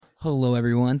Hello,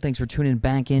 everyone. Thanks for tuning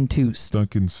back into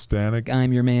Stunkin' Static.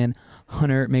 I'm your man,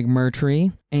 Hunter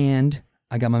McMurtry, and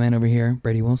I got my man over here,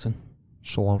 Brady Wilson.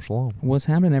 Shalom, shalom. What's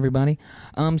happening, everybody?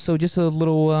 So just a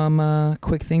little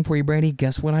quick thing for you, Brady.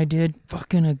 Guess what I did?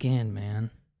 Fucking again,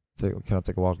 man. Can I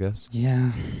take a wild guess?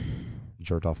 Yeah. You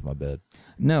jerked off my bed.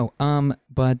 No,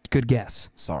 but good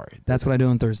guess. Sorry. That's what I do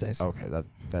on Thursdays. Okay,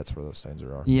 that's where those stains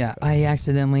are. Yeah, Okay. I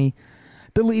accidentally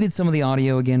deleted some of the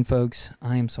audio again, folks.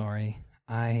 I am sorry.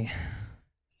 I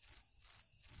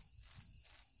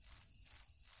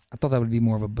thought that would be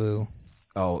more of a boo.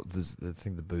 Oh, I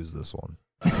think the boo's this one.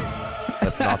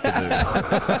 That's not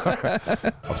the boo.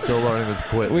 I'm still learning this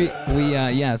quick.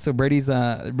 Yeah. So Brady's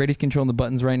controlling the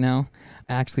buttons right now.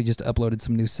 I actually just uploaded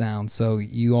some new sounds, so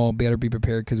you all better be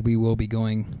prepared because we will be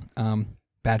going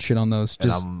bad shit on those.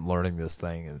 And I'm learning this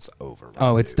thing, and it's over.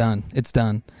 Oh, it's done. It's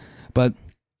done. But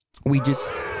we just.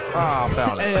 I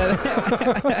found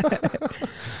it.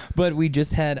 But we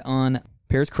just had on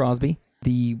Paris Crosby.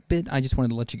 The bit I just wanted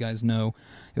to let you guys know,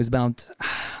 it was about,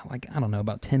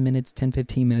 about 10 minutes, 10,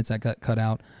 15 minutes I got cut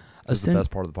out. That's the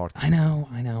best part of the podcast. I know.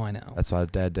 That's why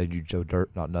Dad named you Joe Dirt,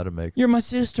 not Nutmeg. You're my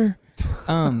sister.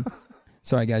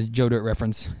 Sorry, guys, Joe Dirt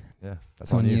reference. Yeah,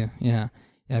 that's on you. Yeah.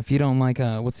 If you don't like,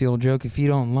 what's the old joke? If you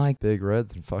don't like Big Red,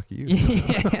 then fuck you.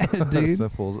 Yeah, dude. As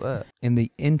simple as that. In the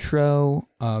intro,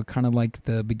 kind of like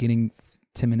the beginning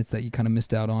 10 minutes that you kind of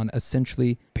missed out on,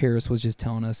 essentially Paris was just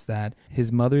telling us that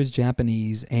his mother's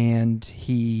Japanese and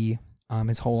he,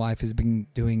 his whole life has been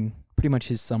doing pretty much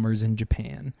his summers in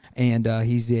Japan. And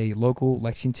he's a local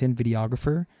Lexington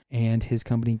videographer, and his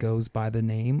company goes by the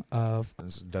name of...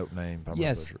 It's a dope name.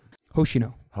 Yes,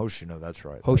 Hoshino. Hoshino, that's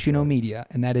right. Hoshino Media,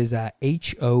 and that is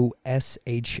Hoshino.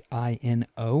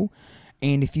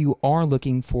 And if you are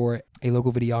looking for a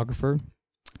local videographer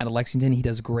out of Lexington, he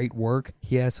does great work.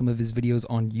 He has some of his videos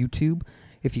on YouTube.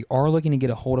 If you are looking to get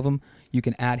a hold of him, you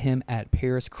can add him at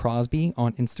Paris Crosby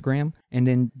on Instagram, and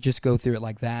then just go through it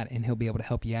like that, and he'll be able to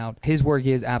help you out. His work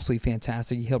is absolutely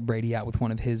fantastic. He helped Brady out with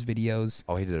one of his videos.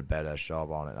 Oh, he did a badass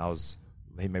job on it.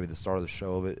 He made me the star of the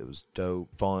show of it. It was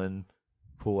dope, fun.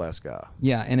 Cool ass guy.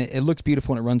 Yeah, and it looks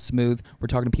beautiful and it runs smooth. We're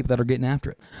talking to people that are getting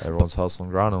after it. Everyone's hustling,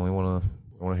 grinding. We want to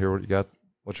hear what you got.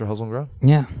 What's your hustling grind?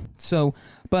 Yeah. So,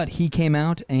 but he came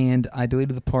out, and I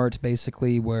deleted the part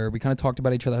basically where we kind of talked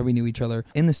about each other, how we knew each other.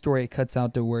 In the story, it cuts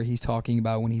out to where he's talking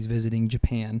about when he's visiting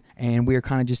Japan, and we were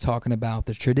kind of just talking about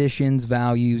the traditions,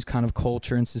 values, kind of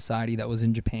culture and society that was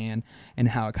in Japan, and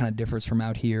how it kind of differs from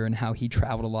out here, and how he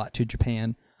traveled a lot to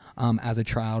Japan as a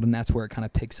child, and that's where it kind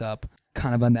of picks up,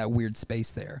 kind of on that weird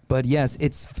space there. But yes,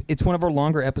 it's one of our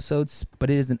longer episodes, but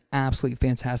it is an absolutely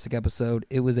fantastic episode.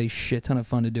 It was a shit ton of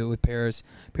fun to do it with Paris.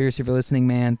 Paris, if you're listening,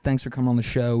 man, thanks for coming on the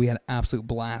show. We had an absolute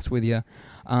blast with you.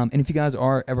 And if you guys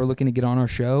are ever looking to get on our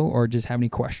show, or just have any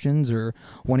questions, or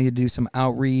wanting to do some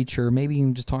outreach, or maybe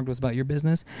even just talk to us about your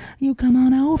business, you come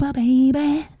on over,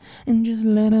 baby, and just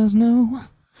let us know.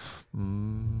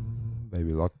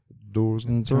 Maybe lock the doors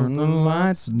and turn the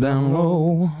lights down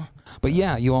low. But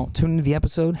yeah, you all tune into the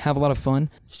episode. Have a lot of fun.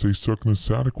 Stay stuck in the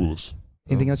static with us.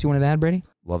 Anything else you wanted to add, Brady?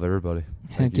 Love everybody.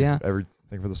 Heck yeah.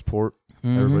 Everything for the support.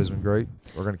 Mm-hmm. Everybody's been great.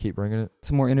 We're going to keep bringing it.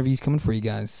 Some more interviews coming for you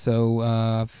guys. So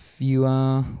if you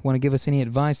want to give us any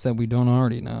advice that we don't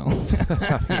already know.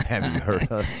 Have you heard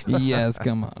us? Yes,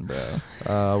 come on,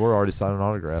 bro. We're already signing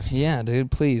autographs. Yeah,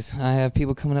 dude, please. I have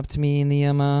people coming up to me in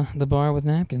the bar with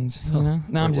napkins. You know?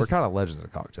 No, we're kind of legends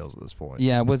of cocktails at this point.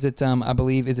 Yeah, was it, I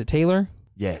believe, is it Taylor?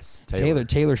 Yes, Taylor.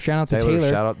 Shout out to Taylor.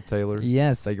 Shout out to Taylor.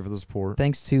 Yes. Thank you for the support.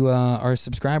 Thanks to our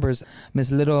subscribers,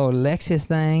 Miss Little Lexi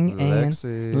thing and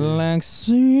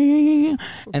Lexi,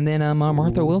 and then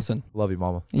Martha Wilson. Love you,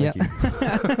 Mama. Thank you.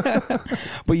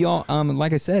 But y'all,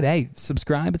 like I said, hey,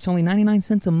 subscribe. It's only 99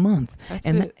 cents a month. That's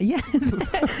and it. Yeah,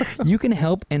 you can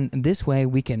help, and this way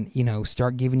we can,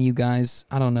 start giving you guys,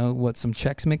 I don't know, some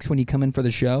checks mix when you come in for the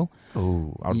show.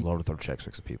 Oh, I would love to throw checks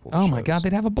mix at people. Oh my God,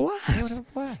 they'd have a blast. They would have a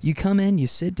blast. You come in, you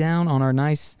sit down on our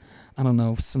nice, I don't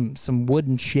know, some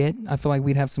wooden shit. I feel like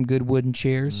we'd have some good wooden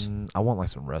chairs. I want like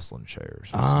some wrestling chairs.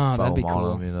 That'd be foam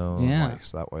cool. on them, Yeah.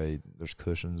 so that way there's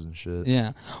cushions and shit.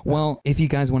 Yeah. Well, if you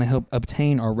guys want to help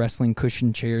obtain our wrestling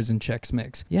cushion chairs and checks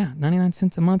mix, 99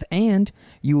 cents a month, and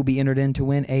you will be entered in to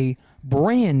win a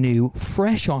brand new,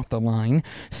 fresh off the line,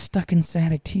 Stuck in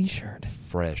Static t-shirt.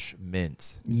 Fresh,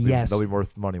 mint. Yes. They'll be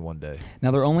worth money one day. Now,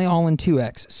 they're only all in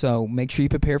 2X, so make sure you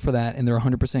prepare for that, and they're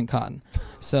 100% cotton.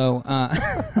 So, I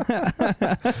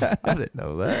didn't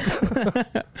know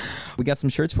that. we got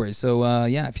some shirts for you. So,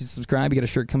 if you subscribe, you get a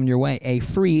shirt coming your way. A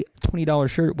free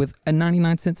 $20 shirt with a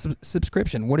 99-cent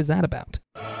subscription. What is that about?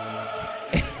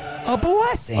 A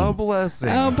blessing. A blessing.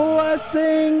 A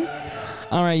blessing.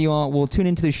 All right, you all. Well, tune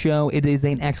into the show. It is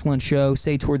an excellent show.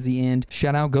 Stay towards the end.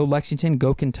 Shout out, go Lexington,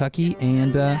 go Kentucky,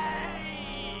 and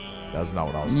That's not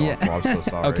what I was going for. I'm so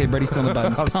sorry. Okay, Brady's still on the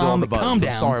buttons. I'm still on the buttons. Calm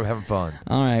down. I'm sorry, I'm having fun.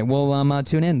 All right, well,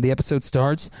 tune in. The episode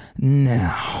starts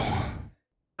now.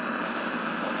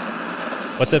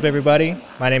 What's up, everybody?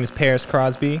 My name is Paris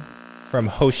Crosby from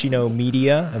Hoshino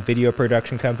Media, a video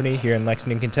production company here in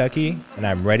Lexington, Kentucky, and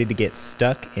I'm ready to get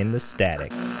stuck in the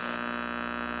static.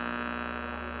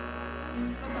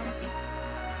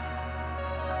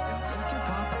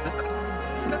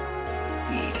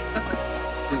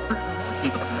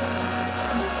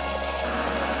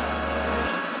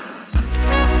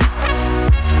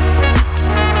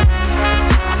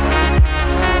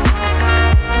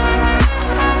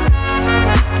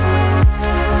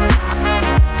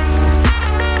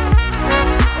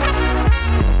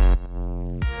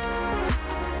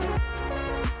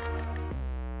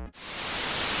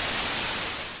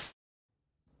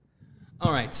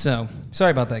 All right, so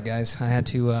sorry about that, guys. I had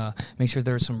to make sure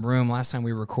there was some room. Last time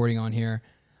we were recording on here,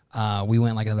 we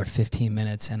went like another 15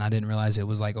 minutes, and I didn't realize it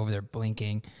was like over there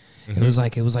blinking. Mm-hmm. It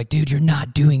was like, dude, you're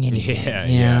not doing anything. Yeah,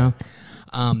 you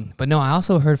know? But no, I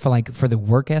also heard for the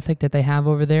work ethic that they have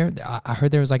over there. I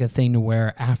heard there was like a thing to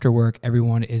where after work,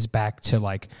 everyone is back to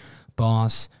like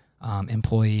boss,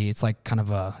 employee. It's like kind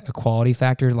of a equality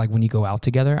factor, like when you go out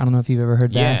together. I don't know if you've ever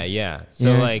heard that. Yeah.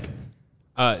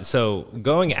 So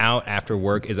going out after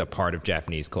work is a part of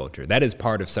Japanese culture. That is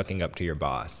part of sucking up to your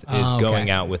boss, is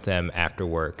going out with them after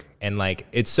work. And like,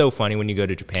 it's so funny when you go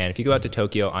to Japan. If you go out to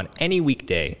Tokyo on any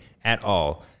weekday at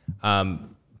all,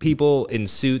 people in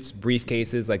suits,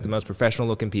 briefcases, like the most professional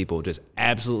looking people, just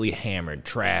absolutely hammered,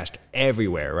 trashed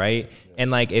everywhere, right? And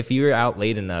like, if you're out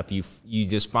late enough, you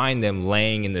just find them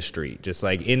laying in the street, just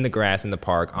like in the grass in the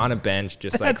park, on a bench,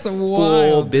 just like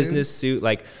full business suit.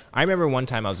 Like, I remember one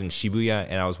time I was in Shibuya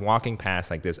and I was walking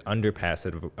past like this underpass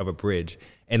of a bridge,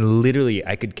 and literally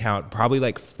I could count probably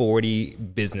like 40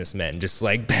 businessmen just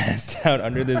like passed out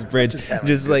under this bridge,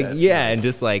 just like, yeah, and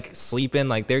just like sleeping,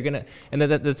 like they're gonna, and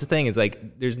that's the thing, is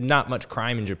like, there's not much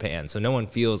crime in Japan, so no one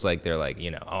feels like they're like, you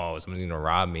know, oh, someone's gonna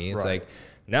rob me. It's like,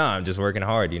 no, I'm just working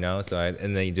hard, you know? So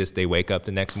and they wake up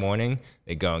the next morning,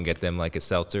 they go and get them like a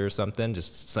seltzer or something,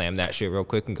 just slam that shit real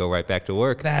quick and go right back to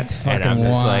work. That's fucking and I'm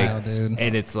just wild, like, dude.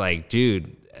 And it's like,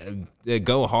 dude,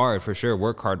 go hard for sure,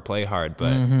 work hard, play hard,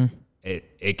 but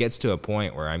it gets to a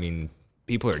point where, I mean,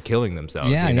 people are killing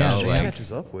themselves. Yeah, you know? yeah. It Like,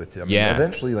 catches up with you. I mean,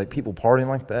 eventually, like, people partying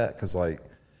like that, because, like,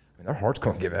 I mean, their heart's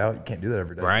going to give out. You can't do that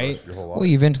every day. Right. Your whole life. Well,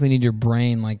 you eventually need your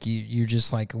brain, like you're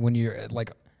just like, when you're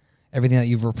like, everything that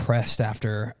you've repressed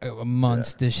after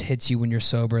months, this hits you when you're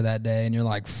sober that day, and you're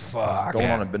like, fuck. Going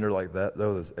on a bender like that,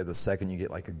 though, the second you get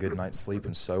like a good night's sleep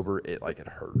and sober, it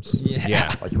hurts.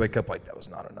 Yeah. Like, you wake up like, that was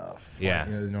not enough. Yeah. Like,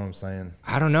 you know what I'm saying?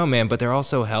 I don't know, man, but they're all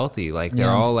so healthy. Like, they're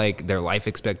all like, their life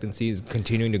expectancy is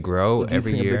continuing to grow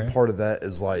every year. A big part of that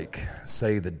is, like,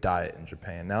 say the diet in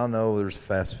Japan. Now I know there's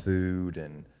fast food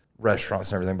and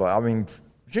restaurants and everything, but I mean,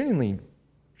 genuinely,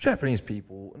 Japanese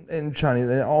people and Chinese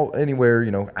and anywhere,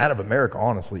 you know, out of America,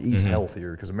 honestly, eats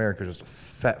healthier, because America's just a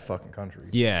fat fucking country.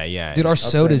 Yeah. Dude, our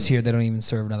sodas here, they don't even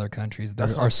serve in other countries.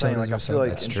 That's what our I'm saying. sodas Like, I are feel so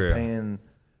like bad. in true. Japan,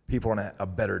 people are on a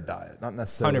better diet. Not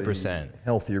necessarily 100%.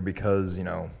 healthier because, you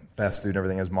know, fast food and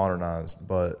everything is modernized,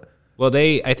 but... Well,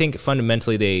 I think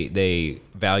fundamentally they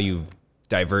value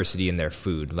diversity in their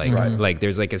food. Like, like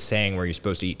there's like a saying where you're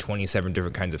supposed to eat 27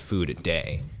 different kinds of food a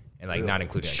day, and like not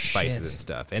including like spices and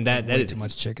stuff. And that is too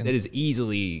much chicken. That is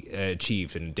easily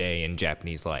achieved in a day in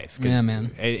Japanese life. Yeah, man.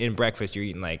 In breakfast, you're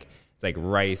eating like, it's like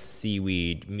rice,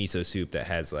 seaweed, miso soup that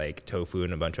has like tofu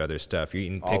and a bunch of other stuff. You're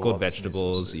eating pickled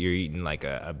vegetables. You're eating like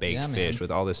a baked fish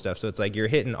with all this stuff. So it's like you're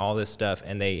hitting all this stuff,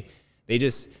 and they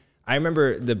just. I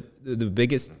remember the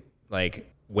biggest like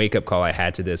wake up call I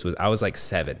had to this was I was like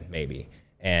 7 maybe.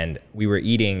 And we were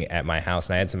eating at my house,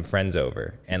 and I had some friends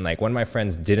over, and like one of my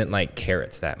friends didn't like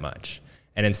carrots that much.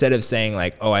 And instead of saying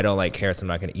like, oh, I don't like carrots, I'm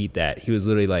not going to eat that, he was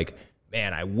literally like,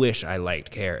 man, I wish I liked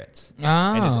carrots. Oh,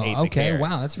 and just ate the okay. carrots,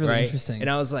 Wow, that's really right? interesting.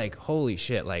 And I was like, holy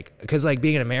shit. Like, because like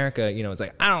being in America, you know, it's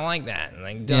like, I don't like that. And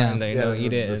like, don't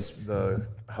eat it. The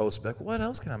host back, what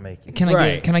else can I make you? Can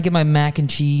I get my mac and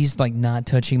cheese, like not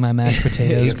touching my mashed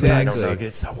potatoes? Dino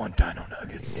nuggets. I want dino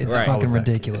nuggets. It's fucking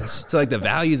ridiculous. So like the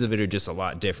values of it are just a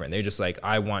lot different. They're just like,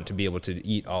 I want to be able to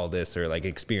eat all this or like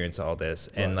experience all this.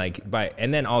 And like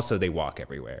and then also they walk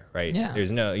everywhere, right? Yeah.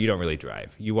 You don't really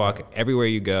drive. You walk everywhere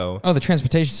you go. Oh, the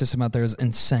transportation system out there is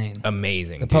insane.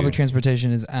 Amazing. The public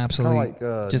transportation is absolutely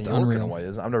just New York unreal. in a way.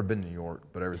 I've never been to New York,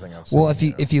 but everything I've seen. Well,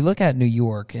 if you look at New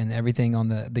York and everything on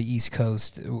the East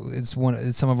Coast, it's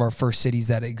some of our first cities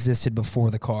that existed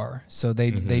before the car. So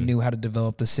they knew how to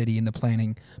develop the city and the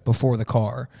planning before the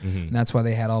car, and that's why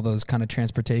they had all those kind of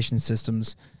transportation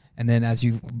systems. And then as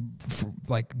you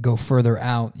go further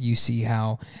out, you see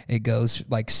how it goes.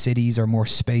 Like cities are more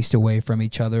spaced away from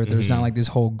each other. There's not like this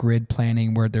whole grid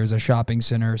planning where there's a shopping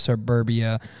center,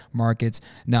 suburbia, markets.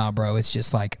 Nah, bro, it's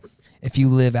just like if you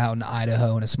live out in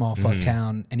Idaho in a small fuck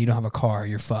town and you don't have a car,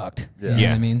 you're fucked. You know what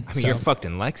I mean? I mean, you're fucked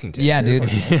in Lexington. Yeah, dude.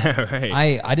 Yeah,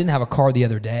 right. I didn't have a car the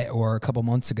other day or a couple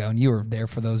months ago, and you were there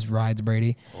for those rides,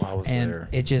 Brady. Well, I was there.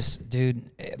 It just, dude,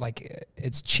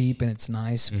 it's cheap and it's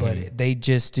nice, but they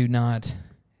just do not.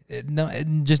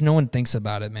 No one thinks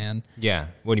about it, man. Yeah.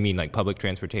 What do you mean, like public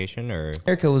transportation or?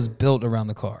 America was built around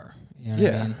the car. You know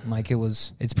what I mean? Like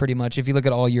it's pretty much, if you look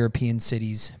at all European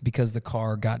cities, because the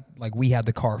car we had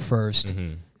the car first,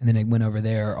 and then it went over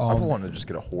there. I would want to just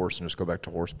get a horse and just go back to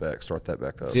horseback, start that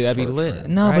back up. Dude, that'd be lit.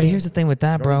 No, right? but here's the thing with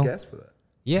that, bro. Gas for that.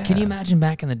 Yeah. Can you imagine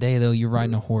back in the day, though, you're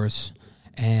riding a horse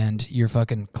and you're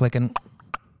fucking clicking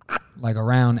like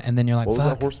around, and then you're like, what was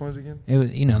fuck. that horse noise again? It was,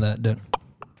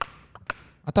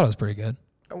 I thought it was pretty good.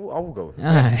 I will go with it.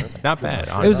 Right. Not bad.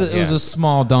 It was a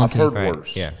small donkey. I've heard Right.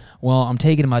 worse. Yeah. Well, I'm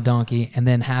taking my donkey, and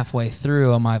then halfway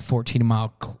through on my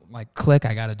 14-mile click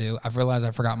I got to do, I've realized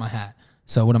I forgot my hat.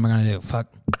 So what am I going to do?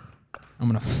 Fuck. I'm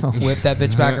going to whip that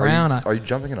bitch back around. Are you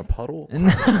jumping in a puddle?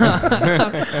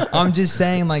 I'm just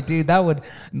saying, like, dude, that would,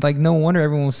 like, no wonder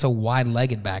everyone was so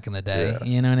wide-legged back in the day. Yeah.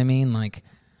 You know what I mean? Like,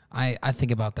 I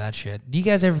think about that shit. Do you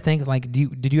guys ever think, like,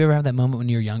 did you ever have that moment when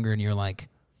you were younger and you're like,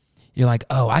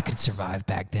 oh, I could survive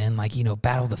back then, like,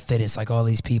 battle of the fittest, like all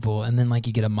these people, and then like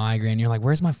you get a migraine, you're like,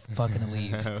 where's my fucking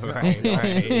leave? Right.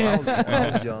 When I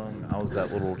was young, I was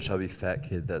that little chubby fat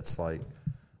kid that's like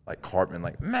Cartman,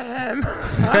 like, ma'am,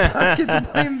 my kids are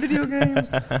playing video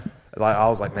games. Like, I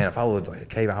was like, man, if I lived like a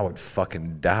cave, I would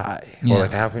fucking die. Yeah. Or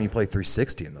like, how can you play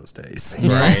 360 in those days?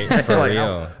 Right. For Like,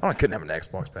 real. I couldn't have an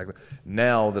Xbox back then.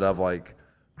 Now that I've like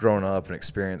grown up and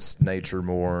experienced nature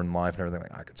more in life and everything,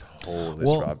 like, I could totally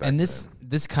survive back and then.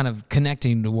 this kind of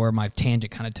connecting to where my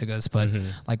tangent kind of took us, but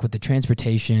like with the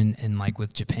transportation and like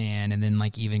with Japan, and then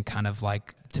like even kind of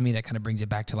like, to me, that kind of brings it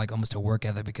back to like almost a work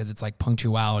ethic, because it's like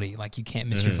punctuality. Like you can't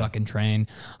miss your fucking train.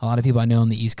 A lot of people I know on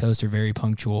the East Coast are very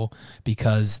punctual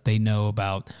because they know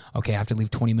about, okay, I have to leave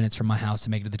 20 minutes from my house to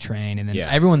make it to the train. And then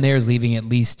everyone there is leaving at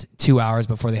least 2 hours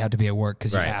before they have to be at work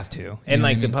because you have to. And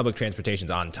like the public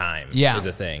transportation's on time is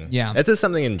a thing. Yeah. That's just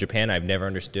something in Japan I've never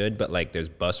understood, but like there's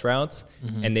bus routes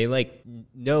and they like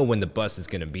know when the bus is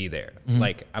going to be there.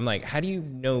 Like, I'm like, how do you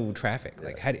know traffic?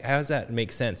 Like, how does that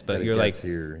make sense? But you're like,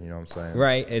 here, you know what I'm saying?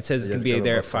 right. It says it's going to be go to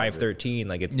there the at bus stop. 5:13.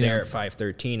 Like it's there at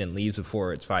 5:13 and leaves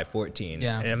before it's 5:14.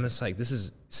 Yeah. And I'm just like, this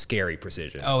is scary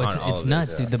precision. Oh, it's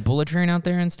nuts, dude. The bullet train out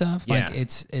there and stuff. Like Yeah.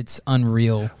 it's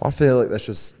unreal. Well, I feel like that's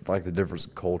just like the difference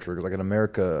in culture. Because like in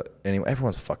America, anyway,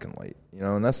 everyone's fucking late,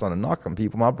 and that's not a knock on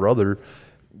people. My brother,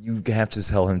 you have to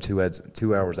tell him 2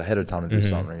 hours ahead of time to do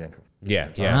something. Yeah.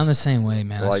 I'm the same way,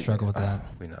 man. I Like, struggle with that.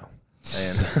 We know.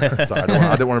 And sorry,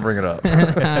 I didn't want to bring it up.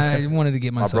 I wanted to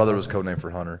get My myself. brother was codenamed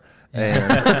for Hunter,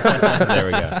 and There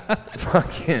we go.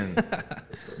 fucking,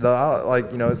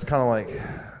 it's kind of like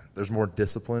there's more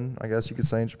discipline, I guess you could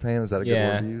say, in Japan. Is that a good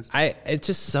word to use? It's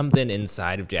just something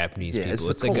inside of Japanese Yeah, people. it's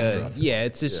It's the like culture.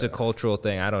 it's just a cultural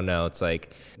thing. I don't know. It's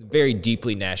like very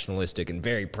deeply nationalistic and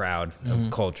very proud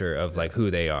of culture of like who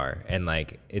they are. And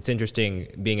like it's interesting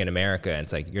being in America. And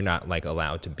it's like you're not like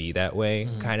allowed to be that way,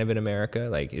 kind of in America.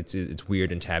 Like it's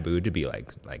weird and taboo to be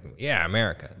like yeah,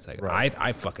 America. It's like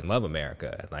I fucking love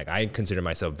America. Like I consider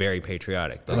myself very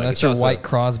patriotic. But Oh, like, that's it's your also- white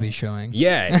Crosby showing.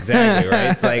 Yeah, exactly,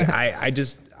 right? It's like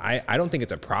I don't think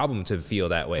it's a problem to feel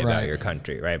that way about your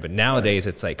country, right? But nowadays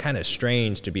it's like kind of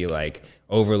strange to be like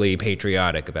overly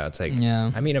patriotic about. It's like,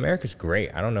 I mean, America's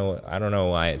great. I don't know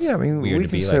why it's weird we to can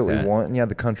be say like what that. we want, and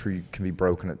the country can be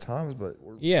broken at times, but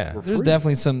we're There's free.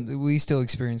 definitely some we still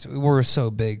experience. We're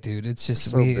so big, dude. It's just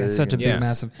So it's such a big. big,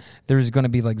 massive. There's going to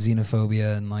be like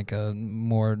xenophobia and like a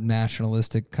more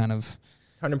nationalistic kind of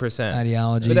 100%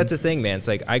 ideology. But that's the thing, man. It's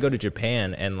like I go to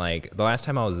Japan, and like the last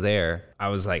time I was there, I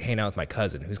was like hanging out with my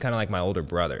cousin, who's kind of like my older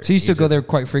brother. So you still go there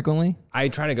quite frequently? I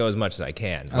try to go as much as I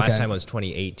can. Last time was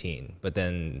 2018, but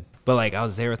like I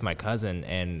was there with my cousin,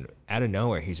 and out of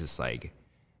nowhere, he's just like,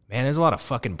 man, there's a lot of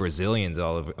fucking Brazilians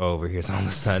all over here. So all of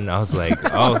a sudden, I was like,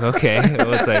 oh, okay. I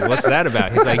was like, what's that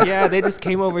about? He's like, yeah, they just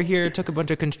came over here, took a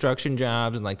bunch of construction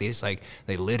jobs, and like they just like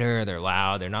they litter, they're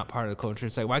loud, they're not part of the culture.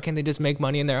 It's like, why can't they just make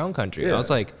money in their own country? I was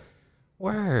like,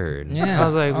 Word. Yeah. I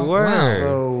was like, word. Wow.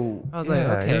 So I was like,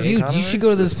 okay. Dude, you should go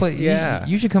to this place. Yeah.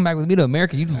 You should come back with me to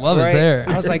America. You'd love Right? it there.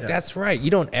 I was like, that's right. You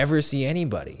don't ever see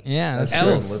anybody. Yeah, that's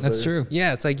else. true. That's true.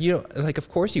 Yeah, it's like you don't, like of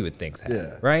course you would think that.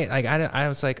 Yeah. Right? Like I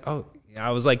was like, oh,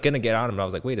 I was like gonna get on him, but I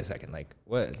was like, wait a second, like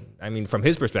what? I mean, from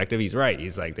his perspective, he's right.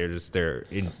 He's like they're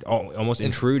almost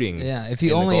intruding. Yeah, if you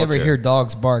in the only ever culture. hear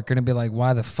dogs bark, you're gonna be like,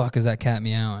 why the fuck is that cat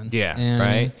meowing? Yeah, You know what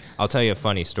I mean? right. I'll tell you a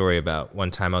funny story about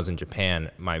one time I was in Japan.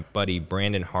 My buddy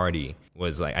Brandon Hardy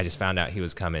was like, I just found out he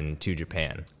was coming to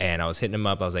Japan, and I was hitting him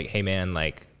up. I was like, hey man,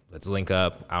 like let's link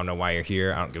up. I don't know why you're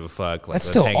here. I don't give a fuck. Like, That's let's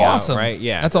still hang awesome, out, right?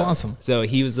 Yeah, that's awesome. So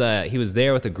he was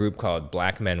there with a group called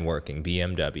Black Men Working,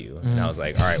 BMW, and I was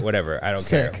like, all right, whatever. I don't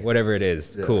care. Sick. Whatever it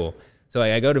is, cool. So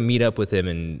like, I go to meet up with him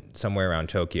in somewhere around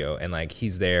Tokyo, and like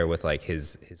he's there with like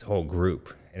his whole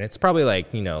group, and it's probably like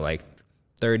like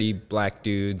 30 black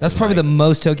dudes. That's and, probably like, the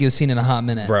most Tokyo's seen in a hot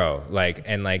minute. bro, like,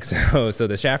 and like, so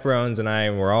the chaperones and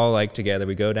I were all like together.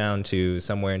 We go down to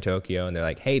somewhere in Tokyo, and they're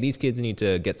like, hey, these kids need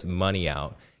to get some money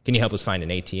out. Can you help us find an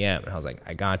ATM? And I was like,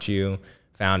 I got you.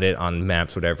 Found it on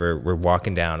maps, whatever. We're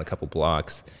walking down a couple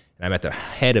blocks, and I'm at the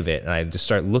head of it, and I just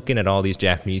start looking at all these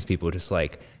Japanese people, just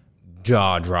like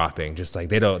jaw dropping, just like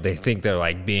they think they're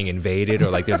like being invaded, or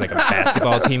like there's like a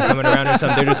basketball team coming around or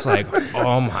something. They're just like,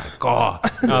 oh my god.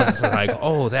 I was just like,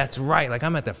 oh, that's right. Like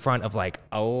I'm at the front of like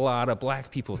a lot of black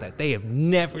people that they have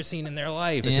never seen in their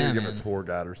life. Yeah, Give him man. a tour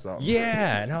guide or something.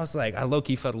 Yeah, and I was like, I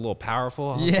low-key felt a little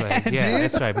powerful. I was Yeah, like, yeah, dude.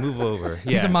 that's right, move over.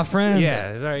 Yeah. These are my friends.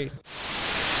 Yeah, right.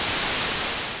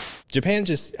 Japan's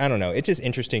just, I don't know, it's just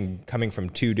interesting coming from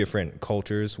two different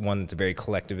cultures, one that's very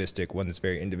collectivistic, one that's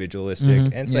very individualistic.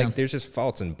 And it's like, there's just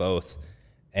faults in both,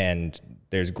 and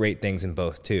there's great things in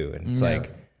both too. And it's like,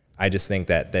 I just think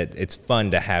that it's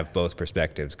fun to have both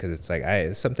perspectives, because it's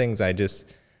like, some things I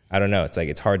don't know. It's like,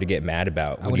 it's hard to get mad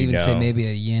about. I would even say maybe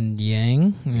a yin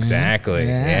yang. Exactly.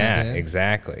 Yeah, dude.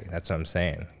 exactly. That's what I'm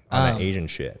saying. On that Asian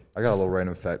shit. I got a little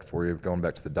random fact for you. Going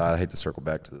back to the diet, I hate to circle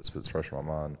back to this, but it's fresh in my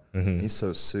mind.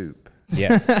 Miso soup.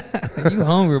 Yes. You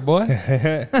hungry, boy?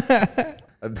 A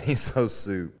miso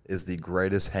soup is the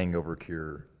greatest hangover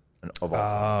cure of all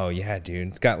time. Oh yeah, dude.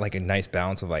 It's got like a nice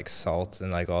balance of like salts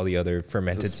and like all the other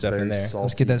fermented It's stuff in there.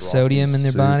 Let's get that sodium in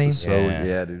their body.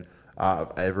 Yeah, dude.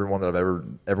 Everyone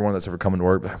that's ever come to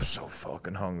work, I was so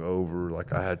fucking hungover.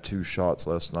 Like I had 2 shots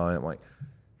last night. I'm like,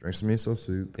 drink some miso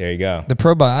soup. There you go. The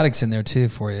probiotics in there too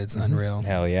for you. It's unreal.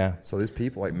 Hell yeah. So these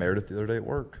people, like Meredith the other day at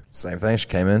work, same thing. She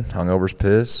came in, hungover's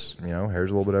pissed,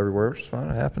 hair's a little bit everywhere, which is fine.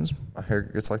 It happens. My hair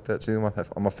gets like that too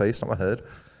on my face, not my head.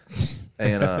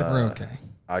 And We're okay.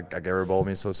 I gave her a bowl of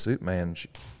miso soup, man.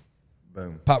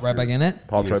 Boom. Pop right back in it.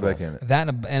 Popped right back in it. That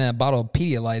and a bottle of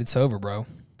Pedialyte. It's over, bro.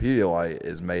 Pedialyte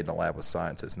is made in a lab with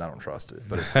scientists, and I don't trust it,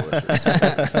 but it's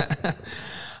delicious.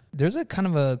 There's a kind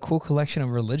of a cool collection of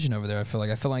religion over there. I feel like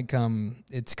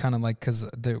it's kind of like, because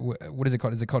what is it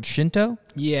called? Is it called Shinto?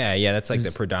 Yeah. That's like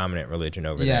the predominant religion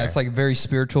over there. Yeah, it's like very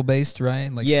spiritual based,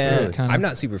 right? Like spirit kind of. I'm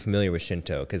not super familiar with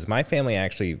Shinto, because my family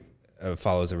actually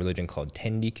follows a religion called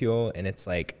Tendikyo, and it's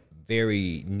like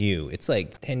very new. It's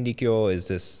like Tendikyo is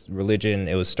this religion.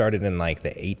 It was started in like the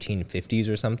 1850s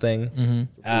or something.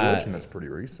 Religion that's pretty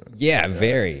recent. Yeah,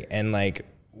 very. And like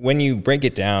when you break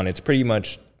it down, it's pretty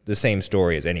much the same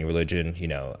story as any religion.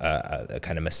 A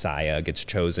kind of messiah gets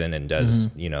chosen and does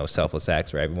selfless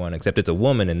acts for everyone, except it's a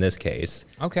woman in this case.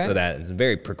 Okay. So that is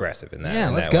very progressive in that. Yeah,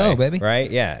 in let's that go, way, baby.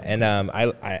 Right? Yeah. And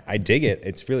I dig it.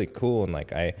 It's really cool, and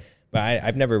like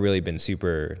I've never really been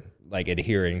super like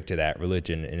adhering to that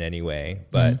religion in any way,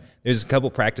 but there's a couple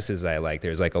practices I like.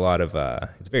 There's like a lot of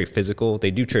it's very physical.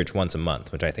 They do church once a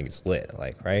month, which I think is lit.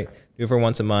 Like, right? Do it for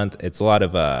once a month. It's a lot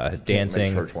of dancing.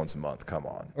 Make church once a month. Come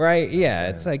on. Right? Yeah.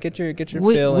 It's like get your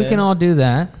We fill in. can all do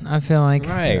that. I feel like.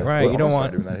 Right. Well, You I'm don't gonna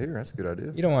want start doing that here. That's a good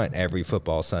idea. you don't want every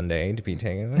football Sunday to be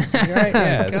taken. Right?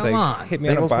 Yeah. It's Come like on. hit me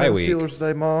on a Bengals bye playing week. Steelers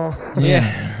today, Ma.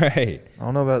 Yeah. Right. I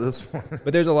don't know about this one.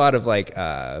 But there's a lot of like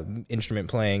instrument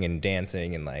playing and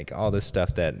dancing and like all this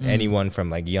stuff that anyone from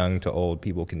like young to old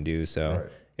people can do. So Right.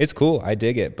 it's cool. I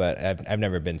dig it, but I've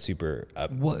never been super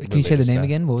up. What, can you say the religious name about it.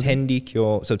 again? What was it?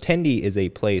 Tendikyo. So Tendi is a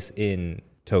place in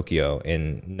Tokyo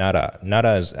in Nara.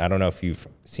 Nara is, I don't know if you've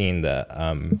seen the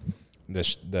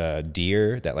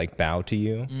deer that like bow to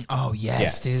you. Oh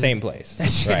yes, Yeah, dude. same place. That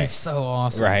shit Right. is so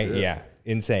awesome. Right, yeah.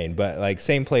 Insane. But like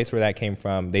same place where that came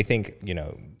from. They think,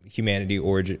 humanity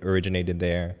originated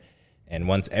there. And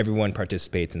once everyone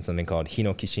participates in something called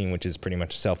hinokishin, which is pretty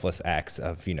much selfless acts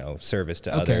of, service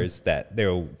to others, that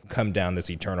there will come down this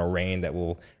eternal rain that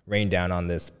will rain down on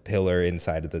this pillar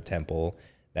inside of the temple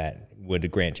that would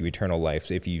grant you eternal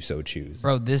life if you so choose.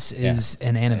 Bro, this is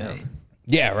an anime.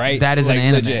 Yeah, right. That is like, an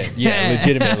anime. Legit. Yeah,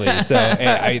 legitimately. So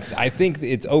and I think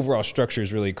its overall structure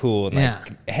is really cool and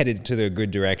like headed to the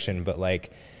good direction. But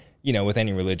like, you know, with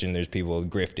any religion, there's people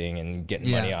grifting and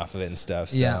getting money off of it and stuff.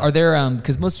 So. Yeah. Are there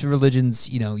because most religions,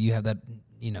 you know, you have that.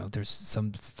 You know, there's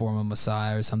some form of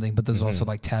Messiah or something, but there's also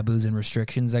like taboos and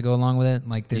restrictions that go along with it.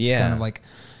 Like it's kind of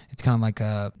like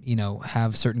you know,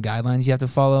 have certain guidelines you have to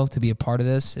follow to be a part of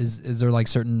this. Is there like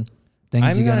certain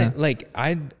things you gotta like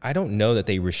I don't know that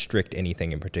they restrict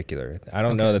anything in particular. I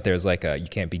don't know that there's like you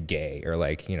can't be gay or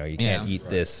like, you know, you can't eat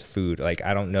this food. Like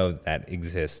I don't know that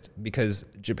exists because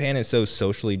Japan is so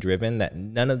socially driven that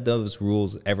none of those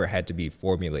rules ever had to be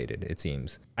formulated, it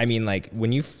seems. I mean, like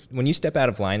when you step out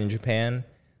of line in Japan,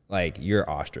 like you're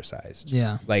ostracized.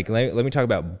 Yeah. Like let me talk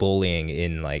about bullying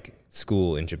in like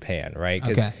school in Japan, right?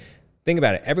 Because think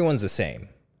about it, everyone's the same.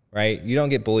 Right? You don't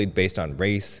get bullied based on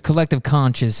race. Collective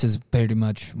conscious is pretty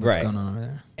much what's going on over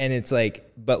there. And it's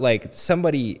like, but like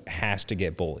somebody has to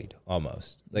get bullied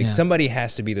almost. Like somebody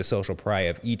has to be the social pariah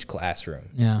of each classroom.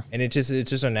 Yeah. And it's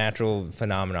just a natural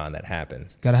phenomenon that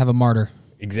happens. Got to have a martyr.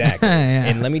 Exactly.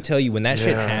 And let me tell you, when that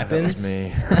shit happens,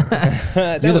 that was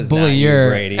me. That was not you,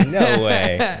 Brady. No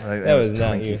way. That was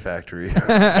not you. Factory.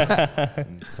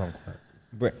 In some classes.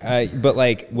 But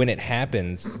like when it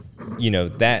happens, you know,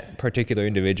 that particular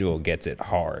individual gets it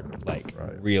hard, like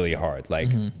really hard, like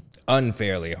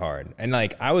unfairly hard. And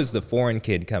like I was the foreign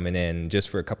kid coming in just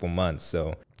for a couple months.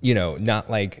 So, you know, not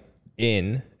like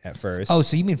in at first. Oh,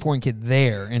 so you mean foreign kid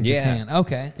there in Japan?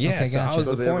 Okay. Yeah. Okay, so gotcha. I was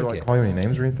the they foreign ever kid. Call you any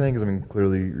names or anything? Because I mean,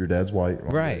 clearly your dad's white.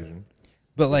 Right. Asian.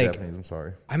 But like, Japanese, I'm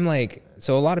sorry. I'm like,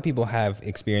 so a lot of people have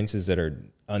experiences that are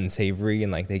unsavory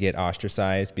and like they get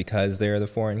ostracized because they're the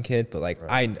foreign kid. But like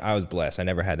I was blessed. I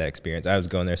never had that experience. I was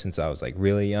going there since I was like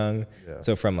really young. Yeah.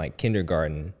 So from like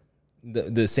kindergarten,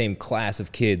 the same class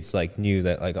of kids like knew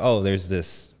that like, oh, there's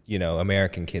this, you know,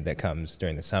 American kid that comes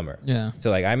during the summer. Yeah. So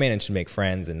like I managed to make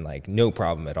friends and like no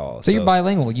problem at all. So you're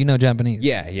bilingual, you know Japanese.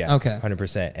 Yeah. Okay.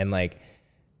 100%. And like,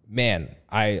 man,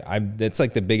 I that's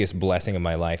like the biggest blessing of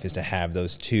my life is to have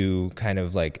those two kind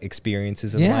of like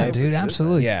experiences in life. Yeah, dude,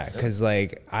 absolutely. Yeah, because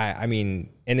like I mean,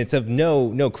 and it's of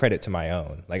no credit to my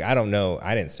own. Like I don't know,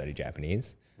 I didn't study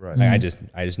Japanese. Right. Like I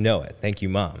just know it. Thank you,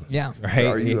 Mom. Yeah. Right.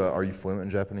 Are you fluent in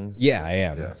Japanese? Yeah, I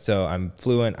am. Yeah. So I'm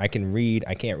fluent. I can read.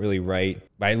 I can't really write,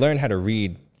 but I learned how to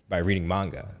read by reading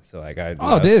manga. So like I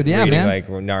reading, man. Like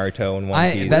Naruto and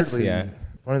One Piece. That's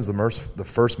It's funny, the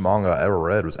first manga I ever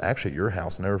read was actually at your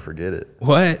house. I'll never forget it.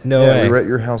 What? No way. We were at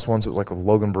your house once. It was like with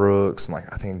Logan Brooks and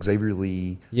like I think Xavier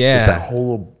Lee. Yeah. Just that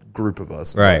whole little group of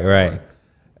us. Right.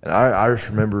 And I just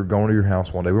remember going to your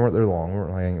house one day. We weren't there long. We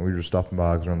weren't hanging. We were just stopping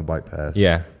by because we were on the bike path.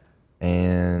 Yeah.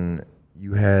 And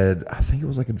you had, I think it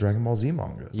was like a Dragon Ball Z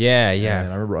manga. Yeah.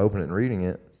 And I remember opening it and reading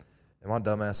it. And my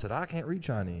dumbass said, I can't read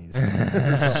Chinese.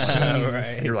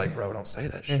 Right. You're like, bro, don't say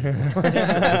that shit.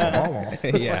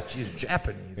 Yeah. Like, she's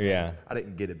Japanese. Yeah. I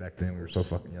didn't get it back then. We were so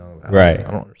fucking young. I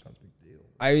don't understand. It's a big deal.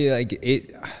 I mean,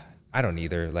 like, I don't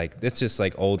either. Like, it's just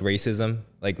like old racism.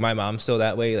 Like, my mom's still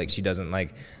that way. Like, she doesn't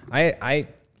like, I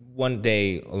one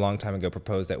day a long time ago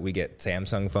proposed that we get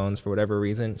Samsung phones for whatever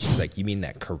reason. She's like, you mean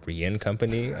that Korean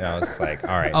company? And I was like,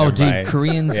 all right. Oh, dude,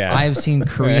 Koreans. Yeah. I have seen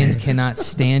Koreans cannot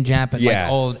stand Japanese. Yeah.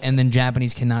 Like old, and then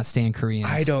Japanese cannot stand Koreans.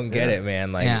 I don't get it,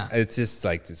 man. Like, it's just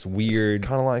like this weird.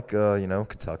 Kind of like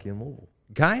Kentucky and Louisville.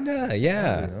 Kinda,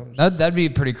 yeah. That'd be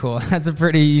pretty cool. That's a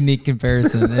pretty unique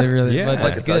comparison. It really, like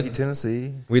Kentucky, good.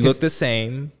 Tennessee. We look the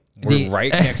same. We're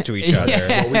right next to each other.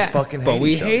 But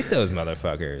we hate those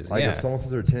motherfuckers. Like if someone says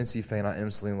they're a Tennessee fan, I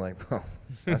instantly like, oh,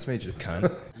 nice to meet you.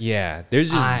 Yeah, there's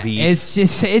just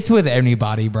beef. It's with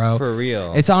anybody, bro. For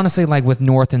real. It's honestly like with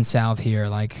North and South here.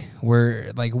 Like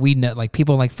we're like we know like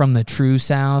people like from the true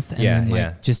South, and then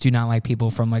like just do not like people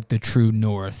from like the true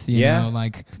North. You know,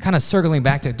 like kind of circling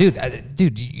back to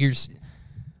dude, you're.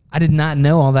 I did not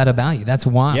know all that about you. That's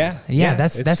wild. Yeah.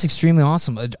 That's extremely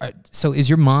awesome. So, is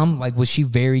your mom like? Was she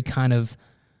very kind of?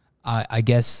 I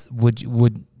guess would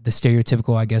the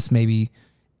stereotypical? I guess maybe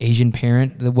Asian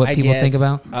parent. What people think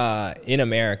about? In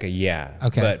America, yeah.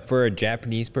 Okay. But for a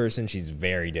Japanese person, she's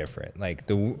very different. Like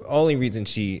the only reason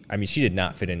she did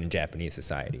not fit in Japanese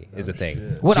society is the thing.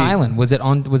 What island was it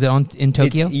on? Was it on in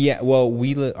Tokyo?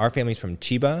 Well, our family's from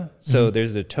Chiba, so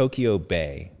there's the Tokyo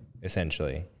Bay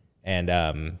essentially.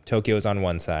 And Tokyo is on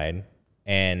one side,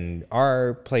 and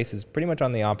our place is pretty much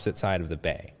on the opposite side of the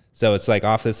bay. So it's like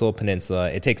off this little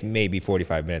peninsula. It takes maybe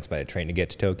 45 minutes by the train to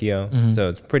get to Tokyo. So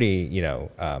it's pretty,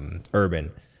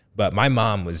 urban. But my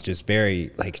mom was just very,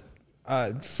 like,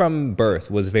 from birth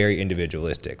was very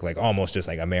individualistic, like almost just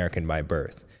like American by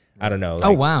birth. I don't know.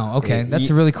 Oh, wow. Okay.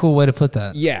 That's a really cool way to put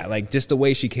that. Yeah, like just the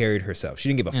way she carried herself. She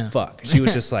didn't give a fuck. She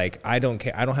was just like, I don't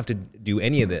care. I don't have to do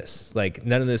any of this. Like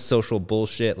none of this social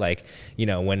bullshit. Like, you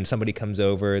know, when somebody comes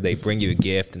over, they bring you a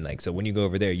gift. And like, so when you go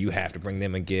over there, you have to bring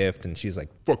them a gift. And she's like,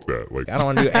 Fuck that. Like, I don't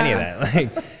want to do any of that.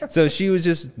 Like, so she was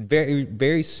just very,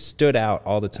 very stood out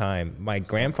all the time. My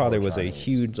grandfather was a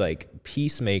huge like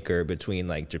peacemaker between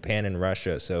like Japan and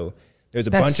Russia. So there's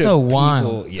a bunch of people.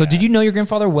 Wild. Yeah. So did you know your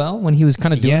grandfather well when he was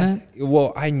kind of doing that?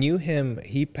 Well, I knew him.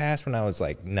 He passed when I was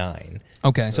like 9.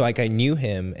 Okay. So like I knew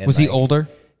him. And was he older?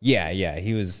 Yeah.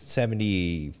 He was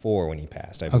 74 when he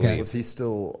passed, I believe. Was he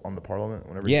still on the parliament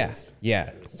whenever he Yeah, passed?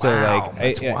 yeah. So Wow, like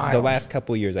that's wild. the last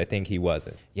couple of years, I think he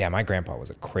wasn't. Yeah, my grandpa was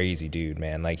a crazy dude,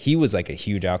 man. Like he was like a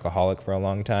huge alcoholic for a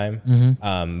long time.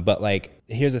 Mm-hmm. But like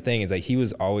here's the thing: is like he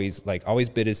was always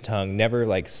bit his tongue, never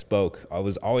like spoke. I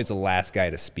was always the last guy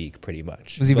to speak, pretty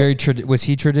much. Was he was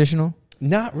he traditional?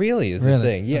 Not really is Really? the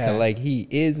thing. Yeah, Okay. like he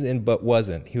is but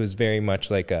wasn't. He was very much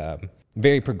like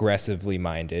very progressively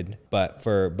minded, but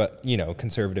you know,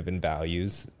 conservative in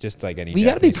values, just like any. You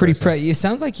got to be Japanese pretty. person.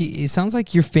 It sounds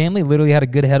like your family literally had a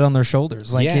good head on their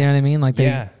shoulders. Like, Yeah. you know what I mean? Like they.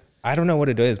 Yeah. I don't know what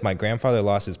it is. My grandfather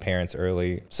lost his parents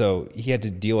early, so he had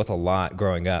to deal with a lot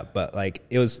growing up. But like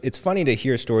it's funny to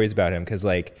hear stories about him because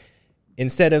like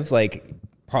instead of like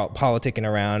politicking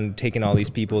around, taking all these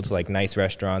people to like nice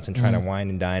restaurants and trying to wine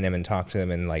and dine them and talk to them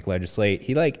and like legislate,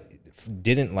 he like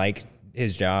didn't like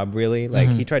his job really. Like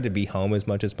he tried to be home as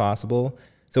much as possible.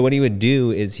 So what he would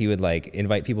do is he would like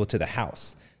invite people to the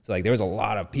house. So like there was a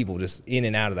lot of people just in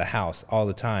and out of the house all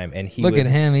the time, and he Look at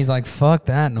him. He's like, fuck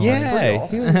that noise. Yeah,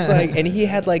 awesome. he was like, and he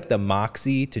had like the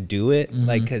moxie to do it,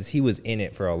 like because he was in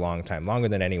it for a long time, longer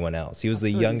than anyone else. He was the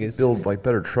youngest. Build like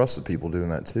better trust with people doing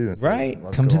that too. It's Right. Like,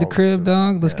 let's Come go to the all crib, over.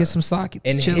 dog. Let's get some sake.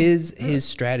 And Chill. his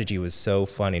strategy was so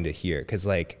funny to hear because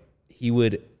like he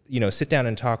would, you know, sit down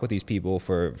and talk with these people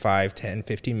for 5, 10,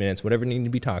 15 minutes, whatever needed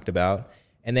to be talked about.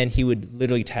 And then he would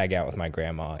literally tag out with my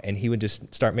grandma and he would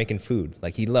just start making food.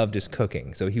 Like he loved just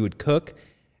cooking. So he would cook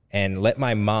and let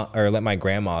my mom or let my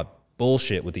grandma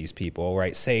bullshit with these people,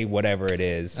 right? Say whatever it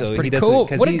is. That's so pretty he doesn't- cool.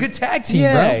 'cause What a he's- good tag team,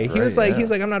 yeah, bro. he was Right, like, yeah.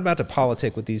 he's like, I'm not about to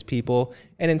politic with these people.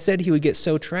 And instead he would get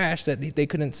so trashed that they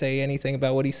couldn't say anything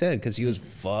about what he said because he was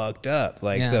fucked up.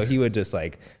 Like, Yeah. so he would just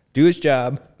like do his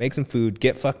job, make some food,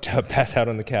 get fucked up, pass out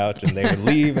on the couch, and they would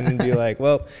leave and then be like,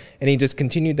 well, and he just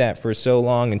continued that for so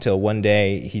long until one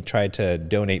day he tried to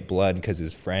donate blood because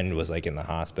his friend was like in the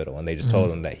hospital and they just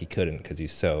told him that he couldn't because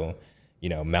he's so, you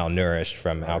know, malnourished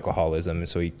from alcoholism. And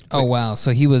so he, Oh wow!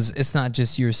 So it's not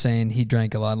just you were saying he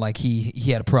drank a lot. Like he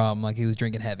had a problem. Like he was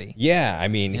drinking heavy. yeah, I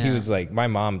mean, he Yeah. was like, my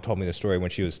mom told me the story when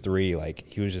she was 3, like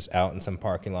he was just out in some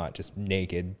parking lot, just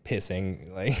naked,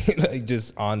 pissing, like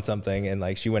just on something. And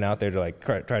like she went out there to like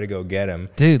try to go get him.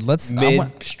 Dude, I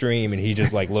want Midstream, and he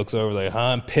just like looks over like,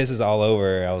 and pisses all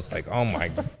over. I was like, oh my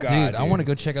god, I want to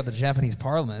go check out the Japanese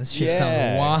parliament. This shit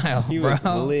sounds wild, he bro.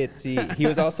 was lit. He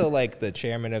was also like the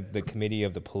chairman of the committee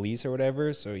of the police or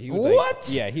whatever. So he would like, What?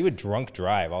 yeah, he would drunk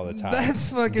drive all the time. That's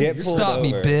fucking Get pulled stop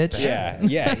me, over. bitch.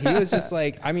 Yeah. He was just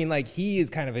like, I mean, like he is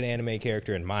kind of an anime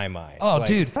character in my mind. Oh, Like,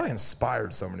 dude. Probably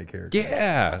inspired so many characters.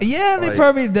 Yeah. Yeah, they Like-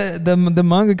 probably the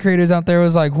manga creators out there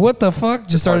was like, what the fuck?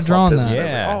 Just started drawing that.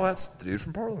 Yeah. Oh, that's the dude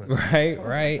from Parliament.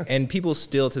 Right. And people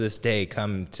still to this day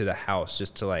come to the house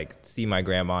just to like see my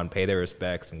grandma and pay their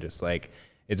respects and just like,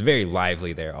 it's very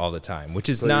lively there all the time, which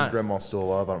is So not. your grandma's still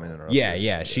alive? I don't mean to interrupt.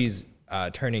 Yeah. She's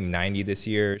turning 90 this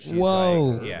year. She's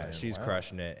Whoa. Like, she's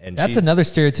crushing it. And That's she's, another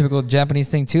stereotypical Japanese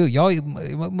thing too. Y'all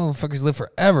motherfuckers live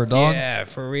forever, dog. Yeah,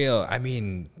 for real. I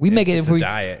mean, We make it it's if a we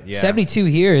diet. Yeah. 72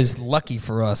 here is lucky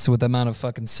for us with the amount of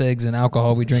fucking cigs and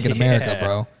alcohol we drink in America, Yeah.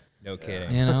 bro. No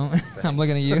kidding. You know, I'm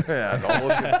looking at you. Yeah, don't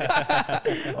look at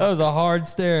That was a hard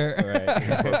stare. Right.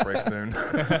 me. Smoke break soon.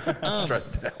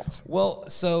 Stressed out. Well,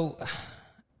 so,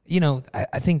 you know,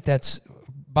 I think that's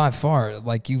by far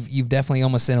like you've definitely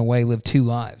almost in a way lived 2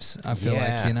 lives. I feel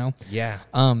like, you know. Yeah.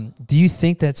 Do you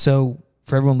think that so?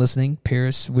 For everyone listening,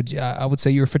 Paris, I would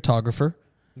say you're a photographer,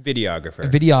 Videographer. a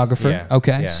videographer. Yeah,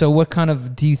 Okay, yeah. so what kind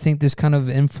of do you think this kind of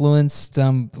influenced?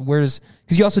 Because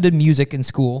you also did music in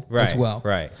school as Right, well,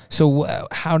 right. So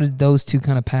how did those two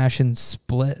kind of passions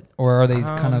split, or are they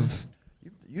kind of?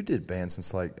 You did band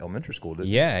since like elementary school, didn't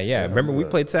you? Yeah. Remember we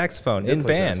played saxophone in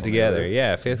played band saxophone together. together.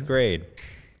 Yeah, 5th grade.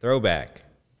 Throwback.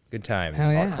 Good time.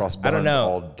 Hell yeah, Cross I don't buttons know.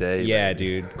 all day. Yeah,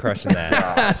 baby. dude, crushing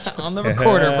that. on the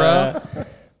recorder, bro.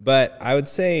 But I would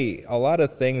say a lot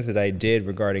of things that I did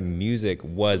regarding music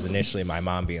was initially my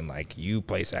mom being like, "You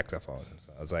play saxophone."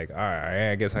 So I was like, all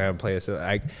right, I guess I gotta play this.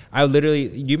 I literally,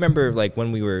 do you remember like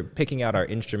when we were picking out our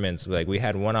instruments, like we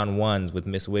had one-on-ones with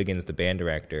Miss Wiggins, the band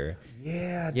director.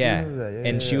 Yeah, I do remember that.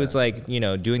 And she was like,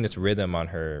 doing this rhythm on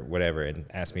her whatever and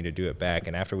asked me to do it back.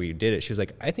 And after we did it, she was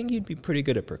like, I think you'd be pretty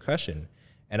good at percussion.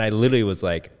 And I literally was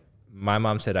like, my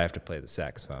mom said I have to play the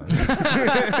saxophone. I'm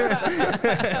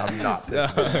not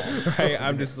pissed. Right?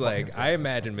 I'm just like, I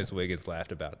imagine Miss Wiggins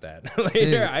laughed about that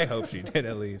later. I hope she did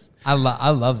at least. I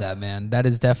love that, man. That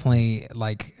is definitely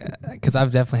like, because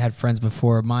I've definitely had friends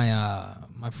before. My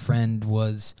friend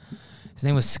his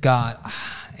name was Scott,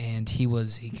 and he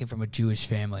came from a Jewish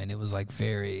family, and it was like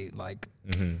very like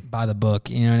by the book,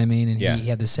 you know what I mean? And he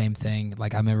had the same thing.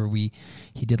 Like I remember he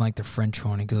did like the French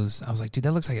horn. He goes, I was like, dude,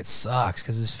 that looks like it sucks,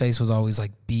 because his face was always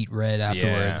like beat red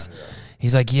afterwards. Yeah.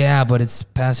 He's like, yeah, but it's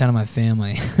passed down to my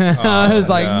family. I was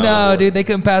like, no, dude, they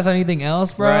couldn't pass on anything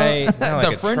else, bro. Right? The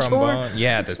Like French horn.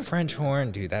 Yeah, the French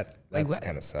horn, dude. That Like,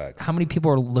 kind of sucks. How many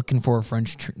people are looking for a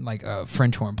French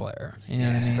horn player? You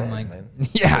know what I mean? Like, man.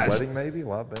 yeah, Wedding maybe,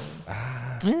 live band.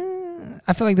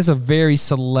 I feel like this is a very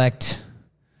select,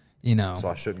 So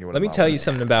I shouldn't go. Let me tell you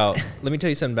something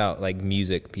about like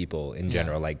music people in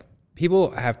general. Like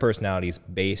people have personalities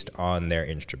based on their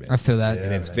instrument. I feel that.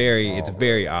 And it's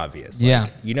very obvious.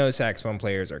 Like, saxophone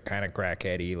players are kind of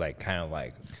crackheady, like kind of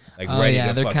like ready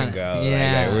to fucking go.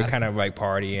 Yeah. Like, we're kind of like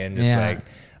partying, just like.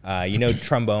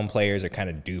 Trombone players are kind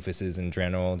of doofuses in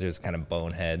general, just kind of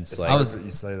boneheads. Like,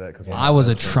 you say that because I was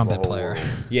a trumpet player.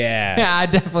 Yeah, yeah, I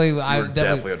definitely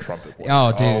definitely a trumpet player.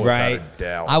 Oh, dude, right?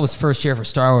 I was first year for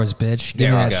Star Wars, bitch.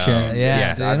 Give me that shit.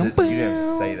 Yeah, you didn't have to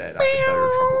say that. I can tell you're a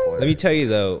trumpet player. Let me tell you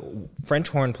though, French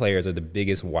horn players are the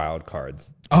biggest wild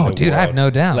cards. Oh, dude, I have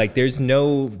no doubt. Like, there's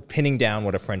no pinning down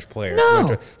what a French player.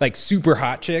 No. Like super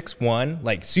hot chicks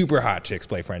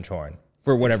play French horn.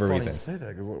 For whatever reason. It's funny you say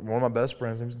that because one of my best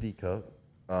friends' name is D-Cup,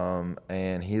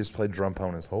 and he has played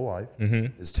trombone his whole life.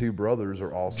 Mm-hmm. His two brothers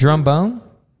are also... Drumbone?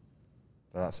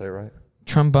 Did I not say it right?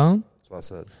 Trombone? That's what I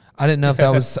said. I didn't know if that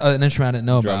was an instrument I didn't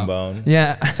know about. Trombone.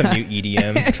 Yeah. Some new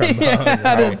EDM trombone.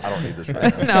 I don't need this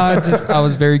right now. No, I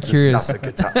was very curious. Not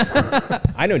the guitar.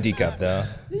 I know D-Cup, though.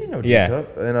 You know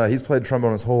D-Cup. And he's played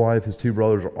trombone his whole life. His two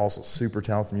brothers are also super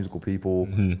talented musical people.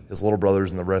 Mm-hmm. His little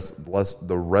brother's in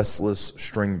the Restless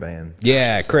String Band.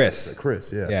 Yeah, Chris.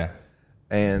 Chris, yeah. Yeah.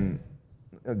 And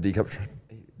D-Cup,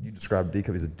 you described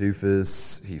D-Cup, he's a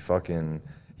doofus. He's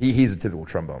a typical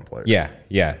trombone player. Yeah,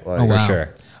 Oh, for wow.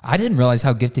 sure. I didn't realize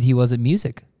how gifted he was at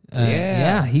music.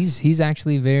 Yeah, he's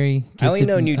actually very gifted.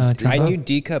 I knew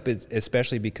D-Cup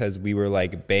especially because we were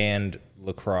like band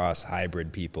lacrosse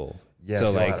hybrid people. Yeah,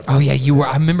 so like, oh yeah, you were.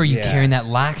 I remember you carrying that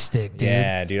lack stick, dude.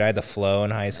 Yeah, dude, I had the flow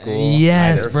in high school.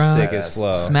 Yes, bro. Sick as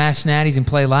flow. Smash natties and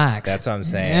play lax. That's what I'm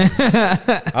saying.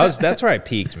 That's where I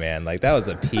peaked, man. Like that was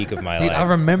the peak of my life. Dude, I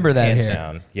remember that Hands here.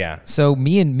 down. Yeah. So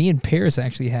me and Paris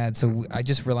actually had. So I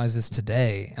just realized this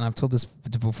today, and I've told this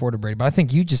before to Brady, but I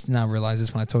think you just now realized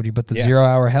this when I told you. But the 0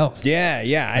 hour health. Yeah.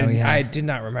 I did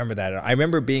not remember that. I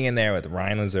remember being in there with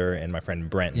Ryan Lazur and my friend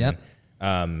Brenton. Yep.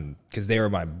 Because they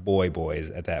were my boys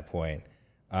at that point.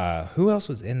 Who else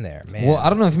was in there, man? Well,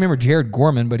 I don't know if you remember Jared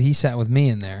Gorman, but he sat with me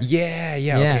in there. Yeah.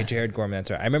 Okay, Jared Gorman.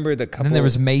 That's right. I remember the couple. And then there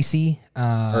was Macy.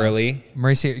 Early.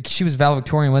 Macy, she was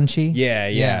valedictorian, wasn't she?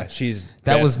 Yeah.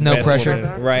 That was no pressure,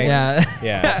 woman, right?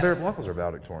 Yeah. Barrett Block was our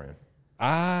valedictorian.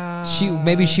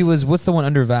 She was. What's the one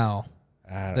under Val?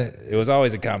 It was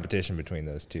always a competition between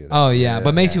those two. Oh yeah,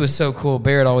 but Macy was so cool.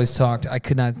 Barrett always talked. I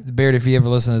could not. Barrett, if you ever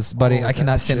listen to this, buddy, I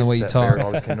cannot stand the way you talk. Barrett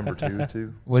always came number 2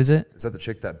 too. What is it? Is that the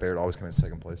chick that Barrett always came in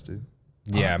second place too?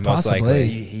 Yeah, most possibly. likely.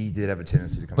 He did have a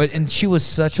tendency to come. But and she was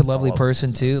such a lovely person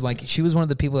her. too. Like she was one of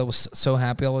the people that was so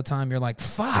happy all the time. You're like,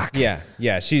 fuck.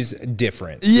 Yeah, she's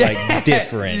different. Yeah. Like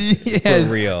different Yes.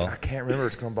 for real. I can't remember.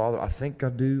 It's gonna bother. I think I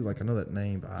do. Like I know that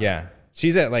name. But Yeah.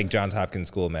 She's at like Johns Hopkins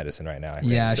School of Medicine right now. I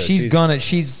think. Yeah, So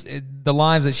she's the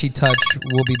lives that she touched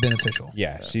will be beneficial.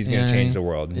 Yeah, she's You know gonna what I change mean? the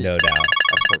world, no doubt.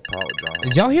 I smoked pot with John.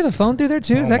 Did y'all hear the phone through there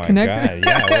too? Is Oh that my connected? God.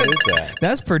 Yeah, what is that?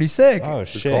 That's pretty sick. Oh It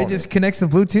shit. just connects the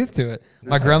Bluetooth to it.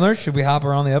 My grandmother, should we hop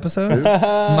her on the episode?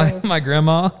 my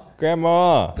grandma.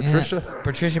 Grandma. Patricia.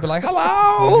 Patricia be like,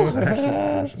 hello.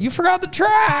 You forgot the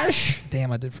trash.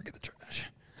 Damn, I did forget the trash.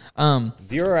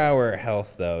 0 hour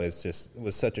health though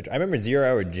was such a. I remember 0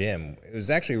 hour gym. It was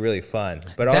actually really fun,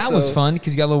 but That also, was fun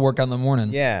because you got a little workout in the morning.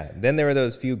 Yeah. Then there were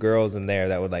those few girls in there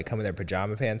that would like come in their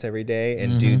pajama pants every day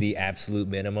and do the absolute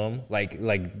minimum, like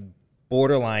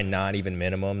borderline not even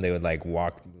minimum. They would like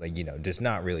walk, like, just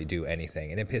not really do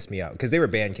anything, and it pissed me out because they were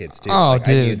band kids too. Oh, like,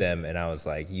 I knew dude. them, and I was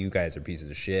like, you guys are pieces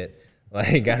of shit.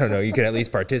 Like, I don't know, you could at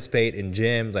least participate in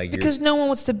gym. Like, Because no one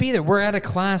wants to be there. We're at a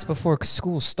class before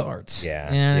school starts. Yeah,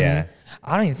 You know what I yeah. mean?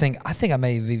 I don't even think, I think I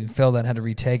may have even failed that and had to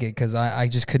retake it because I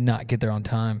just could not get there on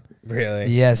time. Really?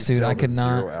 Yes, dude, I Failed a could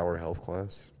not. 0-hour health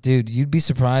class. Dude, you'd be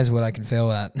surprised what I can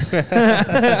fail at.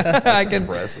 I can,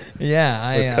 Impressive.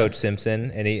 yeah. With Coach Simpson,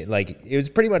 and he like it was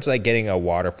pretty much like getting a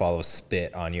waterfall of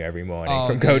spit on you every morning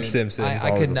from Coach Simpson.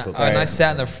 I could not, and I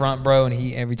sat in the front, bro, and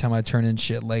he every time I turn in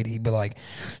shit late, he'd be like,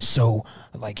 so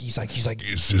like he's like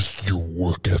Is this your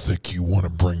work ethic you want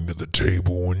to bring to the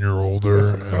table when you're older?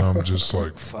 And I'm just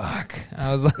like, fuck.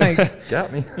 I was like,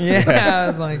 Got me. yeah, I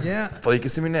was like, yeah. Well, you can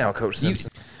see me now, Coach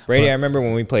Simpson. Brady, I remember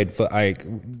when we played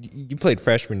you played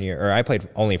freshman year, or I played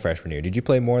only freshman year. Did you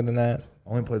play more than that?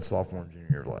 Only played sophomore and junior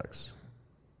year Lex.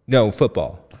 No,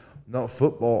 football. No,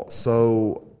 football.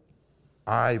 So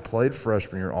I played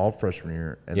freshman year, all freshman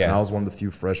year, and then I was one of the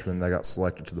few freshmen that got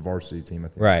selected to the varsity team. I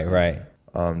think.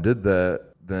 Right. Did that.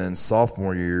 Then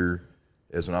sophomore year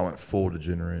is when I went full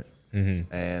degenerate,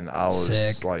 and I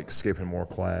was like skipping more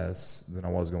class than I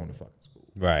was going to fucking school.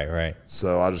 Right.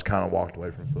 So I just kind of walked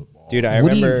away from football. Dude, I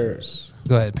remember.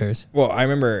 Go ahead, Paris. Well, I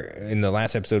remember in the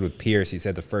last episode with Pierce, he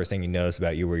said the first thing he noticed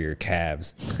about you were your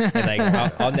calves. And like,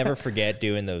 I'll never forget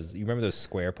doing those. You remember those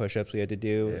square push-ups we had to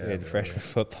do in freshman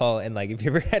football? And like, if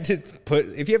you ever had to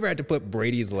put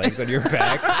Brady's legs on your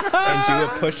back and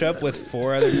do a push-up with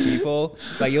 4 other people,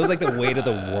 like it was like the weight of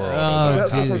the world.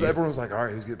 That's when everyone was like, "All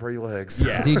right, who's getting pretty legs?"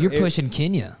 Yeah, Dude, you're pushing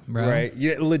Kenya, bro. Right?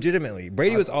 Yeah, legitimately.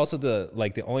 Brady was also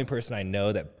the only person I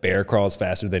know that bear crawls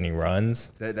faster than he runs.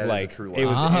 That like, is a true it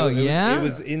was, lie. it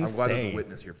was insane. I'm glad there's a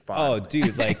witness here. Oh, Finally.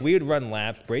 dude, like we would run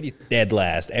laps. Brady's dead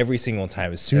last every single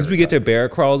time. As soon as we get to bear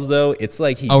crawls, though, it's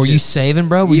like he. Oh, were you saving,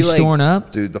 bro? Were you storing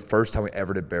up? Dude, the first time we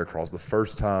ever did bear crawls, the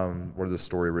first time where the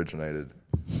story originated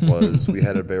was we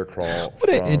had a bear crawl. What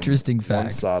an interesting One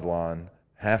fact. sideline,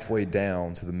 halfway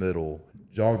down to the middle,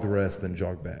 jog the rest, then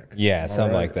jog back. Yeah,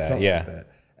 something like that. Something Yeah. like that.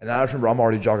 And I just remember I'm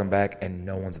already jogging back, and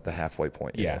no one's at the halfway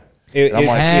point Yeah. yet. It I'm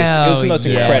like, was the most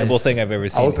hell incredible yes. thing I've ever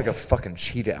seen. I looked like a fucking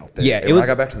cheetah out there. Yeah, and it when was- I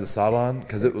got back to the sideline,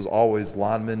 because it was always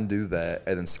linemen do that,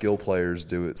 and then skill players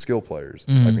do it. Skill players,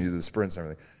 Mm-hmm. like when you do the sprints and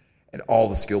everything. And all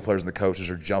the skill players and the coaches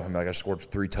are jumping me like I scored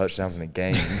 3 touchdowns in a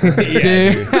game.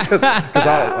 Dude. Because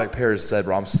I, like Paris said,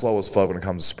 bro, I'm slow as fuck when it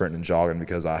comes to sprinting and jogging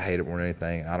because I hate it more than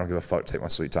anything. I don't give a fuck to take my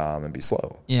sweet time and be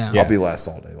slow. Yeah. I'll be last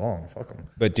all day long. Fuck them.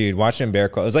 But dude, watching bear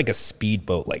crawl, it was like a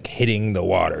speedboat, like hitting the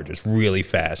water just really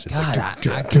fast. It's God,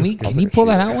 like, can you pull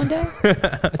that out one day?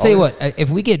 I tell you what, if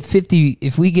we get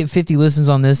 50 listens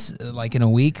on this like in a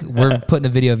week, we're putting a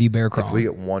video of you bear If crawling. we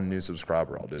get 1 new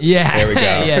subscriber, I'll do it. Yeah, There we go.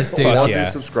 yes, dude. Fuck One yeah. new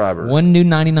subscriber. 1 new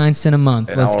 99 cents a month.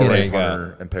 and Let's I'll get race it.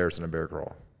 Hunter and Paris in a bear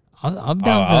crawl. I'm down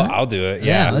for that. I'll do it.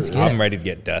 Yeah, Yeah, let's get I'm it. ready to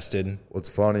get dusted. What's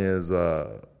funny is one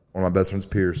of my best friends,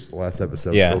 Pierce, the last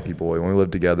episode, Yeah. Silky Boy, when we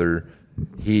lived together,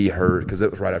 he heard, because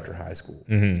it was right after high school.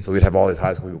 Mm-hmm. So we'd have all these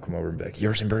high school people come over and be like, "You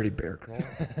ever seen Brady bear crawl?"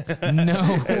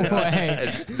 No way.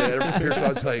 And Pierce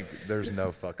was like, "There's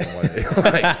no fucking way.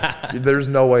 Like, there's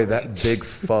no way that big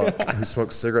fuck who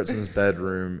smokes cigarettes in his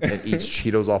bedroom and eats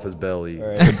Cheetos off his belly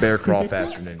can bear crawl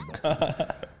faster than anybody."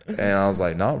 And I was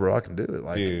like, "Nah, bro, I can do it."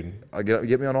 Like, Dude. I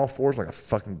get me on all fours like a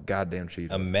fucking goddamn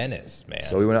Cheeto. A menace, man.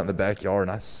 So we went out in the backyard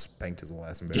and I spanked his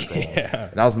ass in bear crawl.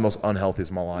 And that was the most unhealthiest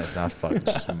of my life, and I fucking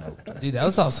smoked him. Dude, that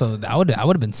was also I would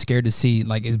have been scared to see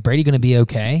like is Brady gonna be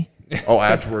okay? Oh,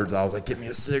 afterwards I was like, "Get me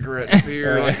a cigarette and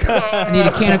beer." Like, I need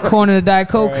a can of corn and a Diet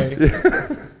Coke.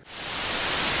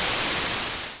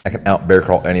 I can out bear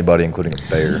crawl anybody, including a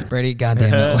bear. Brady,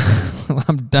 goddamn it.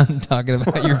 I'm done talking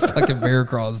about your fucking bear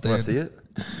crawls, dude. Want to see it?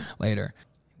 Later.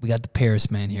 We got the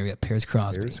Paris man here. We got Paris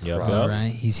Crosby. Paris Yep, Crosby. All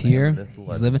right, he's here. myth, the He's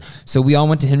legend. living. So we all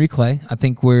went to Henry Clay. I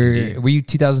think were you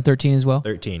 2013 as well?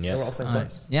 13, We're yeah. all same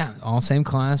class. Yeah, all same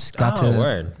class. Got Oh, to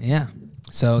word. Yeah.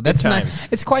 So that's times. nice.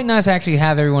 It's quite nice to actually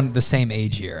have everyone the same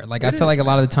age here. Like I feel like a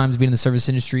lot of the times being in the service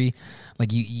industry, like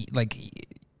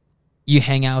you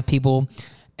hang out with people,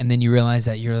 and then you realize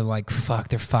that you're like, fuck,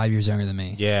 they're 5 years younger than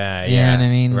me. Yeah, You yeah. know what I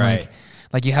mean? Right.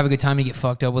 Like you have a good time, you get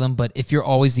fucked up with them, but if you're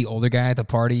always the older guy at the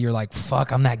party, you're like,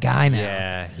 fuck, I'm that guy now.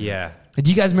 Yeah, yeah. Do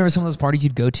you guys remember some of those parties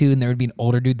you'd go to and there would be an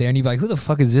older dude there and you'd be like, who the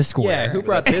fuck is this square? Yeah, who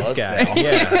brought this us guy? now.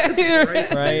 Yeah,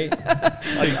 right?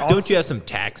 Like, don't you have some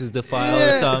taxes to file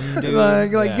or something, dude?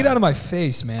 Like Yeah. get out of my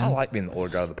face, man. I like being the older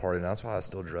guy of the party, and that's why I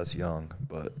still dress young.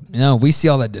 But No, we see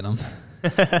all that denim.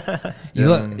 You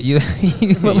look, you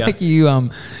look Yeah. like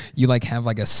you like have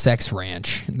like a sex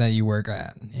ranch that you work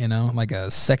at, you know, like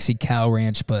a sexy cow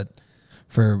ranch, but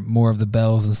for more of the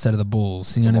bells instead of the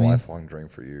bulls. You it's know been what I my mean? lifelong dream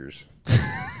for years.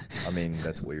 I mean,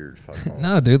 that's weird. Fuck off.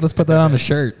 No, dude, let's put that on a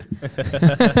shirt.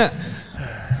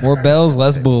 More bells,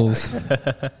 less bulls.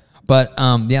 But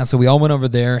yeah, so we all went over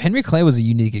there. Henry Clay was a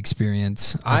unique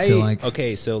experience. I feel like.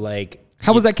 Okay, so like,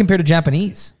 how was that compared to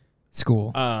Japanese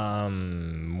school?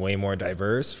 Way more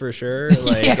diverse for sure.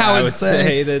 Like, Yeah, I I would would say.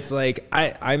 say that's like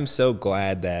I'm so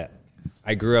glad that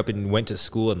I grew up and went to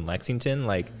school in Lexington,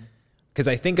 like, because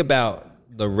I think about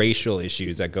the racial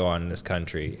issues that go on in this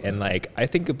country, and like I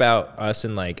think about us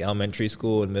in like elementary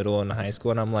school and middle and high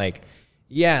school, and I'm like,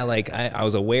 yeah, like I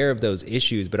was aware of those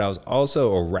issues, but I was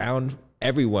also around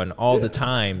everyone all the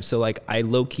time, so like I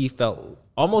low key felt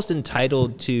almost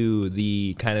entitled to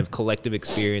the kind of collective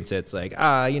experience that's like,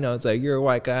 it's like, you're a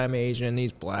white guy, I'm Asian,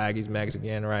 he's black, he's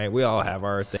Mexican, right? We all have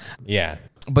our thing. Yeah.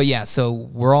 But yeah, so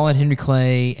we're all at Henry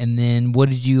Clay, and then what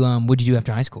did you do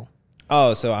after high school?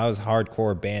 Oh, so I was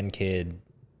hardcore band kid.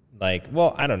 Like,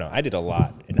 well, I don't know. I did a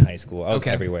lot in high school. I was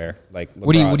everywhere. Like,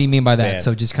 What do you mean by that? band.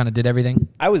 So just kind of did everything?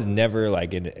 I was never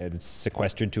like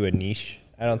sequestered to a niche.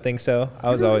 I don't think so.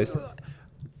 I was always.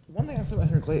 One thing I said about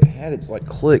Henry Clay, it had its like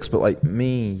cliques, but like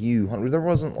me, you, Hunter,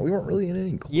 we weren't really in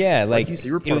any cliques. Yeah, like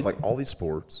you were part of like all these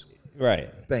sports, right?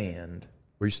 Band.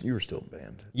 You were still in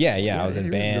band. Yeah, I was in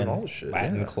you were band, doing all this shit,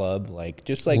 Latin club, like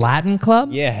just like Latin club?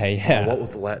 Yeah. What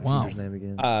was the Latin teacher's name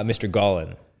again? Mr.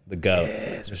 Gollin, the goat.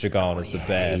 Mr. Gollin is the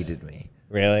best. Hated me.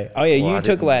 Really? Oh yeah, Well, you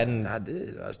took didn't- Latin. I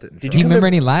did. I just didn't. Do you remember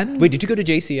any Latin? Wait, did you go to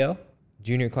JCL?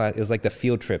 Junior class. It was like the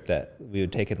field trip that we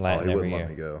would take in Latin he every wouldn't year. let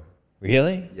me go.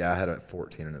 Really? Yeah, I had a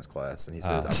 14 in his class, and he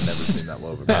said, "I've never seen that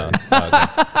low before."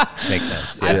 Okay. Makes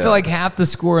sense. I feel like half the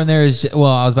score in there is, well,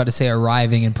 I was about to say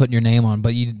arriving and putting your name on,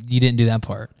 but you didn't do that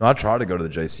part. No, I tried to go to the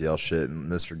JCL shit,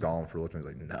 and Mr. Gollum looked at me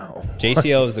like, "No."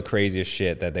 JCL was the craziest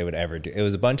shit that they would ever do. It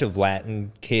was a bunch of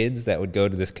Latin kids that would go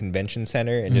to this convention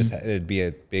center and just it'd be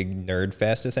a big nerd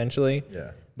fest essentially.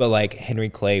 Yeah. But like Henry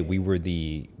Clay, we were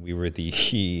the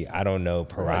I don't know,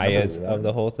 pariahs of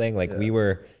the whole thing. Like we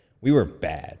were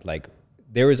bad. Like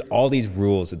there was all these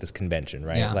rules at this convention,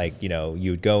 right? Yeah. Like,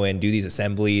 you would go in, do these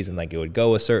assemblies, and like it would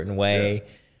go a certain way.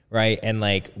 Right. And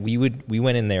like we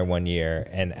went in there one year,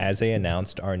 and as they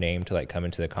announced our name to like come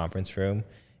into the conference room,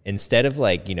 instead of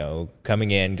like,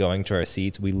 coming in, going to our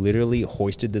seats, we literally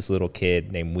hoisted this little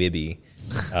kid named Wibby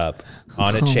up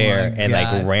on a chair and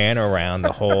like ran around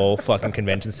the whole fucking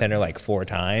convention center like 4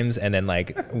 times. And then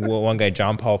like one guy,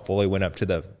 John Paul Foley, went up to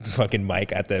the fucking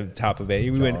mic at the top of it.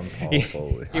 He went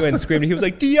screaming. He was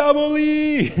like,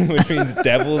 Diaboli, which means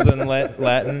devils in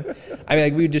Latin. I mean,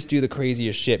 like we would just do the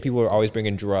craziest shit. People were always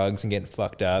bringing drugs and getting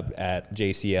fucked up at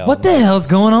JCL. What the hell's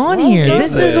going on here?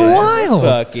 This is wild.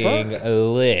 Fucking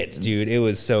lit, dude. It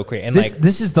was so crazy. And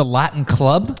This is the Latin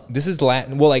club? this is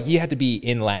Latin. Well, like you had to be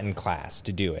in Latin class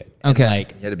to do it. And, Okay.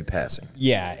 like, You had to be passing.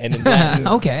 yeah. And in Latin,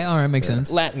 Okay, all right, makes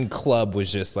sense. Latin club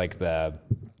was just like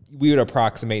we would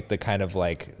approximate the kind of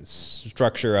like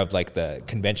structure of like the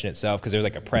convention itself, because there's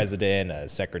like a president, a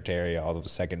secretary, all of a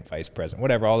second vice president,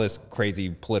 whatever, all this crazy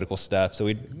political stuff. So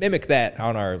we'd mimic that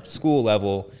on our school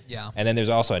level. Yeah. And then there's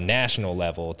also a national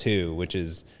level too, which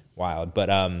is wild. But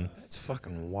It's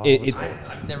fucking wild. it's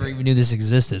I never even knew this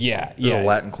existed. yeah, The yeah,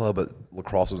 Latin club at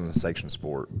lacrosse was in a section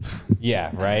sport. yeah,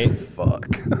 right. Fuck.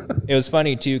 It was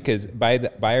funny too, because by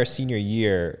our senior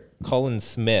year, Cullen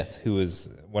Smith, who was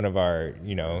one of our,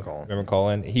 Cullen. remember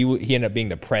Cullen? He ended up being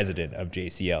the president of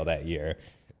JCL that year.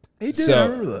 He did. So- I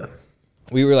remember that.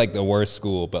 We were like the worst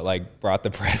school, but like brought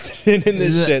the president in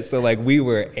this shit. So like we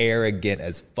were arrogant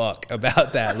as fuck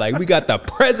about that. Like we got the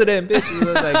president, bitch. It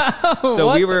was like,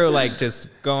 so we were like just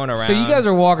going around. So you guys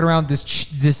are walking around with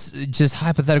this just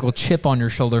hypothetical chip on your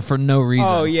shoulder for no reason.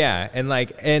 Oh yeah, and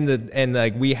like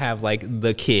we have like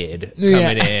the kid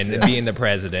coming in and being the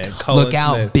president. Cullen Look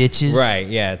out, Smith. bitches. Right?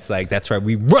 Yeah, it's like that's right.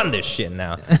 We run this shit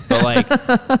now. But like,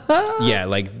 yeah,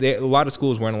 like a lot of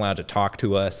schools weren't allowed to talk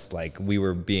to us. Like we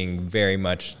were being very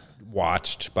much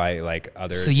watched by like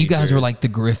other. So you guys teachers. were like the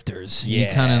grifters. You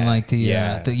Yeah, kind of like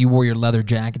yeah. you wore your leather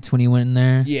jackets when you went in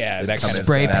there. Yeah, that kind of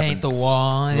Spray stuff. paint the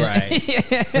wall. Right.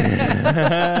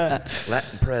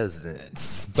 Latin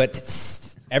president.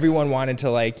 But everyone wanted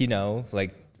to like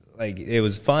it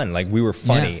was fun. Like we were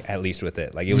funny at least with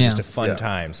it. Like it was just a fun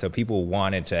time. So people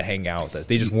wanted to hang out with us.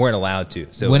 They just weren't allowed to.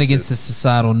 So Went it was against the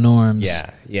societal norms.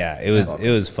 yeah. It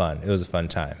was fun. It was a fun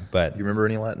time. But You remember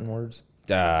any Latin words?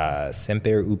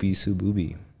 semper ubi sub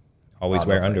ubi. Always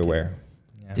wear no, thank underwear.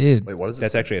 Dude. Wait, what is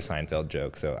That's this? actually a Seinfeld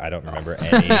joke, so I don't remember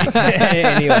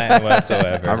any Latin whatsoever.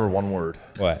 I remember one word.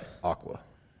 What? Aqua.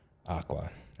 Aqua.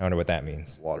 I wonder what that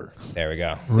means. Water. There we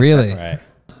go. Really? Right.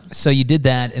 So you did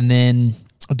that, and then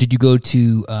did you go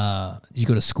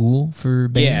to school for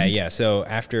band? Yeah. So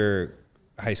after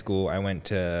high school, I went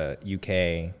to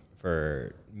UK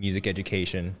for music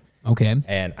education. Okay.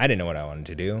 And I didn't know what I wanted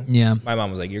to do. Yeah. My mom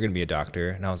was like, "You're gonna be a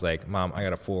doctor," and I was like, "Mom, I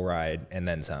got a full ride and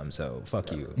then some. So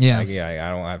fuck you. Yeah. Like, I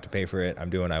don't have to pay for it. I'm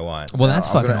doing what I want." Well, that's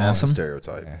I'm fucking gonna ask a awesome.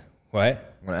 stereotype.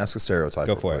 What? I'm gonna ask a stereotype.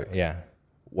 Go real for quick. it. Yeah.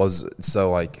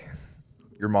 Like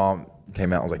your mom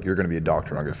came out and was like, "You're gonna be a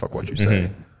doctor. I don't give a fuck what you say."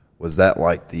 Was that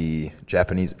like the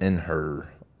Japanese in her?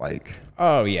 Like,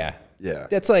 Oh yeah. Yeah.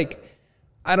 That's like,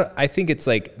 I think it's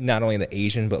like not only the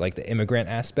Asian but like the immigrant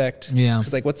aspect. Yeah.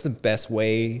 Because like, what's the best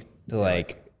way to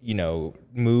like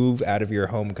move out of your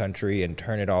home country and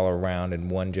turn it all around in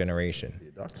one generation?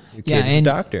 Your kid's a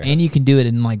doctor. And you can do it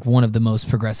in like one of the most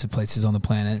progressive places on the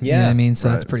planet. You know what I mean? So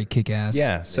that's pretty kick ass.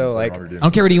 Yeah. So like, I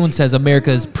don't care what anyone says.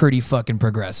 America is pretty fucking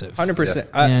progressive. 100%. You know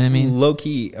what I mean? Low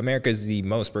key, America is the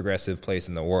most progressive place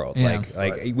in the world. Yeah.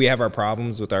 Like we have our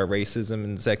problems with our racism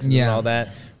and sexism and all that.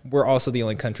 We're also the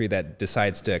only country that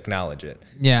decides to acknowledge it.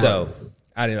 Yeah. So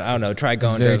I don't know. Try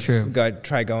going very to true.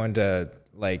 try going to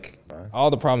like all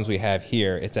the problems we have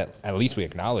here. It's at least we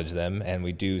acknowledge them and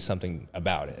we do something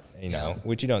about it.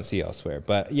 Which you don't see elsewhere.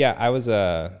 But yeah, I was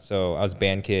a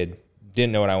band kid.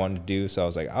 Didn't know what I wanted to do, so I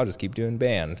was like, I'll just keep doing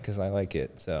band because I like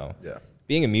it. So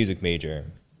being a music major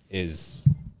is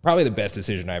probably the best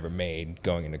decision I ever made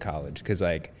going into college because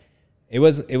like it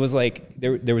was like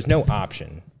there was no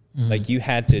option. Like you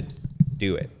had to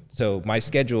do it. So my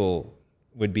schedule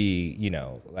would be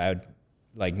I'd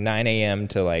like 9 a.m.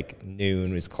 to like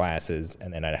noon was classes,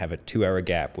 and then I'd have a 2-hour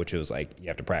gap, which was like you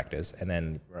have to practice, and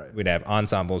then we'd have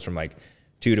ensembles from like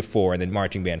 2 to 4, and then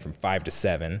marching band from 5 to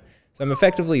 7. So I'm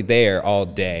effectively there all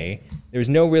day. There's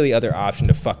no really other option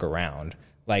to fuck around.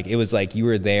 Like it was like you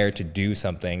were there to do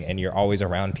something, and you're always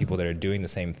around people that are doing the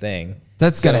same thing.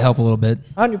 That's got to help a little bit.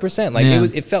 100%. Like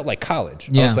it felt like college.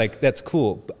 I was like, that's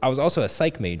cool. I was also a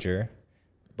psych major.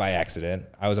 By accident.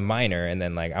 I was a minor, and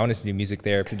then like I wanted to do music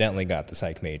there, accidentally got the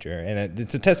psych major, and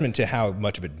it's a testament to how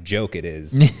much of a joke it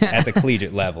is at the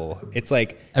collegiate level. It's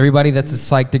like everybody that's a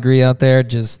psych degree out there,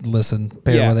 just listen,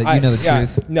 bear with it. You know the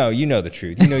truth. No, you know the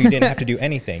truth. You didn't have to do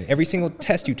anything. Every single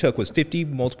test you took was 50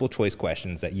 multiple choice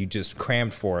questions that you just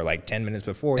crammed for like 10 minutes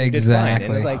before. And Exactly. You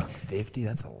did fine. And it's like 50.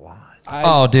 That's a lot.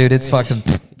 Oh, dude, it's fucking.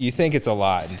 You think it's a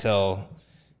lot until.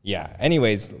 Yeah.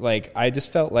 Anyways, like I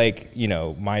just felt like,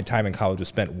 my time in college was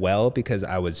spent well because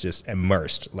I was just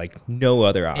immersed, like no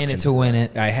other option. In it to win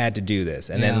it. I had to do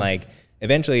this. And then like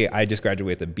eventually I just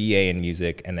graduated with a BA in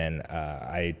music, and then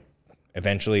I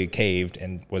eventually caved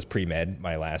and was pre-med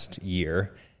my last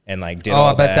year and like did all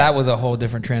I bet that was a whole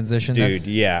different transition. Dude,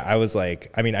 yeah. I was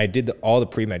like, I did all the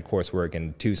pre-med coursework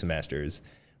in 2 semesters,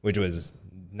 which was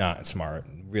not smart,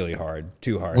 really hard,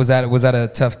 too hard. Was that a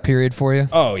tough period for you?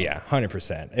 Oh yeah,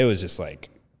 100%. It was just like,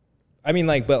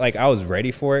 but I was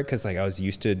ready for it because like I was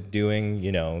used to doing,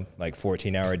 like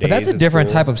 14-hour days. But that's a different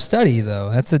type of study, though.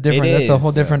 That's a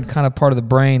whole different kind of part of the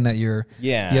brain that you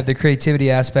have the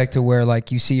creativity aspect to where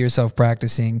like you see yourself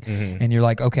practicing and you're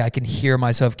like, okay, I can hear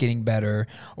myself getting better,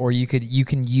 or you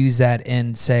can use that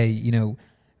and say,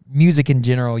 music in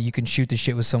general, you can shoot the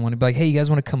shit with someone and be like, hey, you guys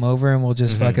want to come over and we'll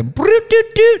just fucking,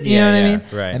 you know what I mean?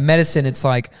 Right. And medicine, it's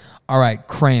like, all right,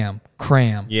 cram.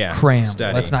 Study.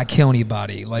 Let's not kill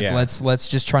anybody. Like, let's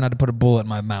just try not to put a bullet in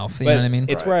my mouth. You know what I mean?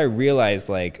 It's where I realized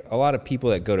like a lot of people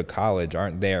that go to college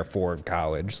aren't there for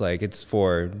college. Like it's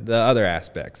for the other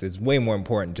aspects. It's way more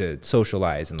important to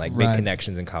socialize and like make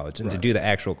connections in college and to do the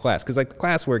actual class. Cause like the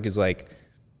classwork is like,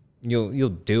 you'll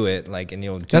do it like, and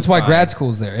you'll do that's why fine. grad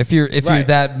school's there. If you're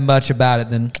that much about it,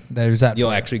 then there's that.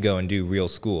 You'll actually go and do real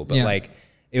school. But like,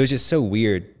 it was just so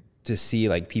weird to see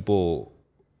like people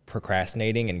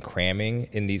procrastinating and cramming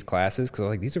in these classes. Cause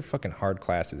like, these are fucking hard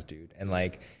classes, dude. And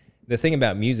like, the thing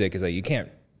about music is like, you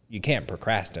can't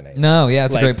procrastinate. No, yeah,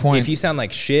 that's a great point. If you sound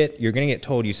like shit, you're gonna get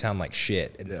told you sound like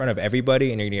shit in front of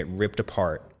everybody, and you're gonna get ripped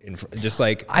apart. Just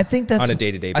like I think that's on a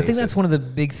day-to-day basis. I think that's one of the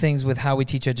big things with how we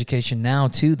teach education now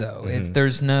too, though.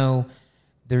 There's no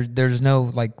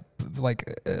like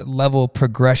level of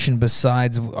progression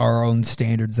besides our own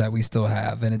standards that we still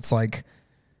have, and it's like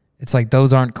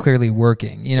those aren't clearly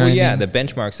working. You know? What I mean? The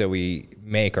benchmarks that we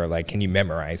make are like, can you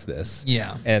memorize this?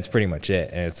 Yeah, and it's pretty much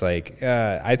it. And it's like,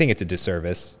 I think it's a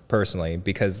disservice personally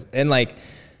because, and like.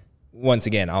 Once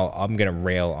again, I'm gonna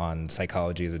rail on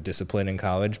psychology as a discipline in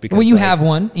college because you have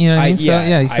one, you know what I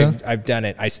mean? I've done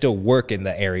it. I still work in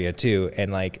the area too,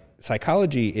 and like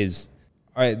psychology is,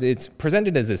 it's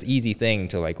presented as this easy thing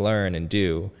to like learn and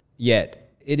do,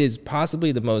 yet it is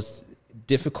possibly the most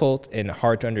difficult and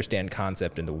hard to understand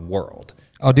concept in the world.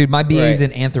 Oh, dude, my BA is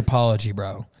in anthropology,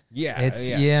 bro. Yeah,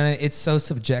 it's so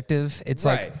subjective. It's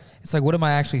like. It's like, what am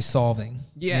I actually solving?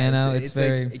 Yeah, it's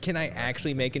very. Like, can I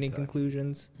actually make any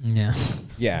conclusions? Yeah.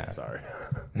 Yeah. Sorry.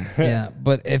 Yeah,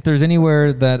 but if there's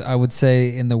anywhere that I would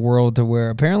say in the world to where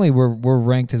apparently we're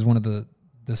ranked as one of the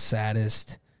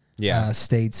saddest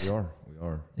states. We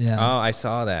are. Yeah. Oh, I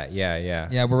saw that. Yeah.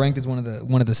 Yeah, we're ranked as one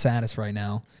of the saddest right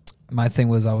now. My thing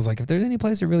was, I was like, if there's any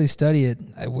place to really study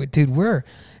it, dude, we're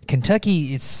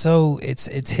Kentucky.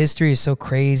 Its history is so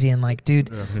crazy, and like, dude,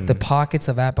 the pockets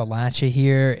of Appalachia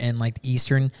here and like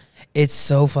Eastern, it's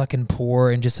so fucking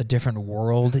poor and just a different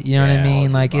world. You know what I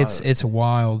mean? Like, it's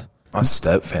wild. My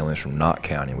step family's from Knott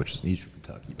County, which is in Eastern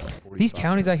Kentucky. These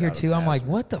counties out here too, I'm like,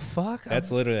 what the fuck?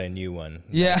 That's literally a new one.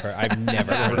 Yeah. I've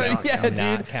never heard of dude.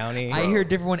 Knott County. I hear a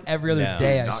different one every other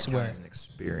day, I Knott swear. County's an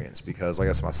experience because, like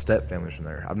I said, my step family's from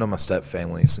there. I've known my step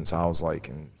family since I was like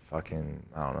in fucking,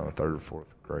 I don't know, 3rd or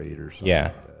 4th grade or something.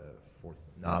 Yeah. Like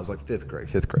I was like 5th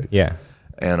grade. Yeah.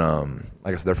 And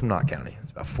like I said, they're from Knott County.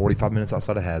 It's about 45 minutes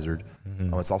outside of Hazard.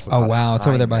 It's also It's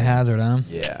over there by Hazard, huh?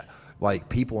 Yeah. Like,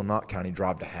 people in Knott County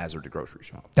drive to Hazard to grocery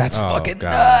shop. That's fucking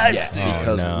God. nuts, dude.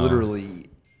 Because literally,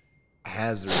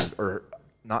 Hazard or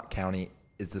Knott County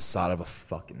is the side of a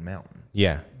fucking mountain.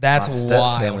 Yeah. That's My step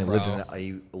wild, family bro. lived in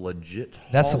a legit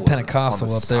That's a holler Pentecostal on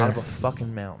the up side there. of a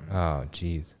fucking mountain. Oh,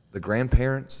 jeez. The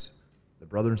grandparents, the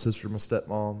brother and sister of my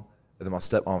stepmom, and then my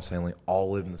stepmom's family all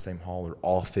lived in the same holler,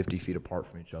 all 50 feet apart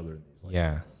from each other. In these, like,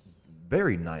 Yeah.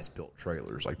 very nice built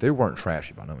trailers. Like, they weren't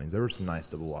trashy by no means. There were some nice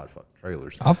double wide fucking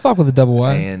trailers. I'll fuck with a double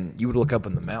wide. And you would look up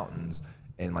in the mountains,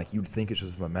 and like you'd think it's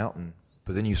just a mountain,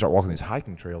 but then you start walking these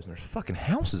hiking trails, and there's fucking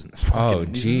houses in this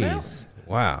fucking these mountains.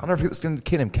 Wow. I'll never forget this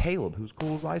kid named Caleb, who was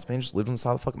cool as ice, man. Just lived on the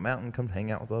side of the fucking mountain, come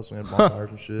hang out with us. We had bonfires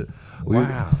and shit.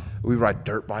 We ride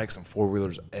dirt bikes and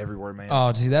 4-wheelers everywhere, man.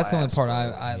 Oh, dude, that's the only part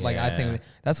I Yeah. think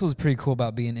that's what's pretty cool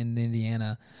about being in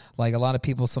Indiana. Like, a lot of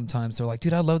people sometimes they're like,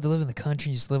 dude, I'd love to live in the country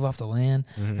and just live off the land.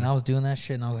 And I was doing that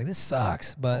shit, and I was like, this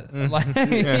sucks. But like,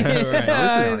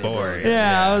 This is boring.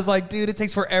 yeah, I was like, dude, it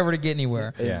takes forever to get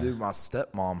anywhere. And dude, my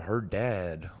stepmom, her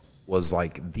dad was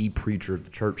like the preacher of the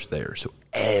church there. So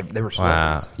they were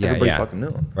celebrities. Yeah, Everybody yeah. fucking knew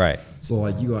him. Right. So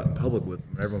like you go out in public with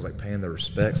him, and everyone's like paying their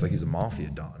respects like he's a mafia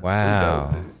don. Wow.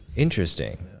 Pretty dope, dude.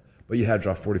 Interesting. Yeah. But you had to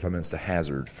drive 45 minutes to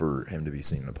Hazard for him to be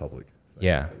seen in the public.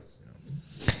 Yeah. Because,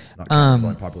 Knott County's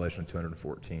only population of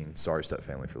 214. Sorry, step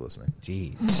family, for listening.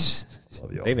 Jeez.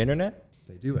 Love y'all. They have internet?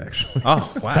 They do actually.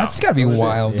 Oh, wow. That's got to be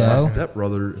wild, My though.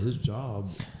 stepbrother, his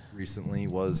job recently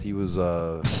was he was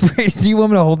Brady, do you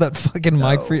want me to hold that fucking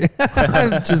mic for you?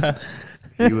 I'm just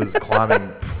he was climbing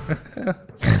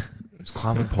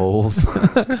poles,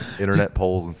 internet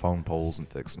poles and phone poles, and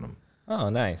fixing them. Oh,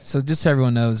 nice. so just so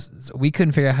everyone knows, we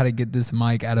couldn't figure out how to get this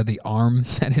mic out of the arm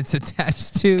that it's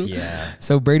attached to. Yeah.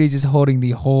 So Brady's just holding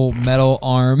the whole metal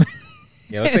arm.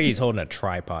 Yeah, it looks like he's holding a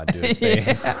tripod to his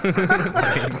face.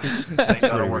 Thank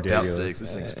God it worked out today 'cause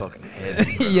this thing's fucking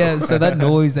heavy. Yeah, so that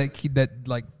noise, that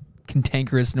like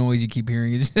cantankerous noise you keep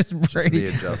hearing is just Just me Brady.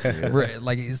 adjusting it.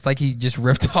 Like, it's like he just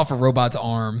ripped off a robot's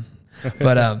arm.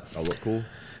 But I look cool.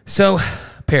 so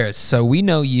Paris, so we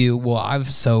know you. Well,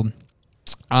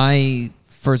 I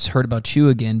first heard about you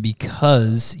again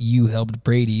because you helped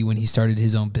Brady when he started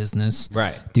his own business.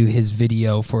 Right. Do his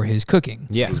video for his cooking.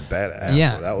 Yeah. It was badass.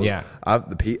 Yeah. Bro. That was, Yeah.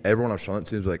 Everyone I've shown it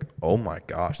to was like, "Oh my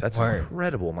gosh, that's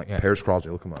incredible!" I'm like, Paris Crosby,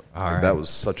 look him up. All Like, right. that was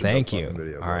such a Thank dope you. fucking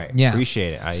video. All bro. right. Yeah.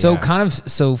 Appreciate it.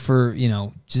 So for,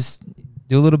 just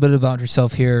do a little bit about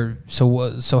yourself here.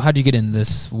 So how'd you get into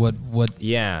this? What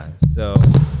Yeah. So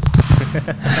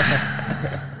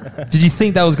did you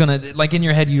think that was gonna, like, in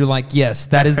your head you're like, yes,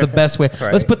 that is the best way.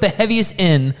 Right. Let's put the heaviest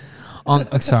in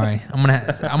on sorry. I'm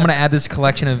gonna add this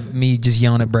collection of me just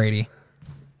yelling at Brady.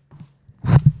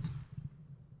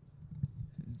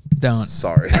 Don't.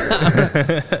 Sorry. All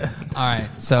right.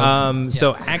 So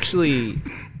So actually,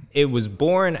 it was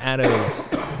born out of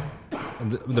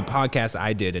the podcast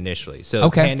I did initially. So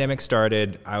Okay. the pandemic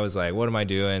started. I was like, what am I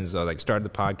doing? So I like started the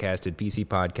podcast, did PC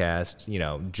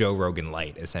podcast, Joe Rogan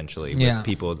light essentially with Yeah.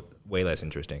 people way less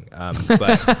interesting.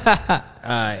 But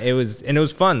it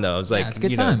was fun though. It was like, it's a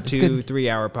good time. It's good. 2-3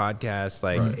 hour podcasts.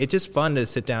 Like it's just fun to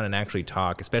sit down and actually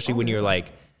talk, especially when you're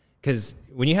like, because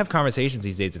when you have conversations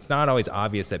these days, it's not always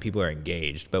obvious that people are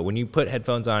engaged. But when you put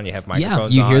headphones on, you have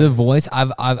microphones you on. hear the voice.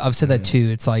 I've said that too.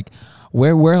 It's like,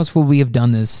 where else would we have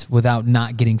done this without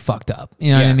not getting fucked up?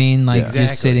 You know what I Yeah. mean? Like Exactly.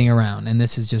 just sitting around. And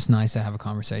this is just nice to have a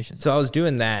conversation. So I was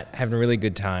doing that, having a really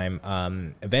good time.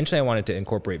 Eventually, I wanted to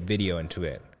incorporate video into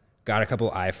it. Got a couple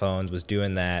iPhones, was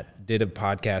doing that, did a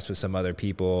podcast with some other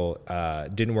people,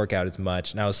 didn't work out as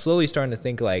much. And I was slowly starting to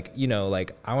think like,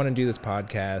 I want to do this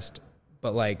podcast,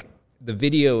 but like the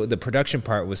video, the production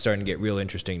part was starting to get real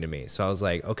interesting to me. So I was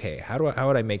like, okay, how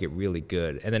would I make it really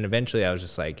good? And then eventually I was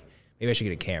just like, maybe I should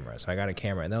get a camera. So I got a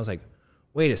camera, and then I was like,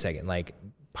 wait a second, like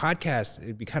podcasts,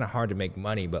 it'd be kind of hard to make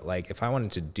money, but like if I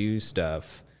wanted to do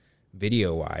stuff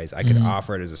video wise, I could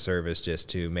offer it as a service just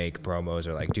to make promos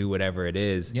or like do whatever it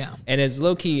is. Yeah. And it's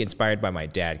low key inspired by my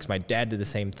dad, because my dad did the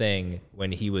same thing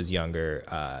when he was younger.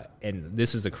 And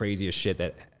this is the craziest shit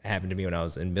that happened to me when I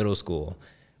was in middle school.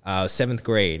 7th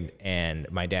grade, and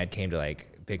my dad came to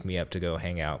like pick me up to go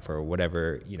hang out for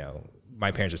whatever, you know. My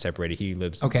parents are separated. He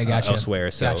lives elsewhere,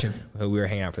 so we were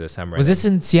hanging out for the summer. Was this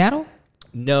in Seattle?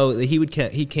 No, he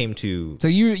came to. So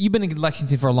you've been in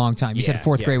Lexington for a long time. You said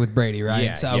 4th grade with Brady, right?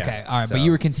 Yeah, so okay, all right. So, but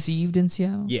you were conceived in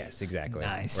Seattle. Yes, exactly.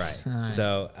 Nice. Right.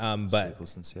 So, but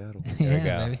Sleepless in Seattle. there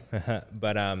you go.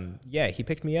 But he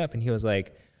picked me up and he was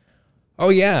like, "Oh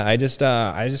yeah, I just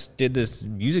did this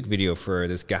music video for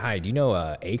this guy. Do you know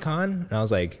Akon?" And I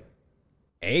was like,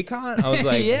 Akon? I was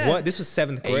like, what? This was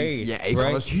 7th grade. Yeah,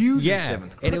 Akon was huge in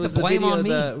 7th grade. And it was the blame video on of me.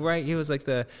 the, right, he was like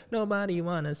the, nobody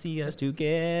wanna see us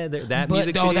together. That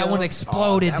music Oh, video. that one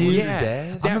exploded, that dude. was your dad?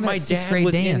 I That remember my that 6th dad grade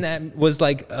was dance. in that, was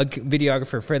like a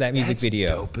videographer for that music That's video.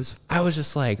 dope as fuck. I was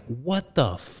just like, what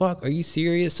the fuck? Are you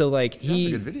serious? So like That was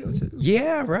a good video too.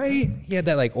 yeah, right? He had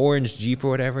that like orange Jeep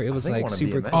or whatever. It was think like one of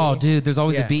super BMX. cool. Oh, dude, there's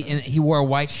always Yeah. a beat, and he wore a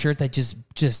white shirt that just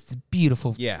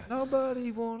beautiful. Yeah.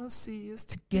 Nobody wanna see us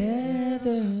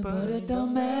Together, but it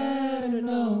don't matter,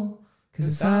 no,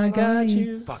 'cause I got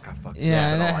you. Fuck, I fucked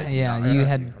Yeah, you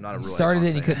had I'm not a real started Akon it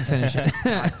and you fan. couldn't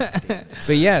finish it.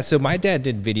 So yeah, so my dad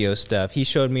did video stuff. He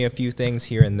showed me a few things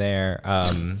here and there.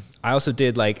 I also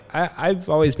did like I've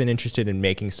always been interested in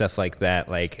making stuff like that.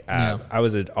 Like I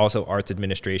was also arts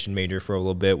administration major for a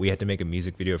little bit. We had to make a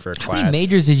music video for a class. How many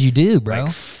majors did you do, bro?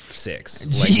 Like 6.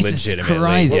 Jesus legitimately.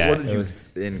 Christ. Yeah, What did it you was,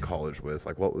 in college with?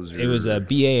 Like, what was your? it was a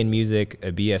BA in music,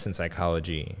 a BS in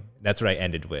psychology. That's what I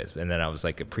ended with, and then I was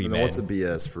like a And pre-med. then what's a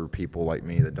BS for people like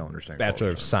me that don't understand? Bachelor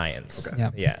college? of Science. Okay.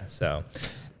 Yep. Yeah.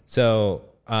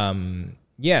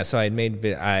 So I made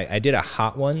I did a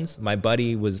Hot Ones. My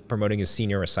buddy was promoting his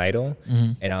senior recital,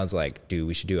 and I was like, dude,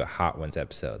 we should do a Hot Ones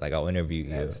episode. Like, I'll interview you.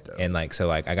 That's dope. And like, so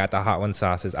like, I got the Hot One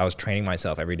sauces. I was training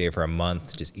myself every day for a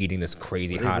month, just eating this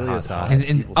crazy It hot really is sauce. hot. And,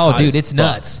 People oh, Hot dude, as it's fuck.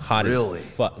 nuts. Hot Really?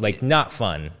 as fuck. Like, not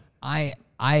fun. I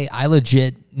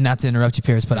legit, not to interrupt you,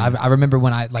 Paris, but I remember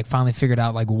when I like finally figured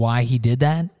out like why he did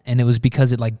that, and it was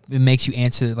because it makes you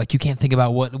answer, like you can't think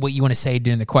about what you want to say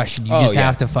during the question. You just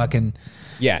have to fucking.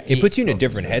 Yeah, it puts you in a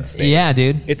different headspace. Yeah,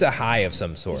 dude. It's a high of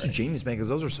some sort. It's a genius, man, because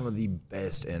those are some of the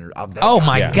best. Oh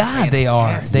my Yeah. God, they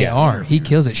are. They are. He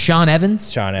kills it. Sean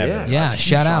Evans. Sean Evans. Yeah, Huge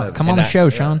shout Sean out. Evans. Come on the show,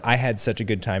 Sean. I had such a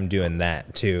good time doing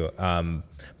that too.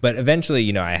 But eventually,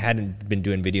 you know, I hadn't been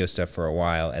doing video stuff for a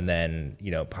while, and then, you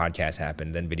know, podcast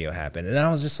happened, then video happened, and then I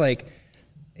was just like,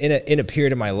 in a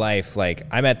period of my life, like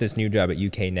I'm at this new job at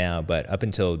UK now, but up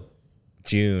until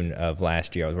June of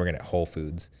last year, I was working at Whole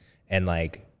Foods, and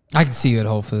like, I can see you at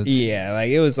Whole Foods. yeah, like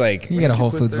it was like, You got a Whole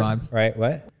quit Foods there? vibe. right?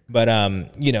 What? But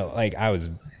you know, like I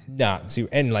was not super,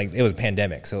 and like it was a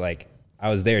pandemic, so like I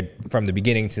was there from the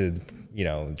beginning to, you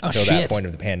know, till that shit. point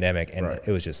of the pandemic, and Right.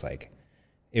 it was just like,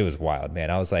 it was wild,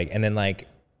 man. I was like, and then like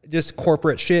just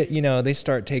corporate shit, you know, they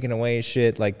start taking away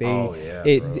shit. Like they, Oh, yeah,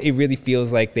 bro. it really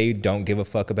feels like they don't give a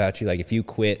fuck about you. Like if you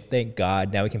quit, thank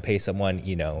God, now we can pay someone,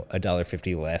 you know,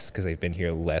 $1.50 less because they've been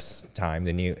here less time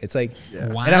than you. It's like,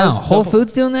 Wow. And I was- Whole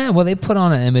Foods doing that? Well, they put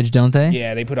on an image, don't they?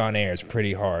 yeah, they put on airs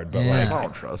pretty hard, but Yeah. That's like, why I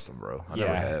don't trust them, bro. I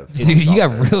never Yeah. have. Dude, you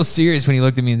got real serious when you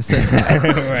looked at me and said that.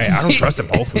 right, I don't trust them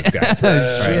Whole Foods guys.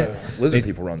 Right. Lizard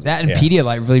people runs. That and Yeah.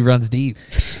 Pedialyte really runs deep.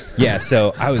 Yeah,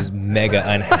 so I was mega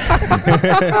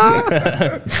unhappy.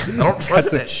 I don't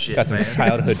trust that shit, Got some man.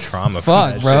 childhood trauma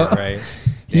Fuck, from that bro. shit, right?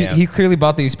 He, Yeah. he clearly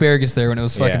bought the asparagus there when it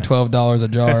was fucking Yeah. $12 a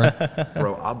jar.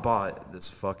 Bro, I bought this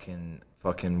fucking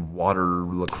water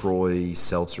LaCroix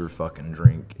seltzer fucking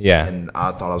drink. Yeah. And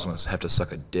I thought I was going to have to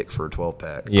suck a dick for a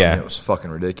 12-pack. Yeah. It was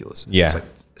fucking ridiculous. Yeah. It was like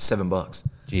 $7.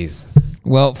 Jeez.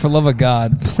 Well, for love of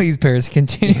God, please, Paris,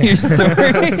 continue your story.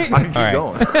 I can keep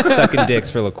going. Sucking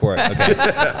dicks for LaCour. Okay.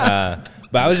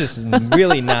 But I was just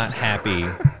really not happy,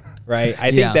 right?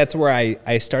 I think Yeah. that's where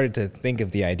I started to think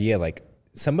of the idea, like,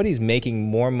 somebody's making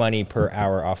more money per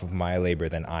hour off of my labor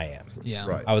than I am. Yeah.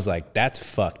 Right. I was like, that's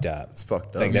fucked up. It's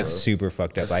fucked up, Like, that's bro. super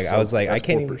fucked up. That's Like, I was like, I that's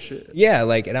can't corporate even, shit. yeah,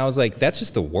 like, and I was like, that's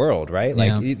just the world, right?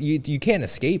 Like, Yeah. you can't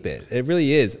escape it. It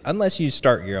really is, unless you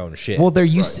start your own shit. Well, there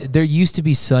used to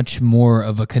be such more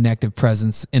of a connective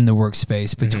presence in the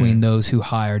workspace between those who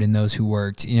hired and those who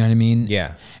worked. You know what I mean?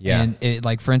 Yeah, yeah. And it,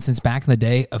 like, for instance, back in the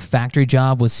day, a factory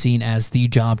job was seen as the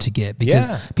job to get because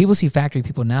Yeah. people see factory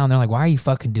people now and they're like, "Why are you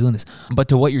fucking doing this?" But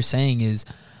to what you're saying is,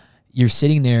 you're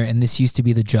sitting there, and this used to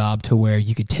be the job to where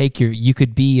you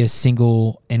could be a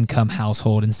single income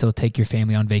household and still take your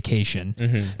family on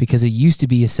vacation, because it used to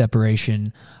be a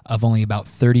separation of only about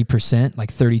 30%,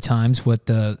 like 30 times what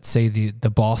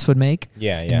the boss would make.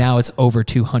 Yeah, yeah. And now it's over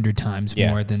 200 times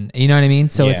more than, you know what I mean?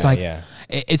 So it's like,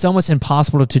 it's almost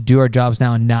impossible to do our jobs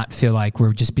now and not feel like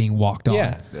we're just being walked on.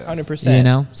 Yeah, 100%. You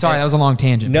know? Sorry, that was a long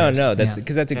tangent. No, Pierce. no, that's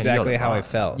because that's exactly how I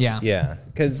felt. Yeah. Yeah.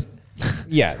 Because,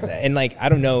 yeah. And like, I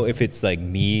don't know if it's like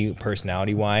me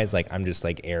personality wise, like I'm just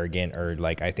like arrogant or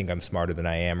like I think I'm smarter than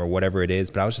I am or whatever it is.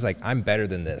 But I was just like, I'm better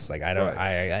than this. Like, I don't,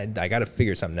 I got to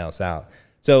figure something else out.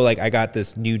 So like, I got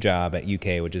this new job at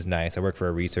UK, which is nice. I work for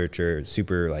a researcher,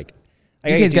 super like,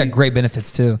 UK's got great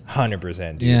benefits too.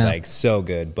 100%, dude. Yeah. Like so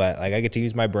good. But like I get to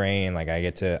use my brain. Like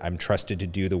I'm trusted to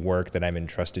do the work that I'm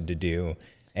entrusted to do.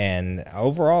 And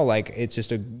overall, like it's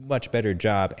just a much better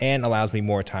job and allows me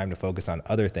more time to focus on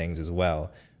other things as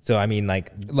well. So I mean,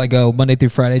 like a Monday through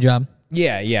Friday job.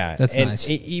 Yeah. That's and nice.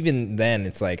 Even then,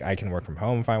 it's like I can work from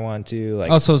home if I want to.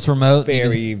 Like so it's remote.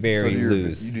 Very So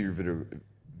loose. you do your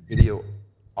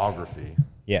videography.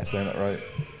 Yes. Saying that right?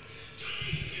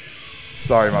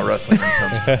 Sorry, my wrestling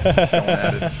intones going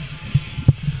at it.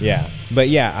 Yeah, but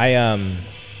yeah,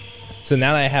 so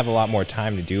now that I have a lot more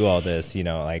time to do all this, you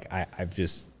know, like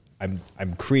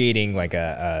I'm creating like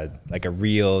a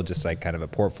real, just like kind of a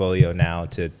portfolio now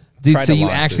to. Dude, try so to you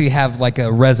launch actually this. have like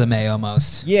a resume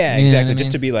almost. Yeah, You know exactly. what I Just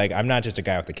mean? to be like, I'm not just a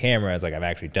guy with the camera. It's like I've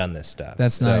actually done this stuff.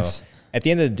 That's nice. At the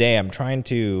end of the day, I'm trying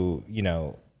to, you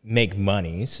know, make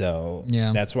money. So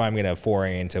that's why I'm gonna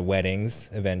foray into weddings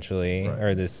eventually,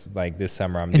 or this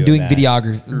summer I'm doing that.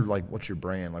 videography. You're like, what's your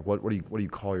brand? Like, what do you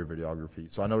call your videography?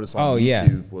 So I noticed on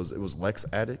YouTube was Lex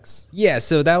Addicts. Yeah,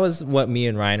 so that was what me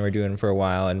and Ryan were doing for a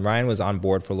while, and Ryan was on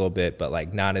board for a little bit, but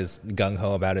like not as gung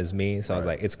ho about as me. So I was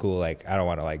like, it's cool. Like I don't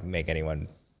want to like make anyone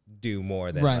do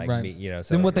more than me, you know.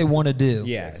 So than what they want to do.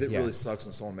 Yeah, because it really sucks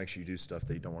when someone makes you do stuff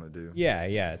that you don't want to do. Yeah,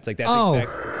 it's like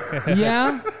that's.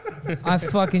 Yeah. I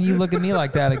fucking you look at me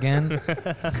like that again.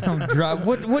 Come drop.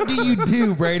 What do you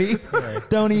do, Brady?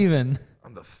 Don't even.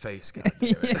 I'm the face guy.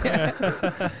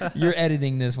 You're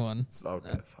editing this one. Okay,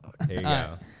 fuck. There you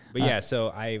go. But yeah, so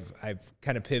I've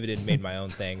kind of pivoted and made my own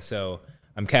thing. So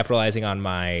I'm capitalizing on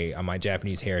my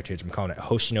Japanese heritage. I'm calling it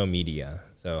Hoshino Media.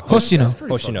 So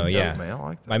Hoshino, yeah. Man, I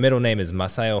like that. My middle name is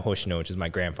Masayo Hoshino, which is my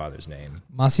grandfather's name.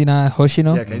 Masina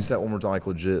Hoshino? Yeah, can you say that one more time, like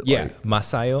legit? Yeah, like,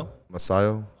 Masayo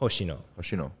Masayo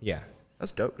Hoshino. Yeah.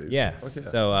 That's dope, dude. Yeah. Okay.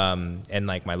 So and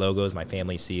like my logo is my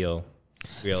family seal.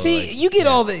 Real, See, like, you get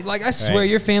all the like. I swear,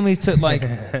 your family took like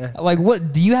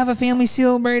what? Do you have a family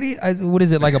seal, Brady? What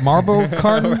is it like a Marlboro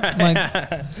carton?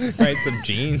 right, some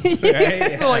jeans.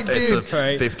 Right? Like, It's dude,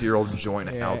 a 50-year-old joint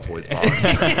Altoids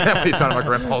box we found in my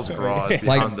grandpa's garage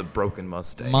behind the broken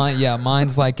Mustang.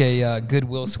 Mine's like a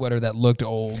Goodwill sweater that looked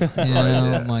old. You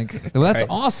know, like well, that's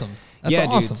awesome. That's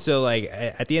awesome. Dude. So like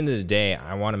at the end of the day,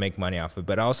 I want to make money off it,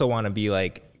 but I also want to be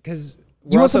like because.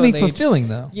 You want something fulfilling,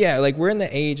 though. Yeah, like we're in the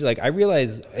age, like I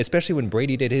realized, especially when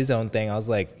Brady did his own thing, I was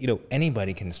like, you know,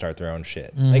 anybody can start their own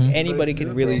shit. Mm-hmm. Like anybody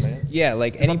can really,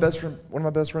 like one of my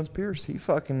best friends, Pierce, he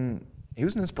was an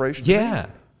inspiration to me.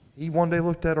 He one day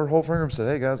looked at our whole friend group and said,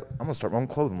 "Hey guys, I'm gonna start my own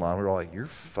clothing line." We were all like, "You're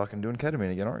fucking doing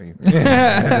ketamine again, aren't you?"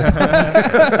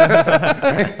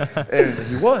 And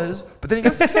he was, but then he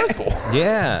got successful.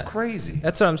 Yeah, it's crazy.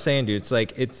 That's what I'm saying, dude. It's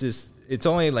like it's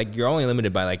only like you're only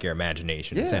limited by like your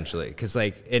imagination essentially, because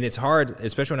like and it's hard,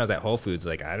 especially when I was at Whole Foods.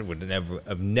 Like I would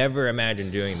never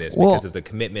imagined doing this because of the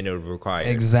commitment it would require.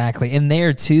 Exactly, and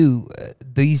there too,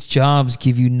 these jobs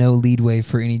give you no leadway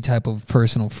for any type of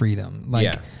personal freedom.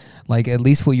 Like at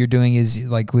least what you're doing is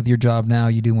like with your job now,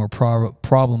 you do more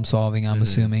problem solving. I'm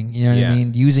assuming, you know what I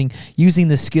mean, using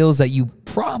the skills that you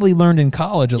probably learned in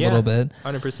college a little bit,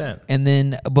 100%. And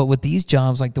then, but with these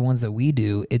jobs like the ones that we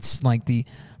do, it's like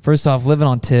first off, living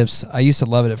on tips. I used to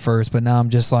love it at first, but now I'm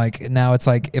just like it's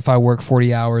like if I work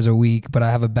 40 hours a week, but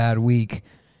I have a bad week,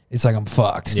 it's like I'm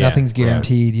fucked. Yeah, Nothing's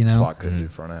guaranteed, you know. That's why I couldn't do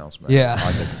front of house, man. Yeah. I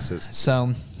like that consistency.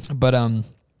 So, but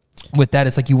with that,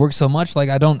 it's like you work so much. Like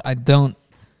I don't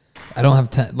have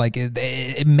time. Like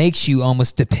it makes you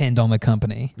almost depend on the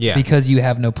company. Yeah. Because you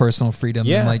have no personal freedom.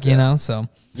 Yeah. And like you know, so.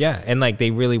 Yeah, and like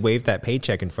they really waved that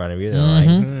paycheck in front of you. They're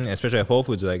like, especially at Whole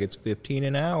Foods, like it's $15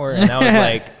 an hour, and that was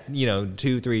like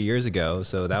 2-3 years ago.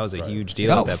 So that was a huge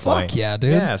deal at that point. Yeah,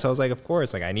 dude. Yeah, so I was like, of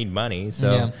course, like I need money.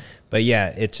 So, but yeah,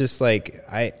 it's just like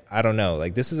I don't know.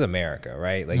 Like this is America,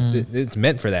 right? Like it's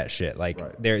meant for that shit. Like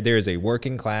there is a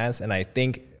working class, and I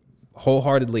think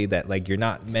wholeheartedly that like you're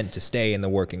not meant to stay in the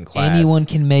working class. Anyone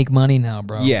can make money now,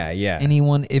 bro. Yeah.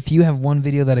 Anyone, if you have one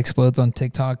video that explodes on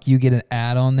TikTok, you get an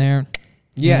ad on there.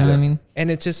 You know what I mean? And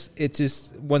it's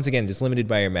just once again just limited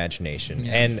by your imagination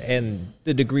and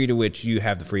the degree to which you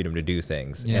have the freedom to do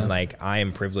things. And like I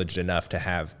am privileged enough to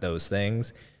have those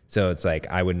things. So it's like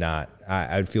I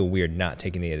would feel weird not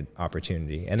taking the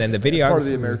opportunity. And then the videography, part of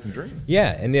the American dream.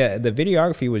 Yeah, and the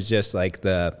videography was just like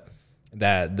the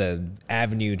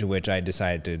avenue to which I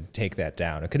decided to take that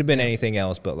down. It could have been anything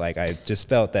else, but like I just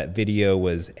felt that video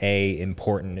was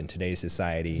important in today's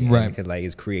society, right? And like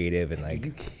is creative and like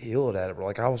you killed at it, bro.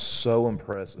 Like I was so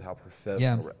impressed with how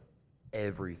professional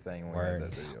everything when we had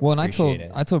that video. Well, and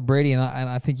I told Brady, and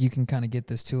I think you can kind of get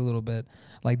this too a little bit.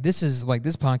 Like this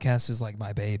podcast is like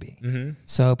my baby. Mm-hmm.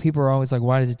 So people are always like,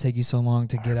 why does it take you so long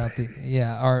to get out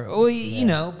you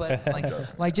know, but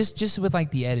like just with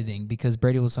like the editing, because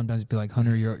Brady will sometimes be like,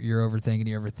 Hunter, you're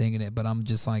overthinking it, but I'm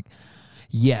just like,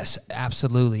 yes,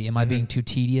 absolutely. Am I being too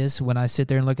tedious when I sit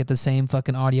there and look at the same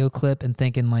fucking audio clip and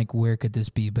thinking like, where could this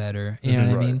be better? You know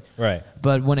what I mean? Right.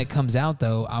 But when it comes out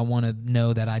though, I want to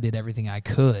know that I did everything I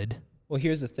could. Well,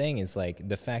 here's the thing: is like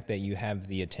the fact that you have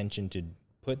the attention to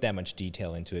put that much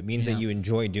detail into it means that you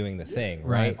enjoy doing the thing,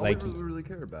 right? Like we really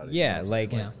care about it. Yeah, like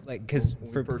because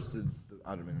when we first did,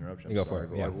 I don't mean to interrupt you. Go for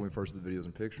it. Like when we first did the videos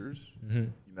and pictures,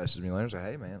 you messaged me later and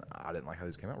said, "Hey man, I didn't like how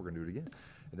these came out. We're gonna do it again."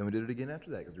 And then we did it again after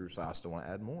that because we were like, I still want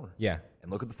to add more. Yeah.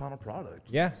 And look at the final product.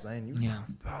 Yeah. You know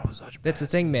what I'm saying such that's the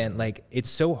thing, man. Like it's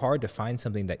so hard to find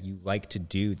something that you like to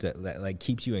do that like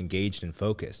keeps you engaged and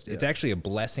focused. Yeah. It's actually a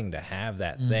blessing to have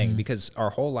that thing because our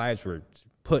whole lives were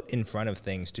put in front of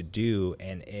things to do,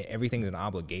 and everything's an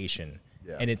obligation.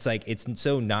 Yeah. And it's like it's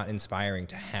so not inspiring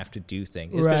to have to do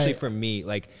things, especially for me.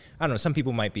 Like I don't know, some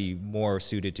people might be more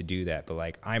suited to do that, but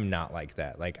like I'm not like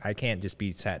that. Like I can't just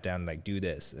be sat down and like do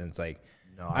this, and it's like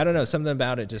I don't know, something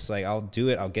about it. Just like I'll do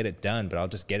it, I'll get it done, but I'll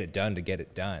just get it done to get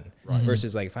it done. Right.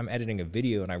 Versus like if I'm editing a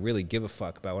video and I really give a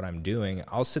fuck about what I'm doing,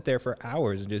 I'll sit there for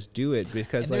hours and just do it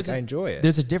because like I enjoy it.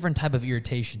 There's a different type of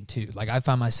irritation too. Like I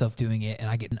find myself doing it, and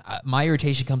I get my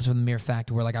irritation comes from the mere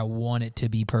fact where like I want it to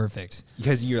be perfect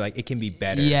because you're like it can be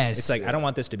better. Yes, it's like I don't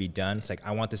want this to be done. It's like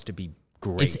I want this to be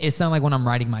great. It's not like when I'm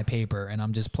writing my paper and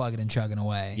I'm just plugging and chugging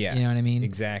away. Yeah, you know what I mean?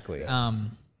 Exactly.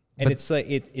 And it's like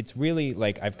it's really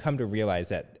like I've come to realize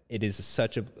that it is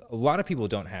such a lot of people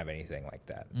don't have anything like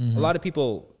that. A lot of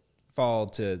people fall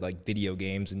to like video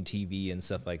games and TV and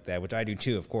stuff like that, which I do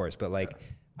too, of course. But like,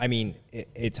 I mean,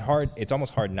 it's hard. It's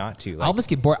almost hard not to. Like, I almost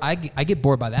get bored. I get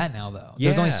bored by that now, though.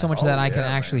 There's only so much that I can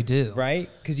actually do. Right?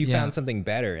 Because you found something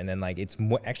better, and then like it's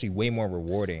actually way more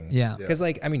rewarding. Yeah. Because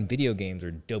like I mean, video games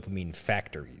are dopamine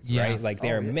factories, right? Like they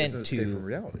are meant to from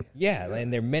reality. Yeah,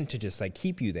 and they're meant to just like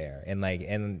keep you there, and like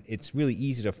and it's really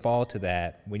easy to fall to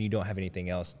that when you don't have anything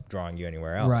else drawing you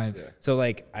anywhere else. Right. Yeah. So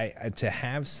like to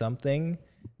have something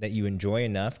that you enjoy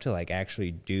enough to like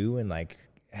actually do and like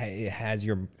it has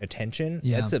your attention.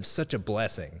 That's such a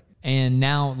blessing. And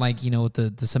now, like, you know, with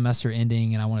the semester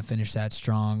ending and I want to finish that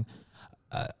strong,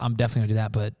 I'm definitely gonna do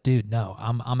that. But dude, no,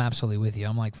 I'm absolutely with you.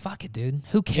 I'm like, fuck it, dude.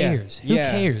 Who cares? Who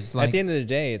cares? Like, at the end of the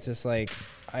day, it's just like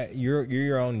you're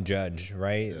your own judge,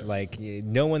 right? Yeah. Like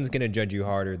no one's gonna judge you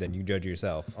harder than you judge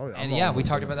yourself. Oh, yeah, and we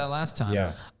talked about that last time.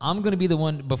 Yeah. I'm gonna be the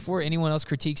one before anyone else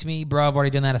critiques me, bro. I've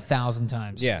already done that 1,000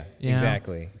 times. Yeah, you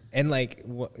exactly. Know? And like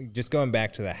just going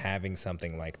back to having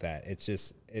something like that,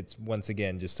 it's once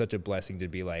again just such a blessing to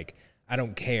be like, I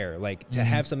don't care. Like to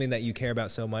have something that you care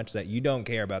about so much that you don't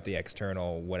care about the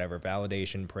external whatever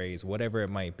validation, praise, whatever it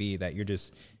might be, that you're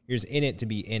just in it to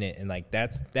be in it. And like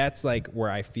that's like where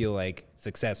I feel like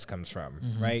success comes from,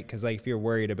 right? Because like if you're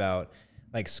worried about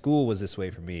like school was this way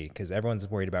for me because everyone's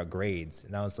worried about grades,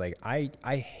 and I was like,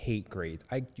 I hate grades.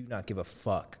 I do not give a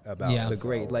fuck about the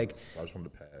grade. Like I just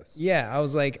wanted to pass. Yeah, I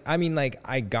was like, I mean, like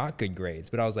I got good grades,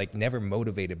 but I was like never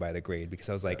motivated by the grade because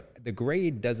I was like, the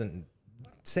grade doesn't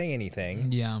say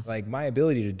anything. Yeah, like my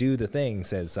ability to do the thing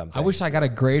says something. I wish I got a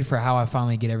grade for how I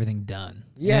finally get everything done.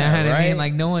 Yeah, you know what right? I mean?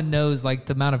 Like no one knows like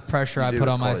the amount of pressure I put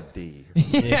on my. A D.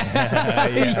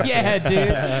 Yeah,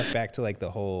 dude. Back to like the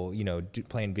whole, you know,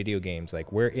 playing video games.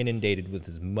 Like we're inundated with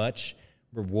as much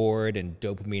reward and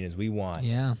dopamine as we want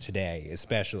today,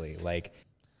 especially like.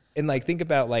 And like think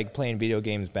about like playing video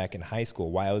games back in high school.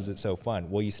 Why was it so fun?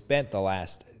 Well, you spent the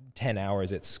last 10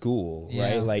 hours at school,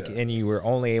 right? Like, and you were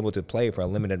only able to play for a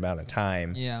limited amount of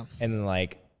time. Yeah. And then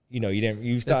like, you know,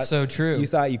 you thought that's so true. You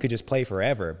thought you could just play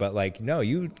forever, but like, no,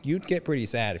 you'd get pretty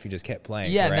sad if you just kept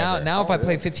playing. Yeah. Forever. Now if I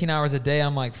play 15 hours a day,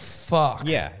 I'm like, fuck.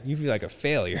 Yeah. You feel like a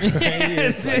failure. Right?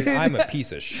 You're just like, I'm a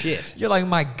piece of shit. You're like,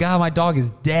 my God, my dog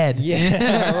is dead.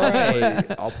 Yeah.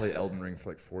 Right. I'll play Elden Ring for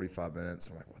like 45 minutes.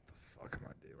 I'm like, what the fuck am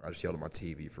I doing? I just yelled at my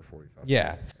TV for 45 minutes.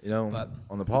 Yeah. You know,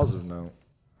 on the positive note,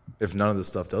 if none of this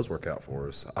stuff does work out for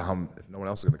us, if no one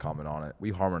else is going to comment on it, we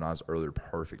harmonized earlier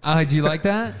perfect. Oh, do you like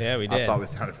that? Yeah, we did. I thought we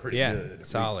sounded pretty good.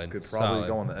 Solid. We could probably solid.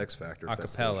 go on the X Factor.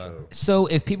 Acapella. So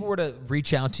if people were to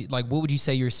reach out to you, like, what would you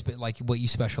say what you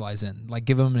specialize in? Like,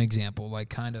 give them an example, like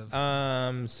kind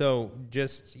of. So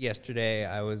just yesterday,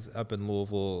 I was up in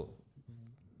Louisville.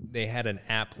 They had an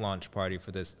app launch party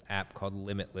for this app called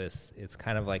Limitless. It's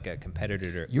kind of like a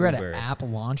competitor to You're Uber. at an app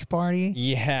launch party?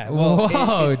 Yeah. Well,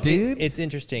 whoa, dude. It's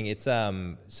interesting. It's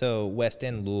so West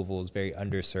End Louisville is very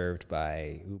underserved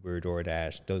by Uber,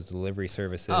 DoorDash, those delivery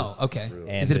services. Oh, okay. And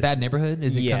Is it a bad neighborhood?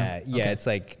 Is it yeah, kind of, yeah. okay. It's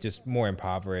like just more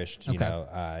impoverished. You Okay. know,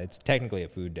 it's technically a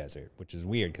food desert, which is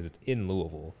weird because it's in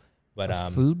Louisville. But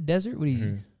food desert? What do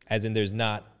you? as in there's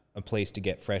not a place to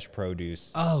get fresh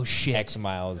produce. Oh shit! X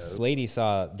miles. This lady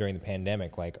saw during the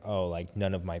pandemic, like, oh, like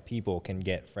none of my people can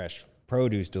get fresh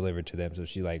produce delivered to them, so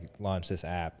she like launched this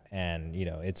app, and you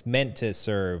know it's meant to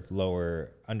serve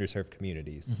underserved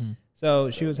communities. So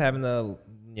she was having the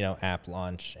app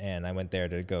launch, and I went there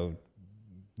to go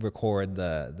record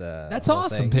the That's whole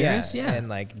awesome, thing. Paris. Yeah. And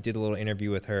like did a little interview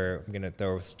with her. I'm gonna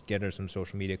get her some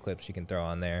social media clips she can throw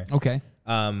on there. Okay.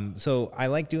 So I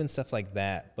like doing stuff like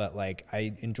that, but like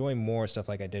I enjoy more stuff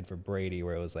like I did for Brady,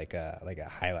 where it was like a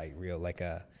highlight reel,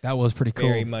 That was pretty cool.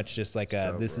 very much just like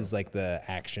this is like the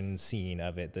action scene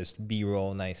of it. This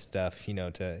B-roll, nice stuff,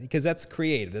 because that's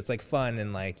creative. That's like fun,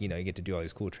 and like you get to do all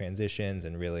these cool transitions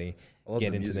and really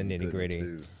get into the nitty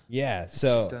gritty. Yeah.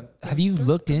 So have you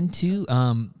looked into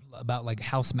about like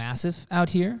House Massive out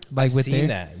here? Like I've with seen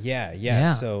their- that.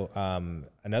 Yeah. So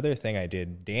another thing I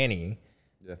did, Danny.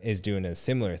 Yeah. Is doing a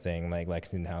similar thing like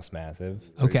Lexington House Massive.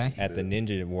 Okay. At the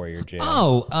Ninja Warrior Gym.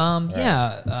 Oh,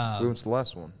 yeah. We went to the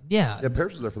last one. Yeah. Yeah,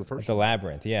 Paris was there for the At first the one.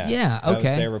 Labyrinth, yeah. Yeah, I was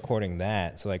okay. there recording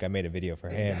that, so like I made a video for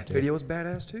him. That too. video was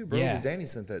badass too, bro. Yeah. Because Danny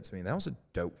sent that to me. That was a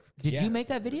dope. Did Yeah. you make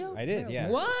that video? I did, yeah.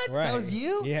 What? Right. That was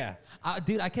you? Yeah.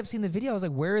 Dude, I kept seeing the video. I was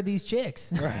like, where are these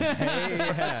chicks?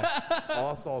 Yeah.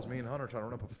 All I saw was me and Hunter trying to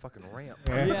run up a fucking ramp.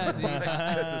 Yeah, dude.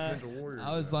 This Ninja Warrior.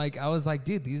 I was like,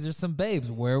 dude, these are some babes.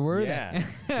 Where were Yeah.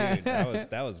 Dude,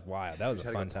 that was wild. That was a Just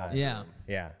had to fun go talk time. to Yeah.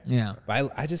 Yeah. Yeah.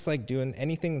 But I just like doing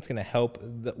anything that's going to help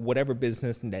whatever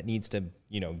business that needs to,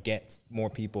 get more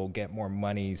people, get more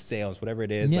money, sales, whatever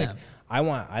it is. Yeah.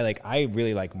 Like, I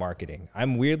really like marketing.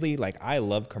 I'm weirdly, like, I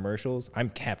love commercials. I'm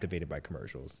captivated by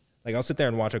commercials. Like, I'll sit there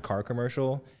and watch a car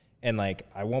commercial and, like,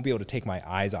 I won't be able to take my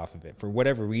eyes off of it for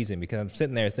whatever reason, because I'm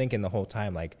sitting there thinking the whole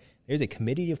time, like, there's a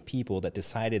committee of people that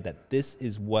decided that this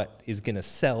is what is going to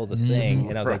sell the thing.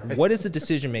 And I was like, what is the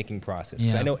decision-making process?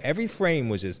 Because Yeah. I know every frame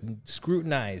was just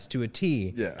scrutinized to a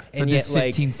T. Yeah. And For this yet, like,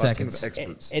 15 Lots of seconds.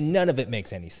 experts. and none of it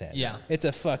makes any sense. Yeah. It's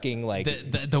a fucking, like,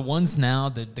 The ones now,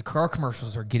 the car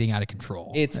commercials are getting out of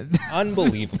control. it's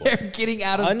unbelievable. They're getting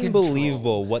out of control.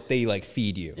 Unbelievable what they, like,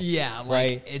 feed you. Yeah, like,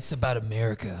 Right. it's about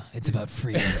America. It's about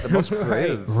freedom. The most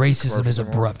creative. Racism is commercials are on.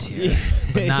 abrupt here,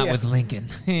 but not Yeah. with Lincoln.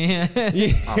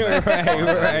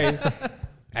 right.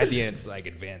 At the end, it's like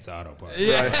advanced auto parts.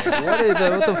 Yeah.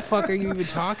 What the fuck are you even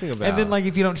talking about? And then, like,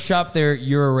 if you don't shop there,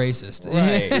 you're a racist,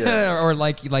 Right, or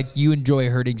like you enjoy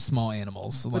hurting small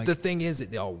animals. But Like, the thing is,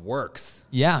 it all works.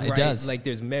 Yeah, it right? does. Like,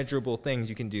 there's measurable things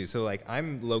you can do. So, like,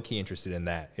 I'm low-key interested in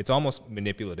that. It's almost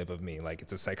manipulative of me. Like,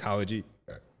 it's a psychology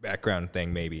background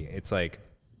thing, maybe. It's like,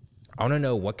 I want to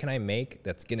know what can I make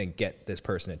that's going to get this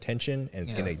person attention and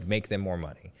it's Yeah. going to make them more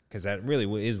money. Because that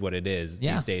really is what it is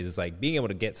Yeah. these days. It's like being able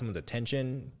to get someone's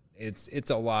attention. It's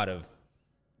a lot of,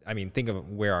 I mean, think of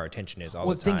where our attention is all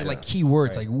well, the time. think like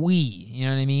keywords like we, you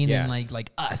know what I mean, Yeah. and like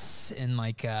us, and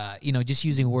like just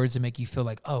using words to make you feel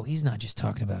like, oh, he's not just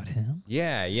talking about him.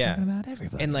 Yeah, He's yeah. talking about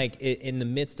everybody. And like in the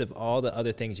midst of all the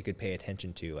other things you could pay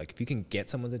attention to, like if you can get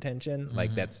someone's attention,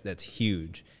 like that's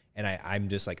huge. And I'm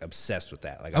just like obsessed with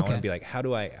that. Like I want Okay. to be like, how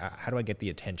do I get the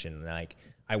attention? And like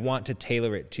I want to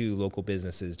tailor it to local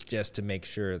businesses just to make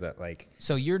sure that like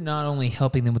So you're not only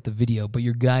helping them with the video, but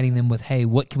you're guiding them with, hey,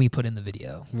 what can we put in the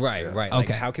video? right. Like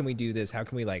Okay. how can we do this? How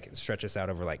can we like stretch this out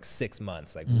over like 6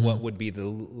 months? Like what would be the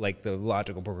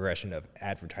logical progression of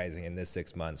advertising in this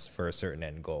 6 months for a certain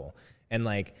end goal? And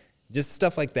like just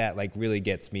stuff like that like really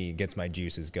gets my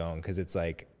juices going, because it's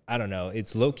like, I don't know,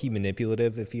 it's low key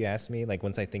manipulative if you ask me. Like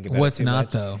once I think about What's it too not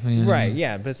much. though? Yeah. Right,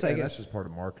 yeah, but it's Yeah, like that's just part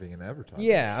of marketing and advertising.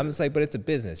 yeah, I'm just like, but it's a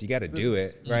business. You got to do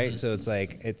it, Business. right? So it's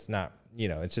like it's not,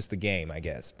 it's just the game, I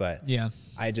guess. But Yeah.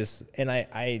 I just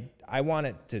I want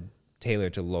it to tailor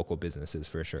to local businesses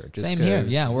for sure. Just Same here.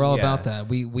 'cause- Yeah, we're all yeah. about that.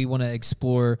 We want to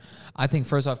explore. I think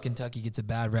first off, Kentucky gets a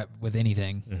bad rep with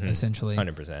anything, essentially.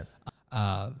 100%.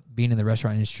 Being in the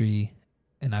restaurant industry,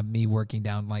 and me working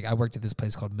down, like I worked at this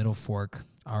place called Middle Fork,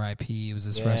 R.I.P. It was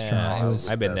this restaurant. It was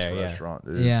I've been there. Restaurant,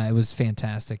 dude. yeah, it was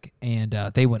fantastic, and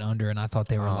they went under, and I thought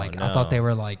they were I thought they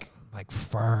were like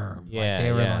firm. Yeah, like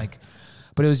they were like,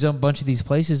 but it was a bunch of these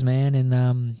places, man,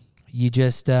 and you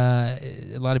just a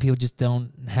lot of people just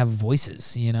don't have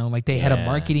voices, you know. Like they had a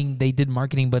marketing, they did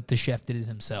marketing, but the chef did it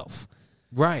himself.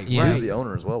 Right, Yeah. He right, was the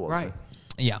owner as well, wasn't right.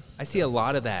 Yeah, I see a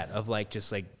lot of that of like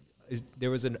just like there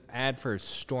was an ad for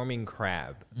Storming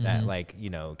Crab, that like, you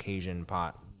know, Cajun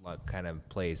pot kind of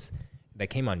place that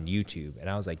came on YouTube, and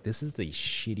I was like, this is the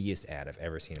shittiest ad I've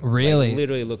ever seen. Really? Like,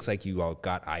 literally looks like you all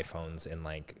got iPhones and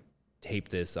like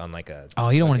taped this on like a oh,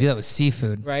 you don't want to do that with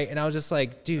seafood. right. And I was just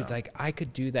like, dude, like I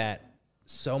could do that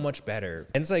so much better.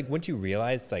 And it's like once you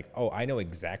realize it's like, oh, I know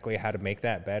exactly how to make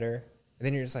that better, and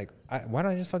then you're just like, why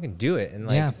don't I just fucking do it and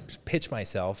like pitch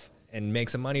myself and make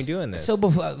some money doing this. So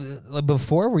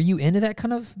before, were you into that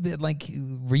kind of, like,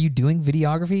 were you doing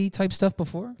videography type stuff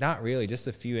before? Not really, just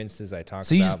a few instances I talked about.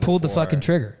 So you just pulled the before. fucking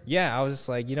trigger. Yeah, I was just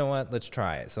like, you know what, let's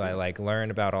try it. So I like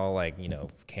learned about all like, you know,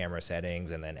 camera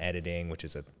settings and then editing, which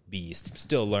is a beast.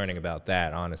 Still learning about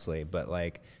that, honestly. But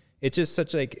like, it's just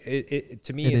such like, it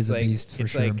to me, It it's is a like, beast for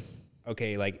it's sure. like,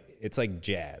 okay, like it's like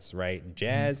jazz, right?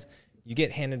 Jazz, you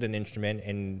get handed an instrument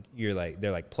and you're like,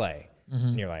 they're like, play.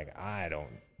 And you're like,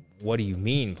 what do you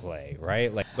mean play,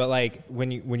 right? Like, but like when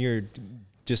you're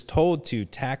just told to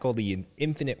tackle the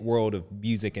infinite world of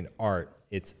music and art,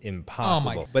 it's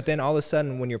impossible. But then all of a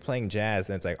sudden when you're playing jazz,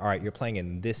 and it's like, all right, you're playing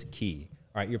in this key.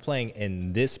 All right, you're playing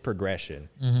in this progression.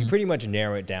 You pretty much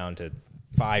narrow it down to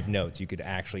 5 notes you could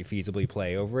actually feasibly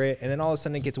play over it. And then all of a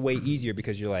sudden it gets way easier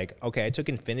because you're like, okay, I took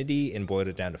infinity and boiled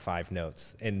it down to 5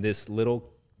 notes in this little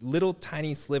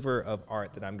tiny sliver of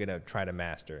art that I'm going to try to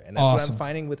master. And that's what I'm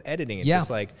finding with editing. It's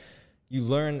just like you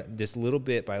learn just little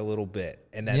bit by little bit,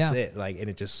 and that's it. Like, and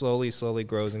it just slowly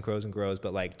grows and grows and grows.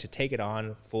 But like to take it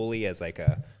on fully as like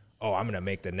I'm going to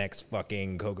make the next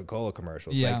fucking Coca-Cola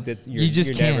commercial. Yeah. Like You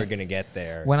just you're never can't. going to get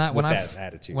there When with that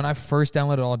attitude. When I first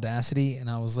downloaded Audacity and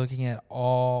I was looking at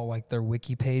all like their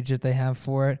wiki page that they have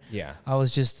for it, I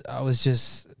was just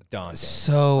daunting.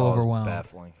 so overwhelmed.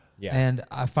 Baffling. Yeah. And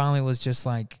I finally was just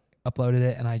like uploaded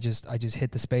it, and I just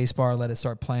hit the space bar, let it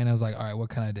start playing. I was like, all right, what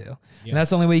can I do? And that's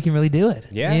the only way you can really do it.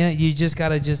 Yeah. You just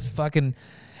gotta just fucking.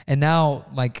 And now,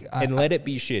 like, let it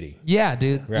be shitty. Yeah,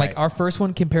 dude. Right. Like our first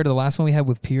one compared to the last one we had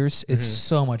with Pierce, it's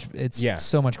so much. It's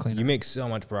so much cleaner. You make so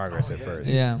much progress at first.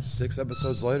 Yeah. 6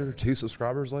 episodes later, 2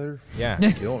 subscribers later. Yeah.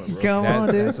 Killing it, bro. Come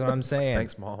on, dude. That's what I'm saying.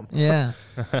 Thanks, Mom. Yeah.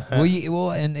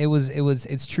 And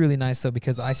it's truly nice though,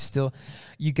 because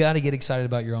you got to get excited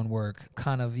about your own work.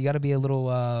 Kind of, you got to be a little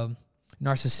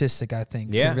narcissistic, I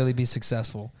think, to really be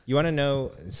successful. You want to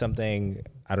know something?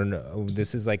 I don't know.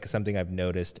 This is like something I've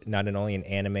noticed, not only in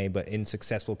anime, but in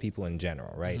successful people in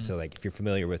general, right? So like if you're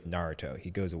familiar with Naruto, he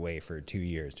goes away for 2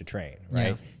 years to train, right?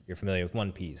 Yeah. You're familiar with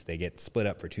One Piece, they get split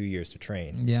up for 2 years to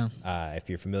train. Yeah. If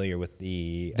you're familiar with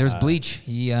there's Bleach.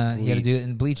 He had to do it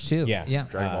in Bleach too. Yeah. Yeah.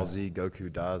 Dragon Ball Z, Goku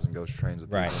dies and Ghost trains.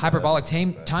 Right. Hyperbolic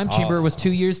time chamber was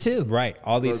 2 years too. Right.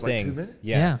 All these Like 2 things. minutes?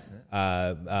 Yeah.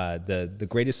 The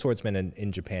greatest swordsman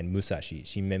in Japan, Musashi,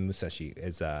 Shinmen Musashi,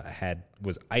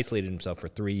 was isolated himself for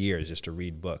 3 years just to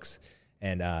read books,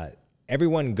 and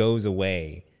everyone goes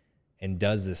away and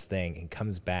does this thing and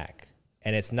comes back,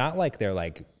 and it's not like they're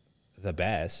like the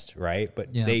best, right?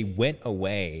 But they went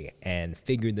away and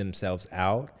figured themselves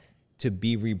out to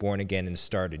be reborn again and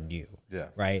start anew. Yeah.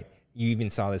 Right. You even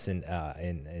saw this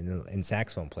in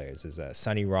saxophone players.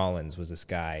 Sonny Rollins was this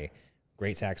guy.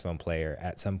 Great saxophone player.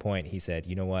 At some point, he said,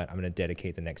 "You know what? I'm going to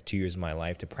dedicate the next 2 years of my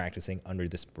life to practicing under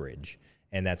this bridge."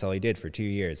 And that's all he did for 2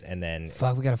 years. And then,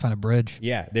 Fuck, we gotta find a bridge.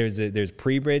 yeah, there's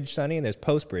pre-bridge Sonny and there's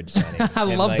post-bridge Sonny. I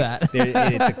And, love like, that.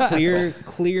 It's a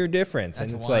clear difference.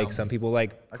 That's And it's wild. like some people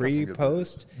like got some good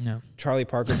pre-post. Yeah. Charlie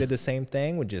Parker did the same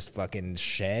thing, would just fucking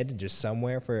shed just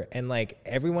somewhere and like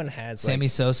everyone has like, Sammy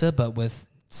Sosa, but with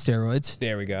steroids.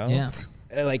 there we go. Yeah.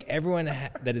 Like everyone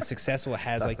that is successful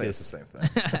has I like think this. it's the same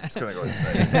thing. I'm just going to go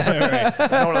ahead and say it.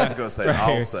 No one else is going to say it.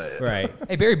 I'll say it. Right.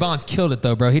 Hey, Barry Bonds killed it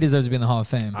though, bro. He deserves to be in the Hall of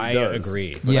Fame. I does.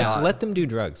 agree. Yeah. Let them do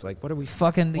drugs. Like, what are we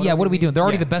Fucking what are we doing? They're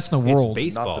already the best in the world. It's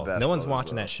baseball. Not the best No one's brothers,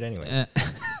 watching though. that shit anyway.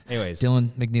 Anyways. Dylan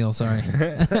McNeil, sorry.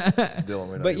 Dylan,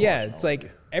 we know But you yeah, watch it's all like of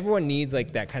it. everyone needs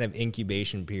like that kind of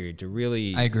incubation period to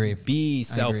really I agree. be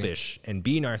selfish and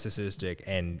be narcissistic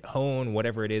and hone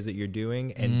whatever it is that you're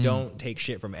doing and don't take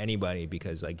shit from anybody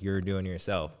because like you're doing it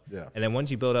yourself. Yeah. And then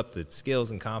once you build up the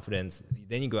skills and confidence,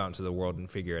 then you go out into the world and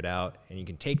figure it out and you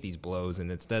can take these blows and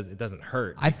it doesn't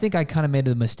hurt. I think I kind of made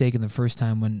a mistake in the first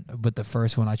time with the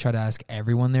first one. I tried to ask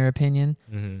everyone their opinion,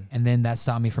 and then that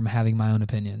stopped me from having my own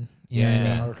opinion. You know what I Yeah,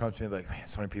 mean? another comes to me like, man,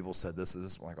 so many people said this is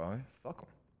this. I'm like, oh, fuck them.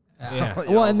 Yeah.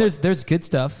 Well, and there's good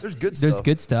stuff. There's good There's stuff.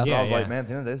 good stuff. I was Yeah. like, man, at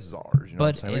the end of the day, this is ours. You know what I'm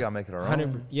But saying? We got to make it our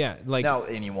own. Yeah, like Now,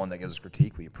 anyone that gives us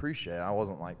critique, we appreciate it. I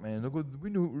wasn't like, man, look, we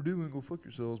know what we're doing. Go fuck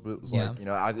yourselves. But it was like, you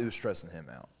know, it was stressing him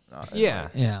out. yeah.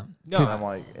 Yeah. No, And I'm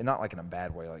like, and not like in a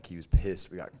bad way. Like he was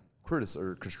pissed. We got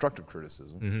constructive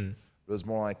criticism. Mm-hmm. It was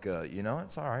more like, you know,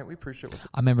 it's all right. We appreciate what.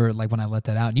 I remember like when I let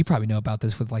that out, and you probably know about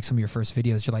this with like some of your first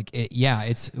videos. You're like,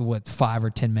 it's what 5 or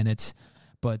 10 minutes,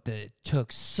 but it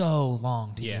took so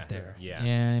long to get there. Yeah. You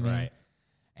know what I mean? Right.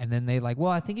 And then they like,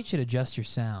 well, I think you should adjust your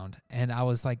sound. And I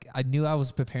was like, I knew I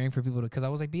was preparing for people to, because I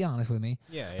was like, be honest with me.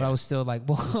 Yeah, But I was still like,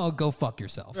 well, go fuck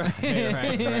yourself.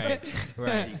 right.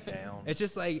 Deep down. It's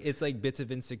just like it's like bits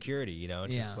of insecurity, you know.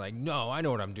 It's just Yeah. like, no, I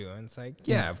know what I'm doing. It's like,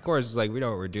 yeah, of course, it's like we know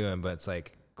what we're doing, but it's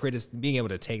like being able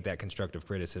to take that constructive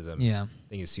criticism. Yeah. I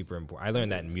think is super important. I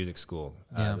learned that in music school.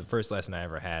 Yeah. The first lesson I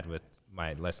ever had with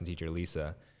my lesson teacher,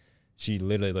 Lisa, she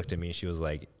literally looked at me. She was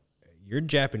like, "You're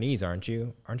Japanese, aren't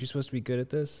you? Aren't you supposed to be good at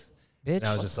this?" Bitch. And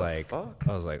I was just the like, fuck?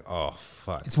 I was like, oh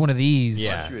fuck. It's one of these.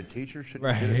 Yeah. Aren't you a teacher? Shouldn't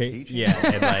Right. you be good at teaching? Yeah.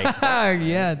 And like,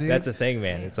 Yeah, dude. that's the thing,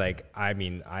 man. It's like, I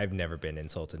mean, I've never been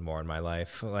insulted more in my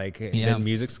life. Like Yeah. in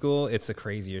music school, it's the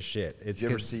craziest shit. It's Did you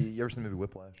ever 'cause see the movie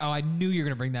Whiplash? Oh, I knew you were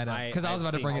going to bring that up because I was I've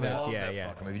about to bring seen it that. up. Yeah, yeah.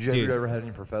 Fucking movie. Did you ever had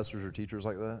any professors or teachers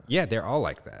like that? Yeah, they're all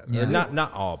like that. Yeah.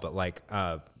 Not all, but like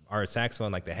our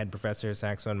saxophone, like the head professor of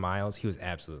saxophone, Miles, he was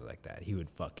absolutely like that. He would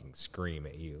fucking scream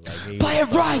at you. Like he Play would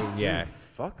it right! fucking- Yeah.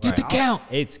 Fuck Get the that. count.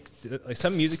 It's like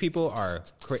some music people are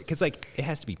because like it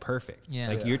has to be perfect. Yeah.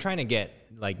 Like Yeah. you're trying to get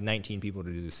like 19 people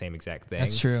to do the same exact thing.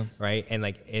 That's true. Right. And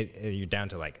like you're down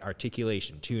to like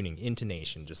articulation, tuning,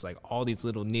 intonation, just like all these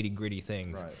little nitty gritty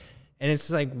things. Right. And it's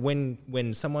like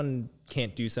when someone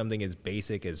can't do something as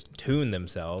basic as tune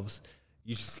themselves,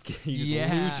 you just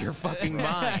Yeah. lose your fucking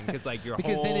mind because like your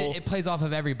Because whole then it plays off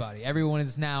of everybody. Everyone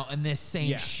is now in this same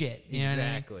Yeah, shit. You know what I mean?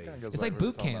 exactly. Kinda goes It's back like to what we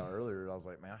were boot talking camp. about earlier, I was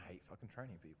like, man, I hate fucking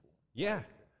training people. Yeah.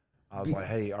 I was like,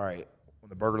 hey, all right, when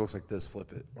the burger looks like this,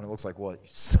 flip it. When it looks like what? You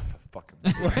son of a fucking.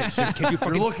 Can you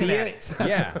fucking looking see at it? it.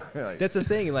 Yeah, Like- that's the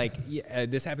thing. Like,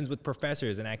 this happens with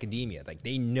professors in academia. Like,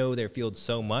 they know their field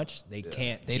so much they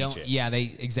can't. They teach don't. It. Yeah,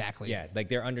 they exactly. Yeah, like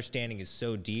their understanding is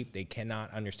so deep they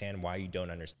cannot understand why you don't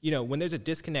understand. You know, when there's a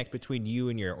disconnect between you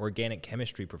and your organic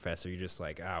chemistry professor, you're just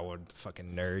like, oh, what the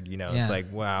fucking nerd. You know, Yeah. it's like,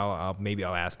 well, maybe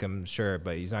I'll ask him, sure,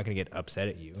 but he's not gonna get upset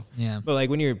at you. Yeah. But like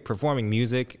when you're performing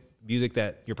music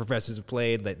that your professors have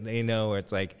played that they know, where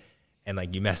it's like, and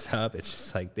like you mess up, it's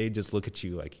just like they just look at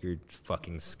you like you're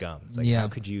fucking scum. It's like, Yeah. how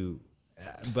could you?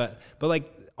 But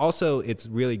like also it's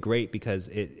really great because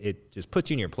it just puts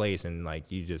you in your place and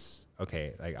like you just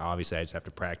okay, like obviously I just have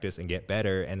to practice and get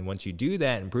better, and once you do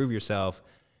that and prove yourself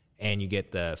and you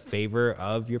get the favor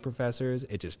of your professors,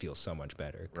 it just feels so much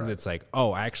better because it's like,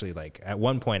 oh, actually, like at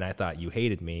one point I thought you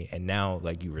hated me and now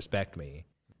like you respect me.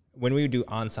 When we would do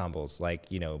ensembles,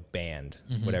 like, you know, band,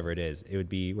 whatever it is, it would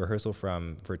be rehearsal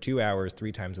for 2 hours,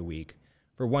 3 times a week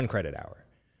for 1 credit hour.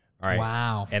 All right.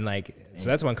 Wow. And like, so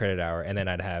that's 1 credit hour. And then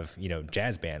I'd have, you know,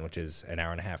 jazz band, which is an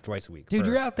hour and a half twice a week. Dude,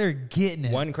 for you're out there getting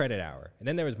it. 1 credit hour. And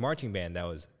then there was marching band that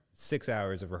was 6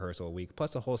 hours of rehearsal a week,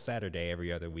 plus a whole Saturday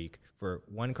every other week for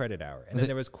 1 credit hour. And then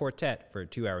there was quartet for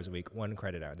 2 hours a week, 1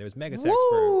 credit hour. There was mega sax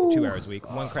for 2 hours a week,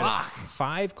 1 credit.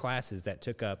 5 classes that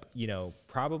took up, you know,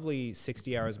 probably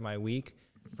 60 hours of my week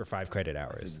for 5 credit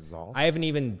hours. exhausting. I haven't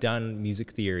even done music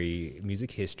theory,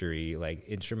 music history, like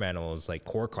instrumentals, like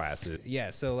core classes. Yeah.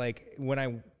 So like when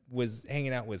I was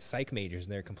hanging out with psych majors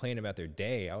and they're complaining about their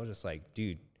day, I was just like,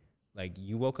 dude, like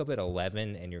you woke up at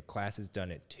 11 and your class is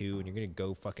done at 2 and you're going to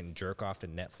go fucking jerk off to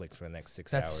Netflix for the next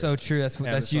 6 hours. That's so true. That's And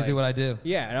I that's was usually like- what I do.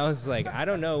 Yeah. And I was like, I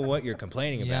don't know what you're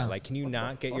complaining Yeah. about. Like, can you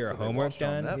not get your fuck would they homework watch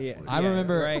on done? Netflix? Yeah. I Yeah,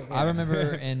 remember. right, I yeah.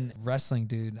 remember in wrestling,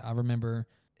 dude. I remember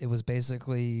it was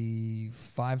basically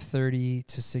 5:30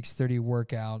 to 6:30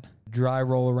 workout, dry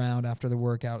roll around after the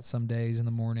workout some days in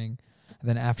the morning. And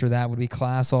then after that would be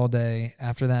class all day.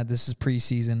 After that, this is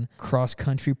preseason, cross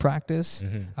country practice.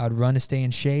 I would run to stay in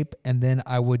shape, and then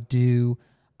I would do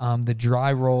the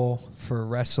dry roll for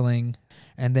wrestling.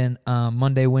 And then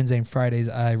Monday, Wednesday, and Fridays,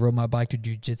 I rode my bike to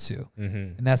jujitsu.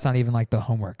 And that's not even like the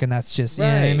homework. And that's just, you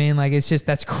know what I Right. mean? Like, it's just,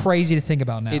 that's crazy to think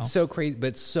about now. It's so crazy, but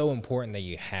it's so important that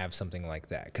you have something like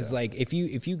that. Because like if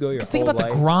you go your whole think about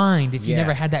life, the grind if you Yeah.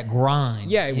 never had that grind.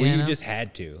 yeah, where you know? just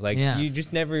had to, like Yeah. you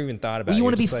just never even thought about. Well, you it.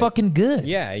 want to You're be just like- fucking good.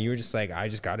 Yeah, you were just like, I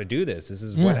just got to do this. This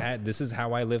is this is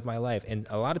how I live my life. And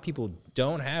a lot of people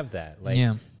don't have that. Like,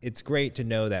 Yeah. it's great to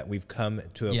know that we've come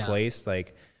to a Yeah. place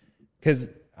like, because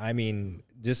I mean,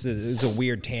 it's a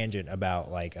weird tangent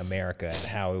about like America and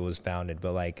how it was founded,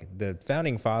 but like the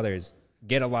founding fathers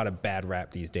get a lot of bad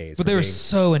rap these days. But they were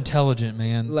so intelligent,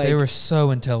 man. Like, they were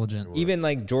so intelligent. Even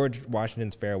like George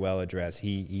Washington's farewell address,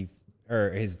 or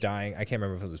his dying, I can't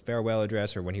remember if it was his farewell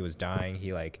address or when he was dying,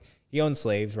 he owned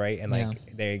slaves, right? And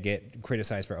like they get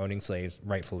criticized for owning slaves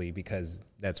rightfully because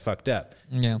that's fucked up.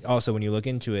 Yeah. Also, when you look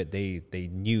into it, they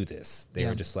knew this. They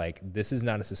were just like, this is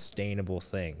not a sustainable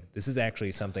thing. This is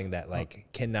actually something that like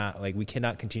we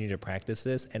cannot continue to practice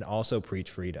this and also preach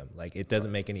freedom. Like it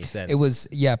doesn't make any sense. It was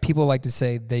people like to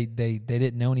say they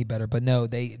didn't know any better, but no,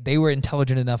 they were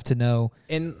intelligent enough to know.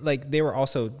 And like they were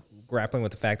also grappling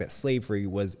with the fact that slavery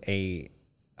was a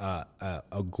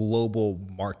global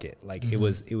market. Like it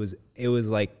was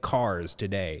like cars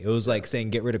today. It was like saying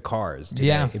get rid of cars today.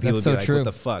 Yeah, and people that's would be so like, true. what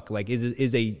the fuck? Like it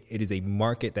is a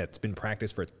market that's been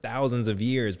practiced for thousands of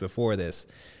years before this.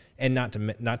 And not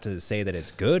to say that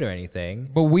it's good or anything.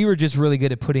 But we were just really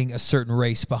good at putting a certain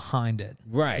race behind it.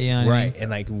 Right, You know what I right. mean? And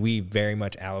like we very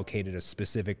much allocated a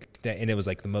specific, and it was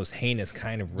like the most heinous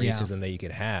kind of racism that you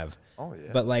could have. Oh, yeah.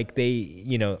 But like they,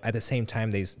 at the same time,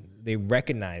 they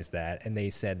recognized that and they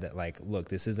said that like, look,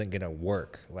 this isn't going to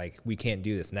work. Like we can't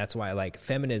do this. And that's why like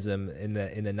feminism in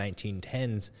the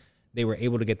 1910s, they were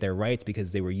able to get their rights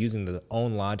because they were using the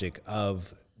own logic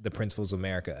of the principles of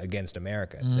America against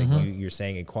America. It's like you're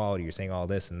saying equality, you're saying all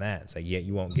this and that. It's like, yet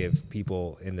you won't give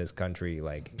people in this country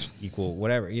like equal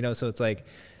whatever, so it's like,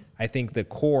 I think the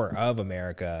core of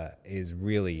America is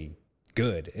really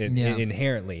good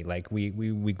inherently. Like we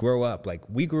grew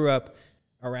up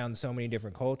around so many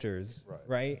different cultures,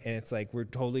 right? And it's like we're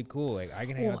totally cool. Like I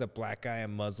can hang out with a black guy, a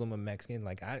Muslim, a Mexican.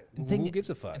 Like who gives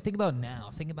a fuck? And think about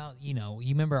now. Think about you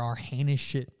remember our heinous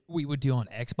shit we would do on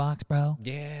Xbox, bro.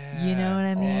 Yeah, You know what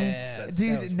I mean,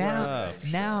 dude.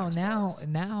 rough.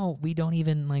 Now we don't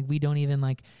even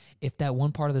like if that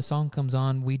one part of the song comes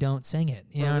on, we don't sing it.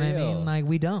 You know what I mean? Like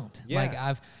we don't.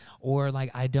 Yeah.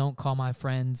 I don't call my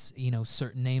friends,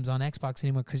 certain names on Xbox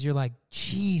anymore because you're like,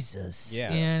 Jesus.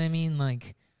 Yeah. You know what I mean?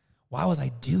 Like, why was I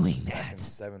doing In that?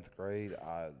 7th grade,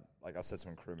 I said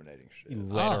some incriminating shit.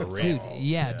 Let her rip.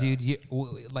 Dude, dude.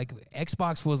 Like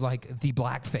Xbox was like the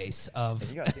blackface of.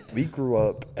 You gotta think, we grew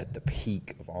up at the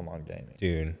peak of online gaming.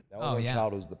 Dude. That was when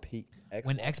childhood was the peak.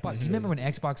 When Xbox, you remember when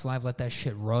Xbox Live let that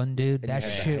shit run, dude? That you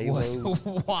had shit the was Halos,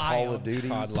 wild. Call of Duty,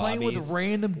 Playing with lobbies.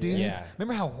 random dudes. Yeah.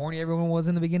 Remember how horny everyone was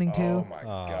in the beginning too? Oh my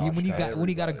gosh! when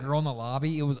you got a girl in the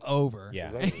lobby, it was over.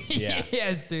 Yeah. Yeah.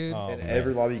 Yes, dude. Oh, in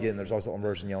every lobby you get in, there's always that one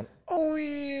person yelling, "Oh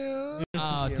yeah!"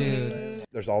 Oh, dude.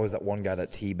 There's always that one guy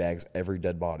that teabags every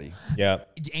dead body. Yeah.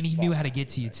 And he knew how to get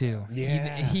to you too.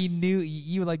 Yeah. He knew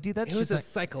you were like, dude, that's It was just a like,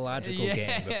 psychological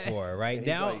game before, right?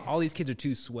 Now like- all these kids are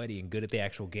too sweaty and good at the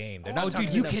actual game. They're oh, not talking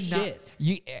dude, you enough cannot. shit.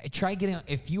 You try getting.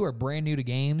 If you are brand new to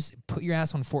games, put your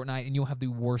ass on Fortnite, and you'll have the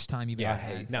worst time you've Yeah, ever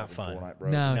had. not Fucking fun. Fortnite, bro.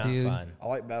 No, Not dude. fun. I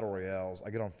like battle royales. I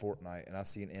get on Fortnite and I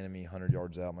see an enemy 100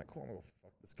 yards out. I'm like, cool, I'm gonna go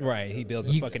fuck this guy. Right, he builds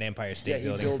a fucking Empire State Yeah, he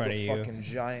building in builds front of a you. fucking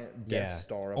giant Death Yeah.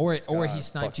 Star. up Or in the sky, he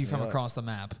sniped you fucks from me up. across the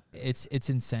map. It's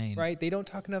insane. Right, they don't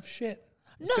talk enough shit.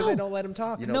 No. Because they don't let him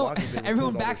talk. You know No, why? 'Cause they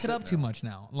everyone record all backs this it up shit too now. much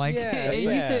now. Like Yeah,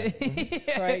 it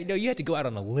used to. Right? No, you had to go out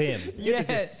on a limb. You had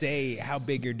to Yeah. just say how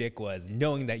big your dick was,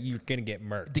 knowing that you're gonna get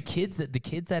murked. The kids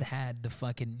that had the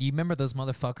fucking. Do you remember those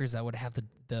motherfuckers that would have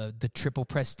the triple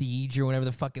prestige or whatever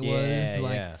the fuck it was?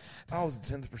 Like, yeah. I was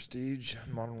 10th Prestige,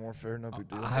 Modern Warfare, no big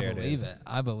deal. I There it believe is. it.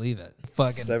 I believe it.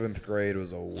 Fucking 7th grade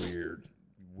was a weird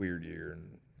year. And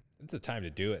It's a time to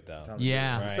do it, though. time to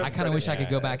yeah. Right. I kind of wish I could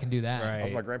go back and do that. Right. I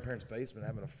was in my grandparents' basement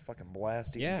having a fucking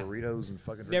blast eating Yeah. burritos and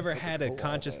fucking drinking Never had a Coca-Cola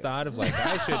all conscious day. thought of like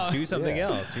I should do something Yeah.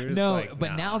 else. You're just No, like, but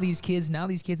nah. now these kids in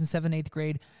 7th, 8th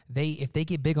grade, if they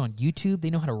get big on YouTube, they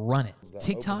know how to run it. That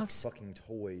open TikToks. fucking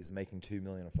toys making $2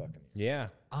 million a fucking. Yeah.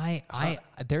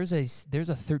 There's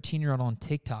a 13-year-old on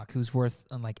TikTok who's worth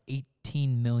like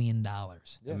 $18 million.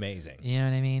 Amazing. You know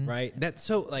what I mean? Right? That's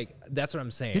so like that's what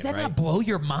I'm saying. Does that right? not blow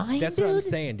your mind? That's dude? what I'm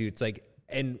saying, dude. It's like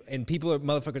and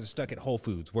motherfuckers are stuck at Whole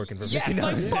Foods working for Yes, $50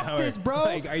 like, an fuck hour. this, bro.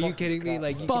 Like, are you kidding me?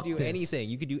 Like, you Fuck could do this. anything.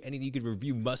 You could do anything. You could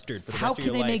review mustard for the How rest of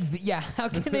can your they life. make? How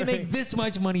can they make this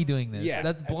much money doing this? Yeah.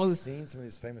 That's Have you blows. seen some of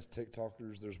these famous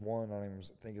TikTokers? There's one I don't even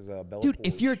think is Bella Dude, Poarch.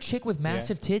 if you're a chick with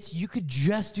massive tits, you could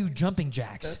just do jumping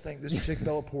jacks. Best thing, this chick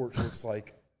Bella Poarch looks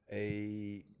like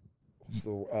a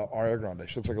Ariana Grande.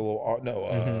 She looks like a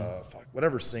little fuck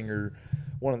whatever singer.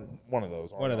 One of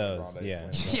those. One of Ariana those, Grande,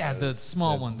 yeah. Selena Yeah, the Gomez.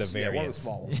 small ones. the Yeah, one of the variants.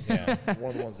 small ones. Yeah.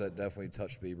 One of the ones that definitely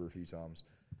touched Bieber a few times.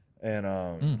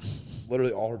 And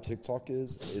literally all her TikTok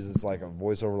is it's like a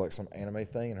voiceover, like some anime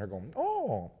thing, and her going,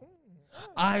 "Oh,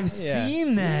 I've seen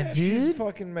yeah, that, she's dude.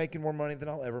 fucking making more money than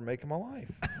I'll ever make in my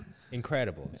life."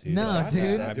 Incredible, dude. No, I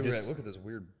dude. thought, I'm people were just- like, look at this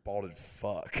weird balded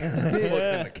fuck looking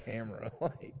at the camera,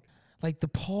 like. like the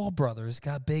Paul brothers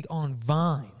got big on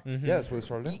Vine. Yeah, that's where they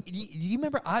started out. Do you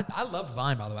remember? I loved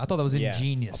Vine, by the way. I thought that was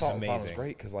ingenious. I thought it was Amazing.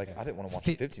 great because like I didn't want to watch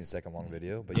a 15-second long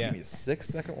video, but you give me a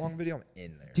 6-second long video, I'm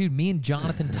in there. Dude, me and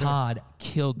Jonathan Todd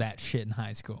killed that shit in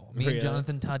high school. Me Really? and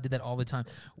Jonathan Todd did that all the time.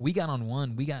 We got on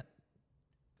one. We got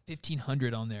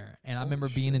 1,500 on there. And I remember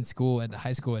being in school at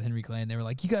high school at Henry Clay, and they were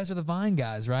like, "You guys are the Vine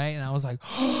guys, right?" And I was like,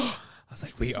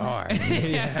 We are.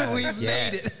 yeah, we've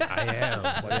made it. I am.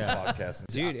 It's like a podcast.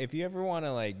 Dude, if you ever want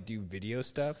to like do video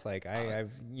stuff, like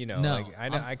I've No, like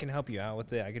I can help you out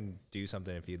with it. I can do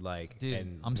something if you'd like. Dude,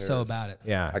 and I'm so about it.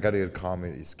 yeah. I got to get a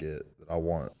comedy skit that I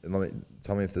want. And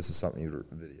tell me if this is something you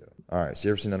video. All right, so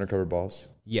you ever seen Undercover Boss?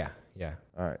 Yeah.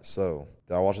 All right, so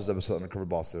did I watch this episode of Undercover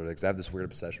Boss the other day? Because I have this weird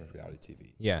obsession with reality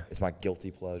TV. Yeah. It's my guilty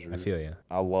pleasure. I feel you.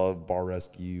 I love Bar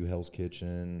Rescue, Hell's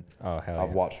Kitchen. Oh, hell I've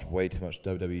yeah. watched way too much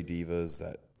WWE Divas.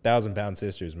 That 1,000-Pound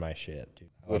Sister is my shit, dude.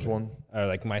 Which one? Or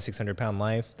like My 600-Pound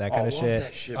Life, that I kind love of shit.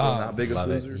 that shit. Bro. Not Biggest Love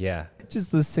Loser. it. Yeah.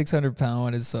 Just the 600-pound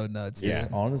one is so nuts. Yeah.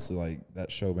 It's honestly like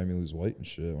that show made me lose weight and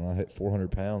shit. When I hit 400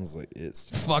 pounds, like it's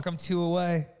Fuck, I'm 2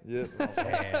 away. yeah. I was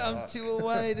like, I'm 2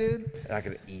 away, dude. and I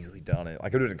could have easily done it. I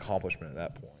could have an accomplishment at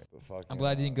that point. But fuck, I'm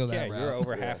glad you didn't go that Yeah, route. you're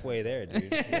over halfway there,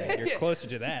 dude. You're closer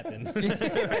to that than.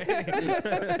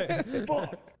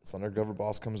 Fuck. So Undercover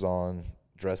Boss comes on,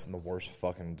 dressed in the worst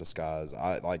fucking disguise.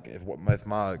 I like if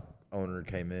my owner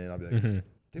came in, I'd be like, dude,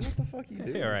 what the fuck you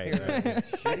doing? Right, here?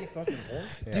 This shitty fucking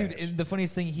horse. Dude, and the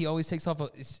funniest thing, he always takes off,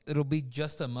 it'll be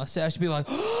just a mustache, be like,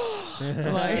 like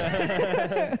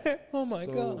Oh my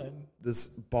So, this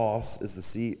boss is the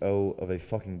CEO of a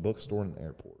fucking bookstore in an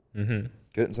airport.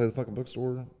 Get inside the fucking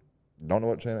bookstore. Don't know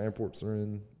what chain of airports they're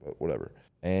in, but whatever.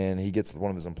 And he gets one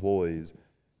of his employees.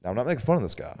 Now, I'm not making fun of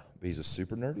this guy, but he's a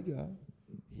super nerdy guy.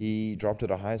 He dropped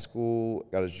out of high school,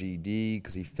 got his GED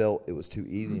because he felt it was too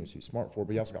easy and he was too smart for it,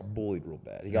 but he also got bullied real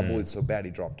bad. He got bullied so bad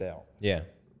he dropped out. Yeah.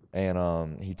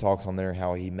 And he talks on there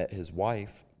how he met his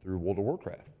wife through World of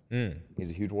Warcraft.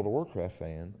 He's a huge World of Warcraft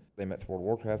fan. They met through World of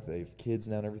Warcraft. They have kids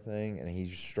now and everything, and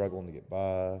he's struggling to get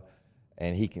by.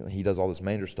 And he does all this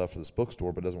manager stuff for this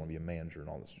bookstore, but doesn't want to be a manager and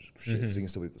all this shit, so he can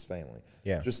still be with his family.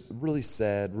 Yeah. Just really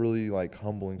sad, really like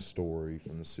humbling story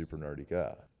from the super nerdy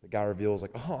guy. The guy reveals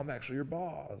like, "Oh, I'm actually your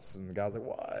boss," and the guy's like,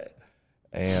 "What?"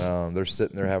 And they're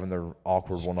sitting there having their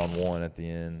awkward one-on-one at the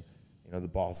end. You know, the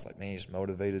boss is like, "Man, you just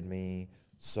motivated me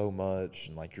so much,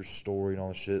 and like your story and all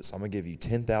this shit. So I'm gonna give you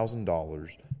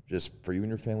 $10,000 just for you and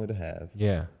your family to have.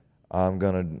 Yeah. I'm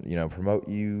gonna, promote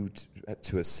you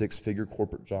to a 6-figure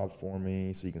corporate job for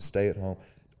me, so you can stay at home.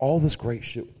 All this great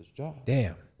shit with this job.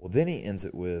 Damn. Well, then he ends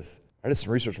it with, I did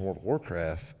some research on World of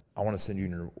Warcraft. I want to send you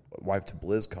and your wife to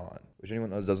BlizzCon, which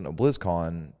anyone knows doesn't know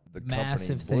BlizzCon. The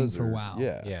Massive company thing Blizzard, for WoW.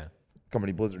 Yeah. Yeah.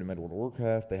 Company Blizzard who made World of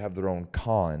Warcraft. They have their own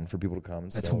con for people to come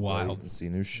and That's celebrate wild. and see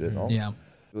new shit. And all. Yeah.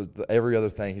 It was every other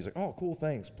thing. He's like, "Oh, cool,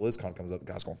 thanks." BlizzCon comes up. The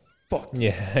guy's going, "Fuck you."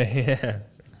 Yeah. Yeah.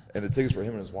 And the tickets for him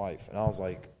and his wife. And I was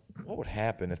like, what would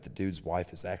happen if the dude's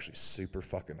wife is actually super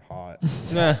fucking hot?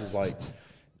 This is like,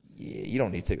 yeah, you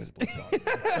don't need tickets to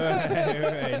BlizzCon.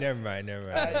 Right, never mind.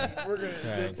 We're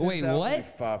gonna Wait, what?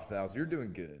 5,000. You're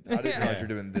doing good. I didn't realize you're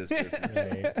doing this good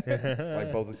for me.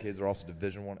 Like both his kids are also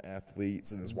Division I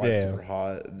athletes, and his wife's Damn. super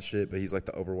hot and shit, but he's like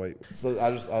the overweight. So I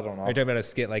don't know. Are you talking about a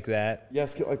skit like that? Yeah,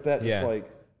 skit like that. Just Yeah. like,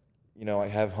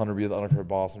 like have Hunter be the undercover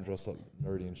boss and dressed up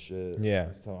nerdy and shit. Yeah.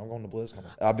 So I'm going to BlizzCon.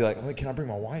 I'll be like, "Oh, can I bring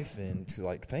my wife in to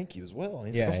like thank you as well?" And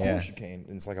he's like, Yeah, "Of course yeah. you can."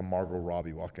 And it's like a Margot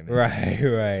Robbie walking in. Right. And he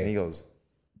Right. goes,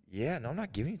 "Yeah, no, I'm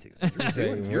not giving you tickets.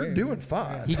 You're doing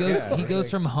fine." He goes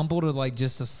from humble to like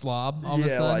just a slob all of a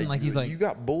sudden. Like he's like, "You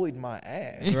got bullied my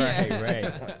ass." Right.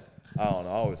 Right. I don't know.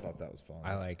 I always thought that was fun.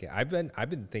 I like it. I've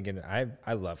been thinking.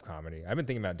 I love comedy. I've been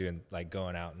thinking about doing like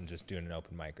going out and just doing an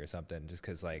open mic or something. Just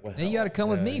because like hey, you got to come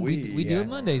with me. We do it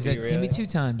Mondays Do at you Timmy really? 2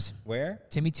 times. where?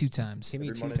 Timmy 2 times. Timmy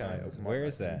Every 2 Monday night, times. open mic Where night,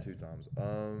 is that? 2 times.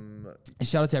 And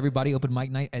shout out to everybody. Open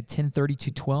mic night at 10:30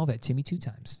 to 12 at Timmy 2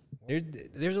 times.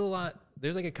 There's a lot.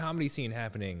 There's like a comedy scene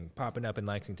happening, popping up in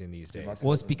Lexington these days.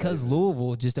 Well, it's because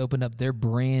Louisville just opened up their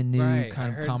brand new Right, I kind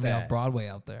of heard comedy that. off Broadway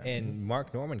out there. And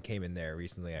Mark Norman came in there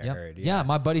recently. I Yep. heard. Yeah,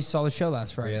 my buddy saw the show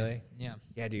last Friday. Really? Yeah.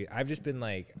 Yeah, dude. I've just been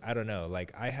like, I don't know.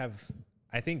 Like I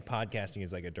think podcasting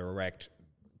is like a direct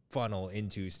funnel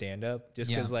into stand up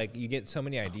just because Yeah. like you get so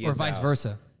many ideas. Or vice out.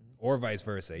 versa. Or vice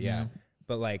versa. Yeah.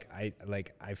 But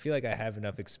I feel like I have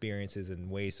enough experiences and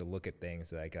ways to look at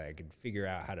things that I can figure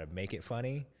out how to make it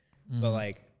funny. But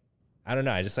like, I don't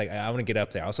know. I just like, I want to get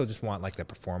up there. I also just want like the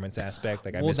performance aspect.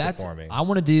 Like I miss performing. I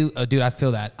want to do, dude, I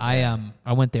feel that.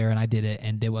 I went there and I did it,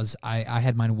 and it was, I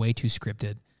had mine way too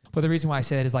scripted. But the reason why I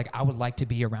say that is like I would like to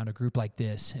be around a group like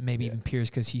this, and maybe even Pierce,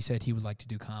 because he said he would like to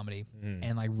do comedy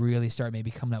and like really start maybe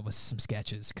coming up with some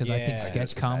sketches, because I think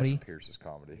sketch comedy. Pierce's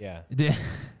comedy. Yeah.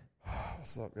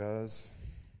 What's up, guys?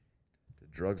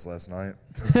 Did drugs last night.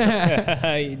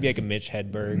 You'd be like a Mitch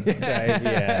Hedberg type.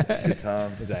 Yeah. It's a good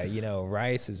time. It's like,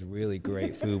 rice is really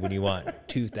great food when you want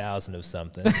 2,000 of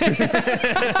something.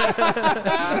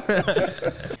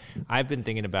 I've been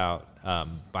thinking about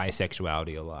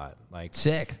bisexuality a lot. Like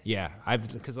Sick. Yeah,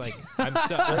 because like I'm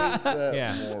so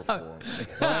More for?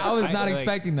 I was not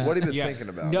expecting that. What have you been thinking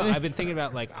about? No, I've been thinking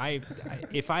about like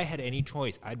if I had any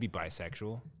choice, I'd be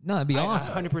bisexual. No, that'd be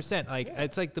awesome. 100%. Like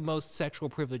it's like the most sexual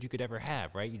privilege you could ever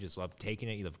have, right? You just love taking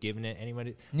it, you love giving it.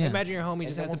 Anybody? Yeah. Imagine your homie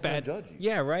just has a bad. Judge you.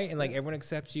 Yeah, right. And like everyone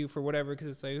accepts you for whatever because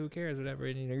it's like who cares, whatever.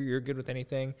 And you're good with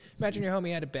anything. Imagine your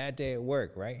homie had a bad day at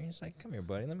work, right? And you're just like, come here,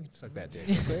 buddy, let me suck that dick.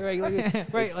 Right?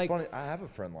 It's funny. I have a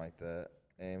friend like that,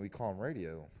 and we call him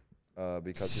Radio.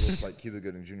 Because he looks like Cuba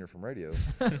Gooding Jr. from Radio.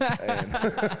 And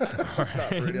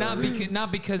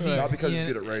Not because he's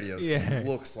good at radio. It's 'cause he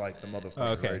looks like the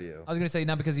motherfucking Radio. I was gonna say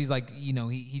not because he's like he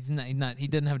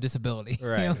doesn't have a disability.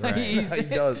 Right, right. He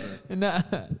doesn't. No.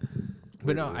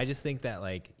 But no, I just think that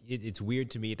like it's weird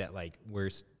to me that like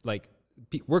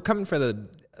we're coming for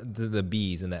the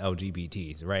B's and the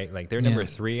LGBTs, right? Like they're number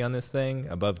 3 on this thing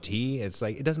above T. It's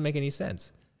like it doesn't make any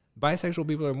sense. Bisexual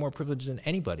people are more privileged than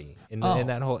anybody in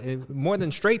that whole, more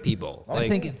than straight people. I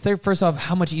think first off,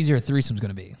 how much easier a threesome's going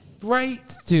to be? Right,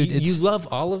 dude. You love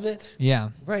all of it. Yeah,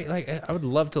 right. Like I would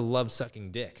love to love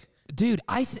sucking dick. Dude,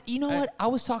 you know what? I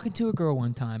was talking to a girl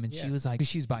one time, and she was like,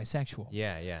 she's bisexual.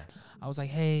 Yeah, yeah. I was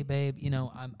like, hey, babe,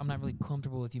 I'm not really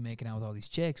comfortable with you making out with all these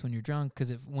chicks when you're drunk,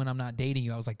 because when I'm not dating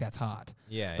you, I was like, that's hot.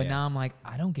 Yeah, But now I'm like,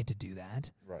 I don't get to do that.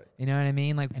 Right. You know what I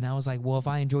mean? Like, and I was like, well, if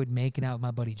I enjoyed making out with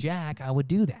my buddy Jack, I would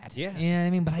do that. Yeah. You know what I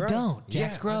mean? But I don't.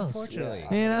 Jack's gross. Unfortunately.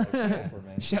 You know?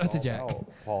 Shout out to Jack.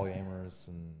 Polyamorous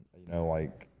and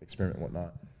like experiment and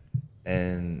whatnot.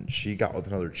 And she got with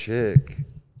another chick.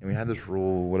 And we had this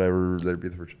rule, whatever, there'd be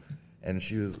the and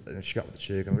she got with the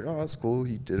chick. I was like, oh, that's cool.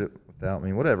 He did it without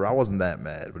me. Whatever. I wasn't that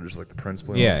mad, but it was like the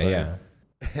principle. Yeah, yeah.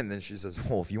 And then she says,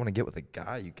 well, if you want to get with a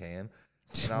guy, you can.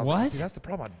 And I was what? like, see, that's the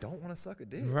problem. I don't want to suck a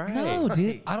dick. Right. No,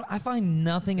 dude. I find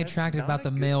nothing attractive about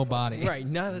the male body. Right.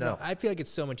 No. I feel like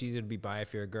it's so much easier to be bi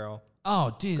if you're a girl.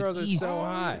 Oh, dude. Girls are so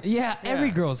hot. Yeah,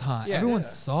 every girl's hot. Yeah. Everyone's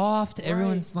soft.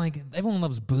 Everyone's like, everyone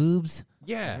loves boobs.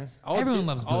 Yeah. Everyone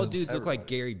loves boobs. All dudes look like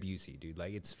Gary Busey, dude.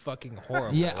 Like, it's fucking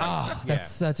horrible. Yeah. Oh, that's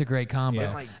such a great combo.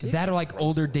 Yeah. Like, that or like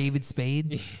older David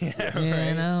Spade. Yeah,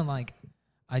 You know, like,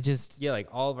 Yeah, like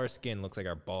all of our skin looks like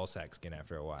our ball sack skin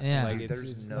after a while. Yeah. Like,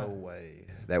 There's no way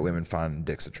that women find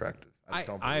dicks attractive.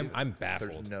 I'm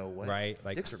baffled. There's no way. Right?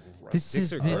 Like, dicks are gross.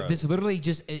 This literally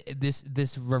just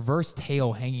this reverse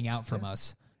tail hanging out from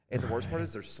us. And the worst part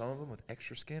is there's some of them with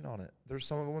extra skin on it. There's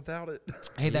some of them without it.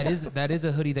 Hey, that is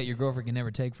a hoodie that your girlfriend can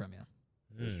never take from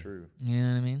you. It's true. You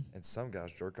know what I mean? And some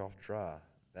guys jerk off dry.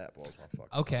 That blows my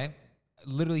fucking Okay.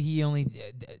 Literally, he only.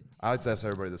 I like to ask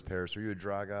everybody this, Paris. Are you a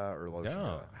dry guy or a lotion no.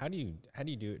 guy? How do you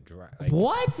do it dry? Like,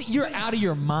 What? You're out of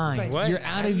your mind. what? You're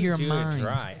out of your do mind. It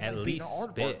dry. At least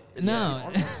spit. No.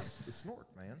 It's snort,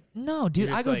 man. No, dude,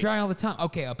 You're I just go like- dry all the time.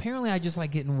 Okay, apparently I just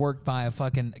like getting worked by a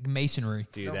fucking masonry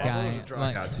Dude, No, that- my guy. brother's a dry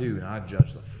Like, guy too, and I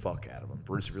judge the fuck out of him.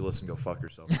 Bruce, if you're listening, go fuck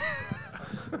yourself.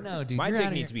 no, dude, My you're dick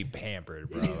out of needs to your, be pampered,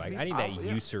 bro. needs to Like be- I need that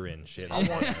yeah. Eucerin shit. I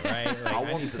want- right? Like, I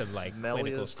I want need the some like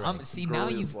clinical smelliest, strength. See, now you-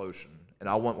 girliest lotion. And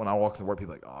I want when I walk to work,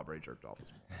 people are like, oh, Brady jerked off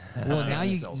this morning. well, now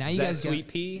you Is guys that got, sweet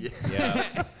pea?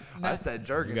 Yeah. That's that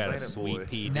jerking, You got a ain't it, sweet boy?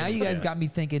 pea. now dude. you guys Yeah. got me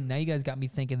thinking. Now you guys got me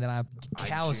thinking that I have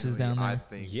calluses down I there.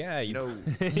 think. Yeah, You know,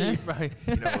 you probably,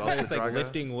 you know who else is it's a dry like guy?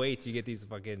 lifting weights. You get these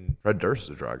fucking. Fred Durst is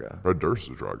a dry guy. Fred Durst is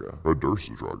a dry guy. Fred Durst is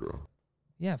a dry guy.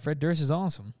 Yeah, Fred Durst is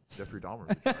awesome. Jeffrey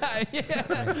Dahmer is a dry guy.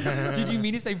 Yeah. Did you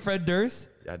mean to say Fred Durst?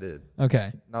 Yeah, I did.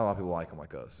 Okay. Not a lot of people like him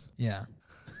like us. Yeah.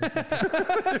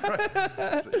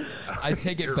 I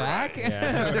take it back.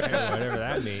 Yeah, whatever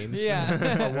that means.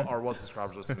 Yeah. Or what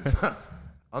subscribers listen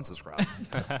unsubscribe.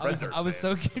 I was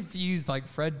so confused. Like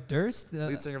Fred Durst.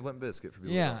 Lead singer of Limp Bizkit for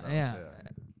people. Yeah, who don't know. yeah.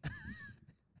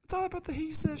 It's all about the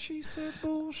he said, she said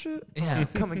bullshit. Yeah.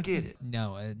 Come and get it.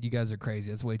 No, you guys are crazy.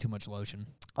 That's way too much lotion.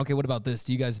 Okay, what about this?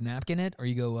 Do you guys napkin it or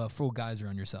you go full geyser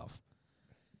on yourself?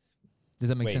 Does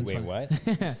that make sense? Wait, Fun? what?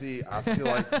 See, I feel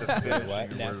like the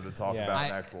finishing What? word to talk Yeah. about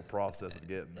the actual process of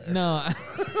getting there. No.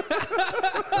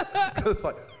 It's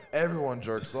like everyone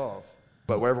jerks off.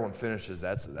 But where everyone finishes,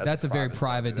 that's That's a very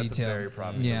private That's detail. a very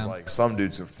private. Yeah. Yeah. Like some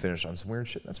dudes will finish on some weird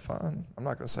shit. That's fine. I'm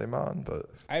not gonna say mine, but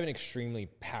I have an extremely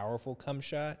powerful cum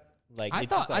shot. Like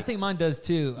I think mine does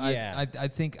too. Yeah. I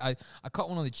think I caught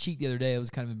one on the cheek the other day. It was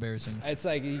kind of embarrassing. It's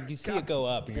like you see it go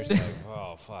up, and you're just like,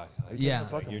 oh fuck. Like, Yeah.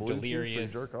 you're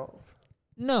delirious. Jerk off.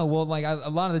 No, well, like a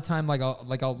lot of the time, like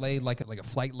I'll lay like a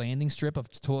flight landing strip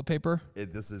of toilet paper,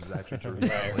 This is actually true.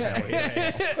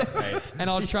 and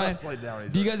I'll try.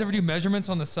 Do you guys ever do measurements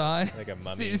on the side? Like a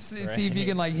mummy, See if you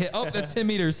can like hit. Oh, that's 10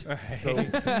 meters. So I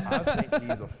think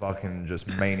he's a fucking just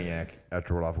maniac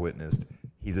after what I've witnessed.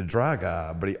 He's a dry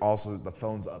guy, but he also, the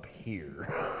phone's up here.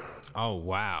 Oh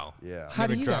wow. Yeah. How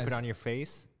do Ever you drop guys- it on your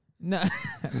face? No,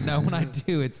 no. When I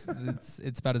do, it's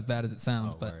about as bad as it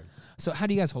sounds. Oh, But word. so, how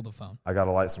do you guys hold the phone? I got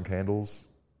to light some candles,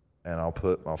 and I'll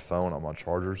put my phone on my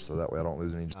charger so that way I don't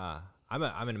lose any. I'm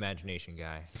an imagination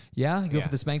guy. Yeah, you go Yeah. for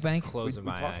the spank bank. Closing we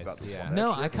my talked eyes. about this yeah. one.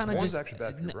 No, Actually, I kind of porn's just actually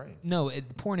bad for your brain. No,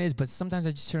 porn is, but sometimes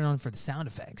I just turn it on for the sound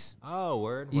effects. Oh,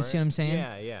 word. You see what I'm saying?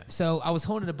 Yeah, yeah. So I was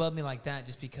holding it above me like that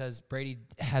just because Brady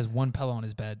has one pillow on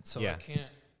his bed, so I Yeah. can't.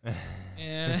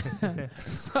 And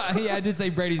so, yeah, I did say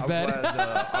Brady's bed. I'm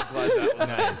glad that was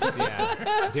Nice.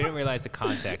 Yeah. Didn't realize the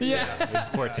context. Yeah. The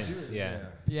importance. Yeah.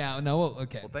 Yeah, no, well,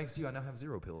 okay. Well, thanks to you, I now have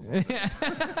 0 pills.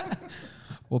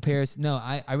 Well, Paris, no,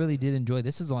 I really did enjoy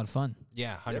this. Is a lot of fun.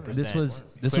 Yeah. 100%. This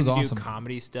was When you awesome. do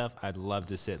comedy stuff, I'd love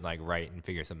to sit like write and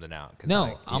figure something out. 'Cause, No,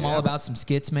 like, I'm all about some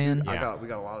skits, man. Yeah. We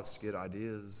got a lot of skit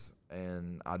ideas,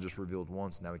 and I just revealed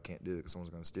once. Now we can't do it because someone's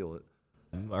going to steal it.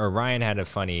 Or Ryan had a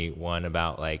funny one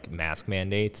about like mask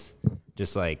mandates.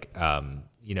 Just like,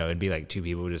 it'd be like two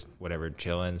people just whatever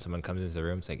chilling. Someone comes into the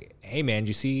room. It's like, hey man, did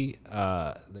you see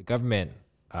the government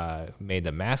made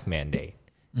the mask mandate?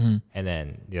 Mm-hmm. And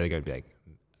then the other guy would be like,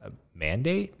 a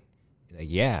mandate? Like,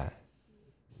 yeah.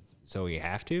 So we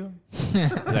have to?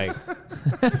 Like,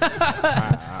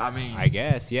 I mean, I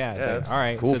guess, yeah. Yeah, It's it's like, all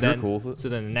right. cool So if you're then, cool with it. so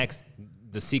then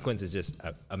the sequence is just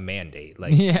a mandate.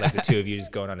 Like, Yeah. like the two of you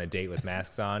just going on a date with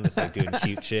masks on, just like doing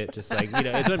cute shit. Just like,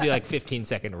 it's going to be like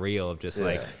 15-second reel of just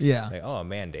like, Yeah. like, oh, a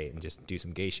mandate, and just do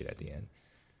some gay shit at the end.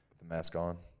 the mask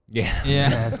on. Yeah. Yeah.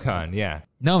 That's gone. Yeah.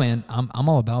 No, man, I'm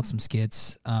all about some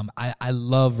skits. I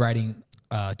love writing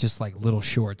just like little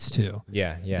shorts too.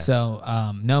 Yeah. Yeah. So,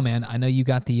 no, man, I know you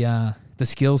got the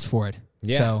skills for it.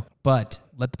 Yeah. So, but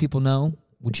let the people know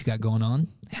what you got going on,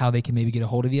 how they can maybe get a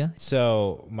hold of you.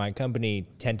 So my company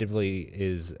tentatively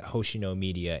is Hoshino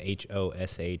Media,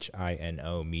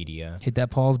 Hoshino Media. Hit that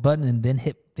pause button and then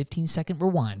hit 15-second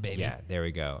rewind, baby. Yeah, there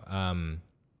we go.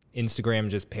 Instagram,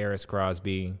 just Paris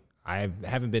Crosby. I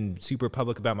haven't been super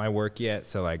public about my work yet,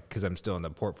 so like, because I'm still in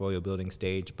the portfolio building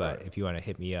stage. But if you want to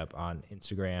hit me up on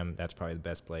Instagram, that's probably the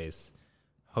best place.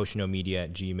 Hoshino Media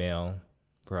at Gmail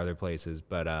for other places.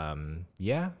 But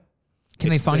yeah. Can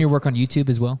they find your work on YouTube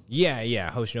as well? Yeah,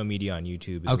 Hoshino Media on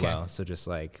YouTube as Okay. well. So just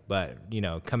like, but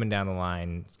coming down the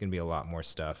line, it's gonna be a lot more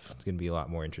stuff. It's gonna be a lot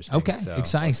more interesting. Okay, so,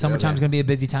 exciting. Summertime's going to be a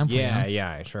busy time for you. Yeah, huh?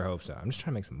 yeah, I sure hope so. I'm just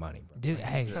trying to make some money, bro. Dude,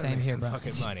 hey, same make here, some bro.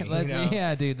 fucking money, Let's- you know?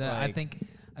 Yeah, dude. I Like-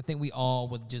 think we all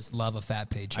would just love a fat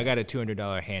paycheck. I got a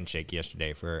 $200 handshake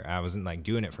yesterday I wasn't like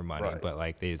doing it for money, Right. but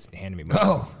like they just handed me money.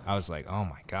 Oh. I was like, oh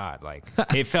my God, like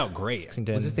it felt great.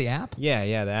 Was this the app?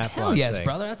 Yeah, the app. Hell launch yes, thing.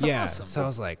 brother. That's yeah. awesome. So I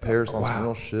was like, Paris on some wow.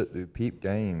 real shit, dude. Peep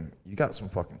game. You got some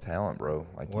fucking talent, bro.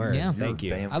 Like, Word. Yeah. Thank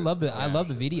you. I love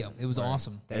the video. It was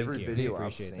awesome. Thank Every you. video I've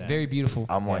Appreciate seen. that. Very beautiful.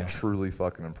 I'm like truly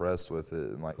fucking impressed with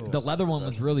it. And like The leather one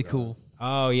was really cool.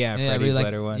 Oh yeah, Yeah, Freddie's really like-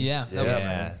 letter one. yeah, that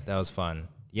was- that was fun.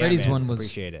 Yeah, Freddie's man, one was-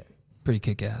 appreciate it. Pretty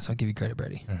kick ass. I'll give you credit,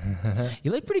 Brady.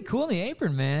 You look pretty cool in the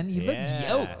apron, man. You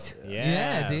Yeah. look yoked.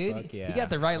 Yeah, dude. fuck yeah. You got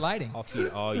the right lighting. I'll feed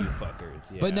all you fuckers.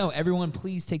 Yeah. But no, everyone,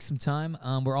 please take some time.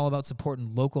 We're all about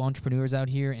supporting local entrepreneurs out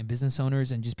here and business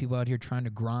owners and just people out here trying to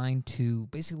grind to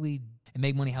basically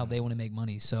make money how they want to make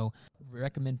money. So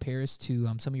recommend Paris to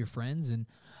some of your friends. And,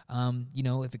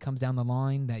 if it comes down the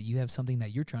line that you have something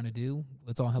that you're trying to do,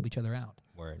 let's all help each other out.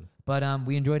 Word. But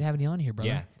we enjoyed having you on here, brother.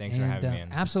 Yeah, thanks for having me, man.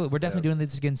 Absolutely. We're definitely doing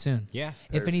this again soon. Yeah.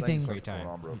 If anything, Great time.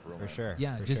 For sure.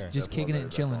 yeah, for just sure. just kicking it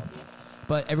and Definitely chilling.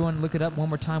 But everyone, look it up one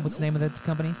more time. What's the name of that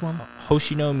company for 'em?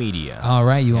 Hoshino Media. All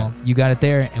right, you all. You got it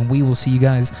there. And we will see you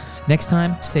guys next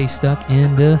time. Stay stuck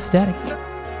in the static.